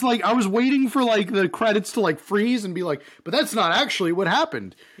 I was waiting for like the credits to like freeze and be like, but that's not actually what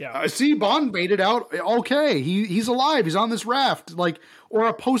happened. Yeah. See, Bond made it out. Okay. He's alive. He's on this raft. Or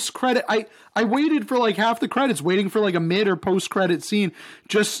a post credit. I waited for like half the credits, waiting for like a mid or post credit scene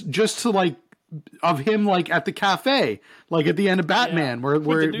just to like, of him like at the cafe, like at the end of Batman,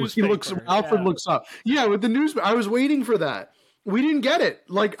 where he looks, Alfred looks up. Yeah, with the news. I was waiting for that. We didn't get it.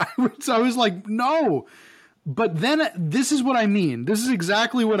 Like I was like, no. But then this is what I mean. This is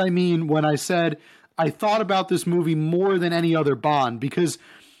exactly what I mean when I said I thought about this movie more than any other Bond, because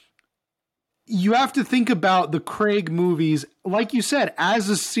you have to think about the Craig movies, like you said, as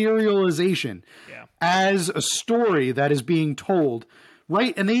a serialization, as a story that is being told.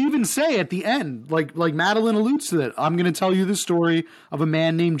 Right, and they even say at the end, like Madeline alludes to that, I'm going to tell you the story of a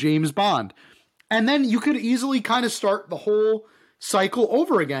man named James Bond. And then you could easily kind of start the whole cycle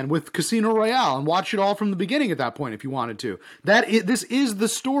over again with Casino Royale and watch it all from the beginning at that point if you wanted to. This is the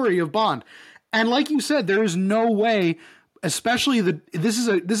story of Bond. And like you said, there is no way, especially this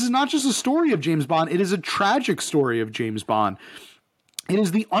is not just a story of James Bond, it is a tragic story of James Bond. It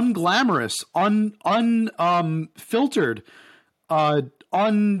is the unglamorous, unfiltered,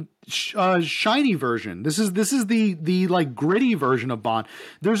 shiny version. This is the like gritty version of Bond.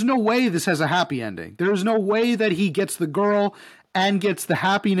 There's no way this has a happy ending. There's no way that he gets the girl and gets the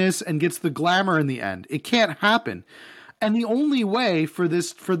happiness and gets the glamour in the end. It can't happen. And the only way for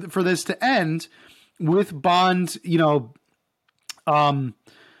this to end with Bond, the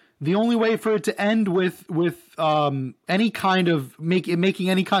only way for it to end with any kind of making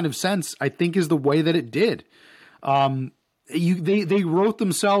any kind of sense, I think, is the way that it did. They wrote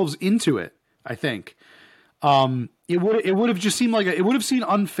themselves into it. I think it would have just seemed like it would have seemed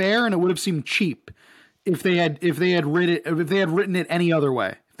unfair, and it would have seemed cheap if they had written it any other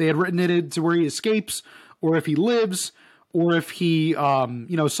way. If they had written it to where he escapes, or if he lives, or if he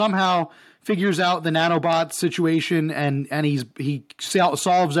somehow figures out the nanobot situation and he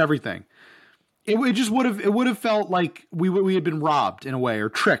solves everything. It would have felt like we had been robbed in a way, or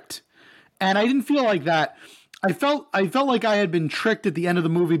tricked, and I didn't feel like that. I felt like I had been tricked at the end of the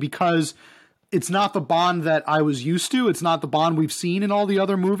movie because it's not the Bond that I was used to. It's not the Bond we've seen in all the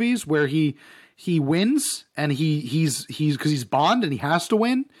other movies where he wins and he's because he's Bond and he has to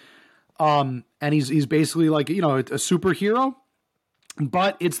win. And he's basically like, a superhero.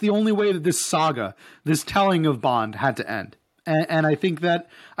 But it's the only way that this saga, this telling of Bond, had to end. And I think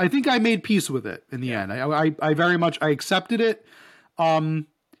I made peace with it in the end. I very much accepted it.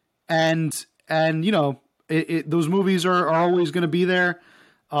 Those movies are always going to be there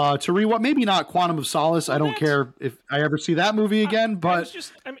to rewatch. Maybe not Quantum of Solace. I don't care if I ever see that movie again. But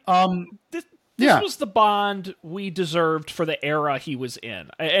this was the Bond we deserved for the era he was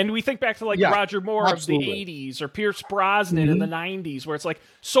in. And we think back to Roger Moore absolutely. Of the 80s or Pierce Brosnan in the 90s, where it's like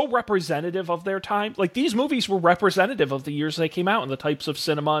so representative of their time. Like, these movies were representative of the years they came out and the types of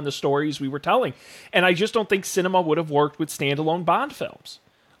cinema and the stories we were telling. And I just don't think cinema would have worked with standalone Bond films.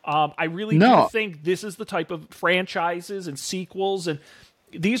 I really do think this is the type of franchises and sequels, and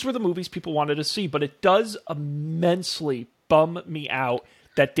these were the movies people wanted to see, but it does immensely bum me out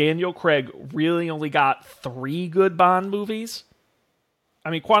that Daniel Craig really only got 3 good Bond movies.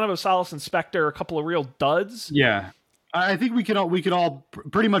 I mean, Quantum of Solace and Spectre are a couple of real duds. Yeah. I think we could all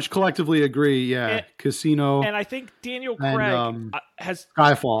pretty much collectively agree, Casino. And I think Daniel Craig has...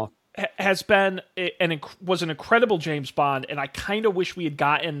 Skyfall. Has been was an incredible James Bond, and I kind of wish we had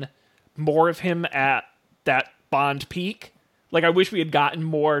gotten more of him at that Bond peak. Like, I wish we had gotten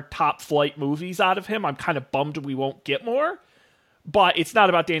more top flight movies out of him. I'm kind of bummed we won't get more, but it's not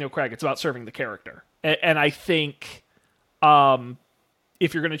about Daniel Craig. It's about serving the character. And I think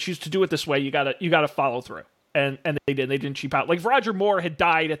if you're going to choose to do it this way, you gotta follow through. And they didn't cheap out. Like, if Roger Moore had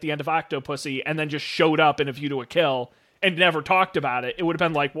died at the end of Octopussy and then just showed up in A View to a Kill and never talked about it, it would have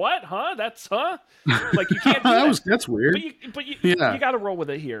been like, what? Huh? That's like, you can't do that. That's weird. But you got to roll with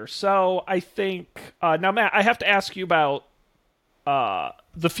it here. So I think now, Matt, I have to ask you about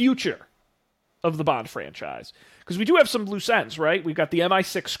the future of the Bond franchise, because we do have some loose ends, right? We've got the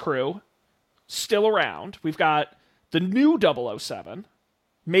MI6 crew still around. We've got the new 007,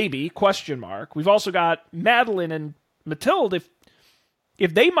 maybe, question mark. We've also got Madeline and Mathilde,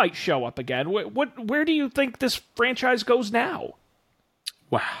 if they might show up again. Where do you think this franchise goes now?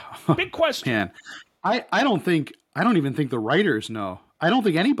 Wow. Big question. Man, I don't even think the writers know. I don't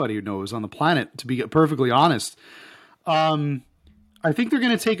think anybody knows on the planet, to be perfectly honest. I think they're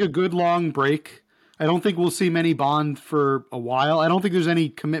going to take a good long break. I don't think we'll see many Bond for a while. I don't think there's any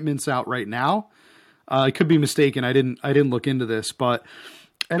commitments out right now. I could be mistaken. I didn't look into this, but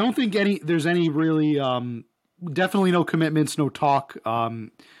I don't think there's any really, definitely no commitments, no talk,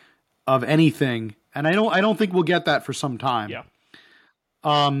 of anything. And I don't think we'll get that for some time. Yeah.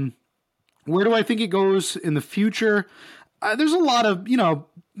 Where do I think it goes in the future? There's a lot of,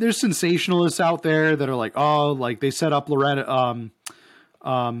 there's sensationalists out there that are like, oh, like they set up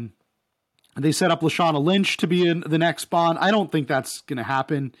they set up Lashana Lynch to be in the next Bond. I don't think that's going to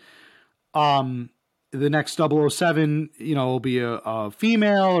happen. The next 007, will be a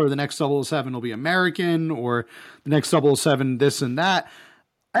female, or the next 007 will be American, or the next 007 this and that.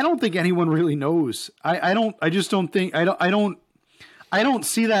 I don't think anyone really knows. I don't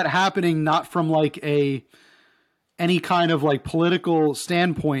see that happening, not from like any kind of like political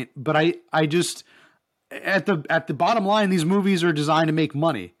standpoint, but I just, at the bottom line, these movies are designed to make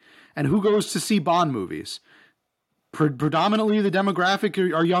money. And who goes to see Bond movies? Predominantly the demographic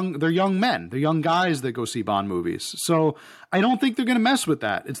are young. They're young men. They're young guys that go see Bond movies. So I don't think they're going to mess with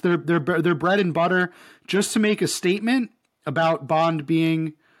that. It's their bread and butter, just to make a statement about Bond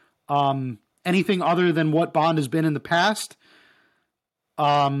being anything other than what Bond has been in the past.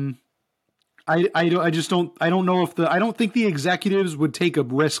 I don't know if I don't think the executives would take a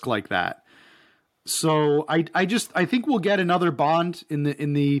risk like that. So I think we'll get another Bond in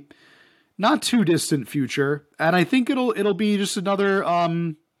the not too distant future, and I think it'll be just another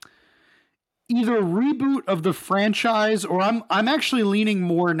either reboot of the franchise, or I'm actually leaning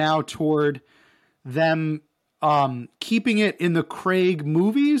more now toward them keeping it in the Craig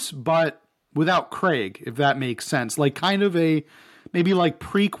movies, but without Craig, if that makes sense. Like kind of maybe like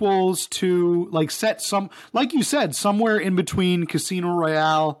prequels to like set some, like you said, somewhere in between Casino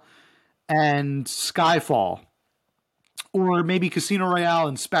Royale and Skyfall, or maybe Casino Royale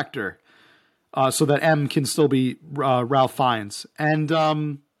and Spectre, so that M can still be Ralph Fiennes, and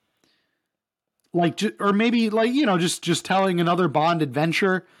or maybe just telling another Bond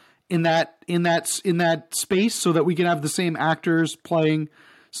adventure in that space, so that we can have the same actors playing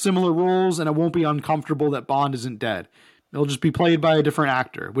similar roles, and it won't be uncomfortable that Bond isn't dead. It'll just be played by a different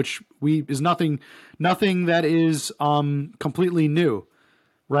actor, which is nothing that is completely new,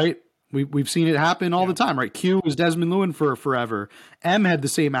 right? We've seen it happen all the time, right? Q was Desmond Llewellyn for forever. M had the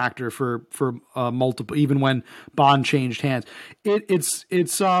same actor for multiple, even when Bond changed hands. It's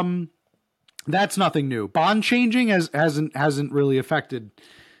that's nothing new. Bond changing hasn't really affected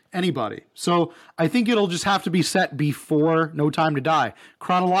anybody. So I think it'll just have to be set before No Time to Die.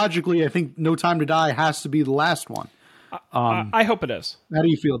 Chronologically, I think No Time to Die has to be the last one. I hope it is. How do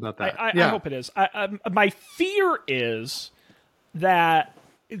you feel about that? I hope it is. My fear is that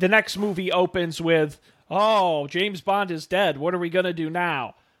the next movie opens with, oh, James Bond is dead. What are we going to do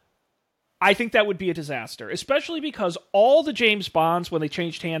now? I think that would be a disaster, especially because all the James Bonds, when they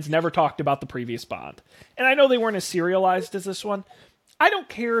changed hands, never talked about the previous Bond. And I know they weren't as serialized as this one. I don't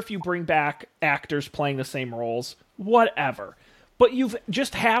care if you bring back actors playing the same roles, whatever. But you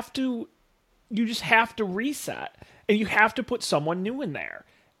just have to reset, and you have to put someone new in there.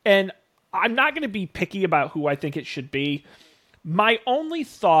 And I'm not going to be picky about who I think it should be. My only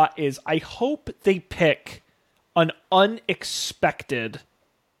thought is I hope they pick an unexpected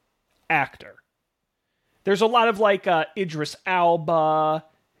actor. There's a lot of Idris Elba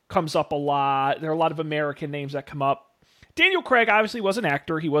comes up a lot. There are a lot of American names that come up. Daniel Craig obviously was an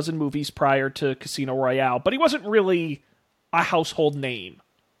actor. He was in movies prior to Casino Royale, but he wasn't really a household name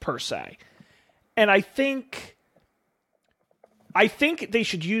per se. And I think they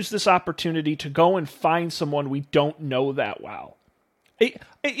should use this opportunity to go and find someone we don't know that well. It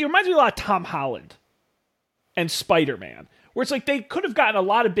reminds me a lot of Tom Holland and Spider-Man, where it's like they could have gotten a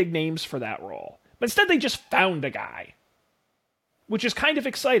lot of big names for that role, but instead they just found a guy, which is kind of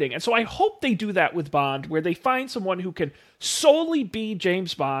exciting. And so I hope they do that with Bond, where they find someone who can solely be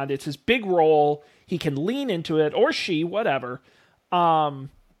James Bond. It's his big role. He can lean into it, or she, whatever. And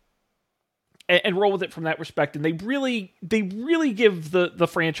and roll with it from that respect. And they really give the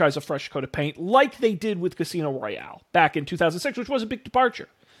franchise a fresh coat of paint, like they did with Casino Royale back in 2006, which was a big departure.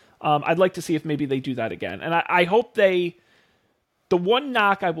 I'd like to see if maybe they do that again. And I hope they... The one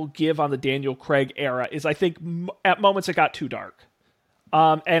knock I will give on the Daniel Craig era is I think at moments it got too dark.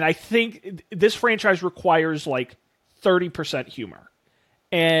 And I think this franchise requires like 30% humor.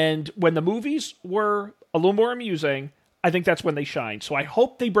 And when the movies were a little more amusing, I think that's when they shine. So I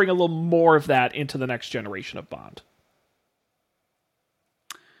hope they bring a little more of that into the next generation of Bond.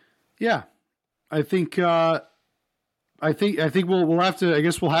 Yeah, I think we'll have to. I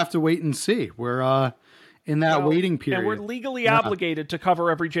guess we'll have to wait and see. We're in that waiting period, and we're legally obligated to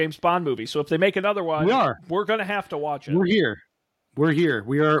cover every James Bond movie. So if they make another one, we're going to have to watch it. We're here.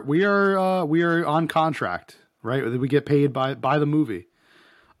 We are on contract, right? We get paid by the movie.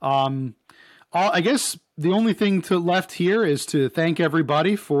 I guess the only thing left here is to thank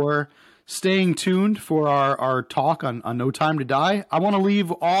everybody for staying tuned for our talk on No Time to Die. I want to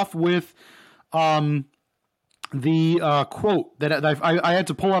leave off with the quote that I had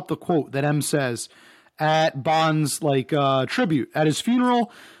to pull up the quote that M says at Bond's tribute at his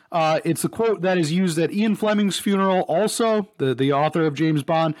funeral. It's a quote that is used at Ian Fleming's funeral, also the author of James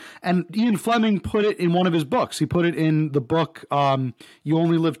Bond, and Ian Fleming put it in one of his books. He put it in the book You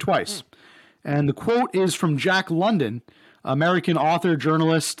Only Live Twice. And the quote is from Jack London, American author,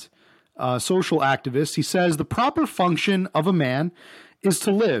 journalist, social activist. He says, "The proper function of a man is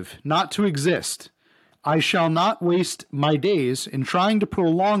to live, not to exist. I shall not waste my days in trying to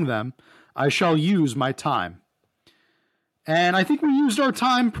prolong them. I shall use my time." And I think we used our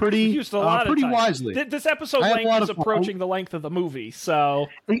time pretty wisely. This episode length is approaching the length of the movie, so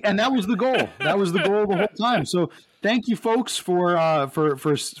and that was the goal. That was the goal the whole time. So thank you, folks, for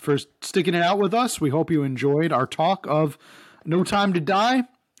sticking it out with us. We hope you enjoyed our talk of No Time to Die,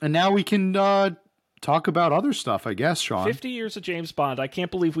 and now we can talk about other stuff, I guess. Sean, 50 years of James Bond. I can't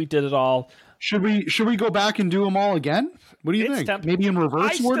believe we did it all. Should we go back and do them all again? What do you think? Maybe in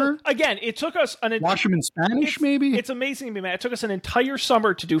reverse order? Again, it took us watch them in Spanish, maybe? It's amazing to me, man. It took us an entire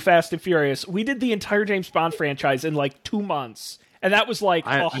summer to do Fast and Furious. We did the entire James Bond franchise in like 2 months. And that was like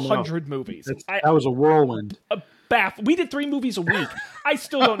 100 movies. That was a whirlwind. We did 3 movies a week. I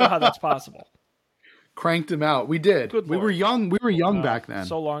still don't know how that's possible. Cranked them out. We did. Good we Lord. were young. We were young back then.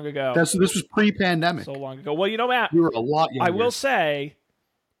 So long ago. This was pre-pandemic. So long ago. Well, you know, Matt, we were a lot younger. I will say,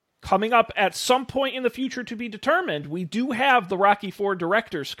 coming up at some point in the future to be determined, we do have the Rocky IV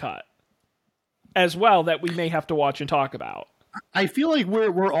director's cut as well that we may have to watch and talk about. I feel like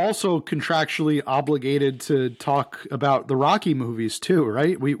we're also contractually obligated to talk about the Rocky movies too,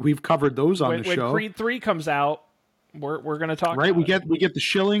 right? We've covered those on the show. When Creed 3 comes out, we're going to talk. Right, about we get the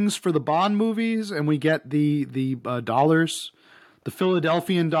shillings for the Bond movies, and we get the dollars, the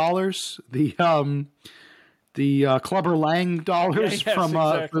Philadelphian dollars, the Clubber Lang dollars for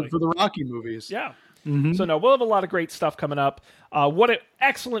the Rocky movies. Yeah. Mm-hmm. So no, we'll have a lot of great stuff coming up. What an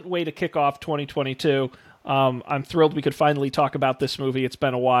excellent way to kick off 2022. I'm thrilled we could finally talk about this movie. It's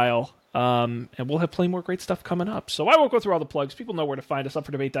been a while. And we'll have plenty more great stuff coming up. So I won't go through all the plugs. People know where to find us,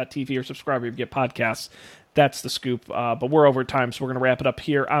 upfordebate.tv, or subscribe wherever you get podcasts. That's the scoop. But we're over time, so we're going to wrap it up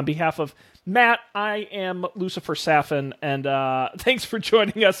here. On behalf of Matt, I am Lucifer Safin, and thanks for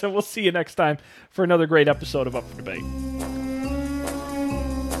joining us, and we'll see you next time for another great episode of Up for Debate.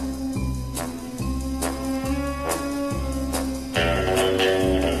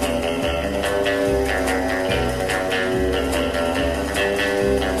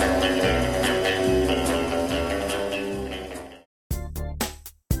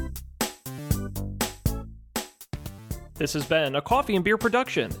 This has been a Coffee and Beer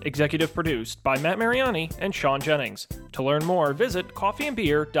production, executive produced by Matt Mariani and Sean Jennings. To learn more, visit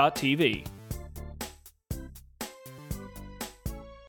coffeeandbeer.tv.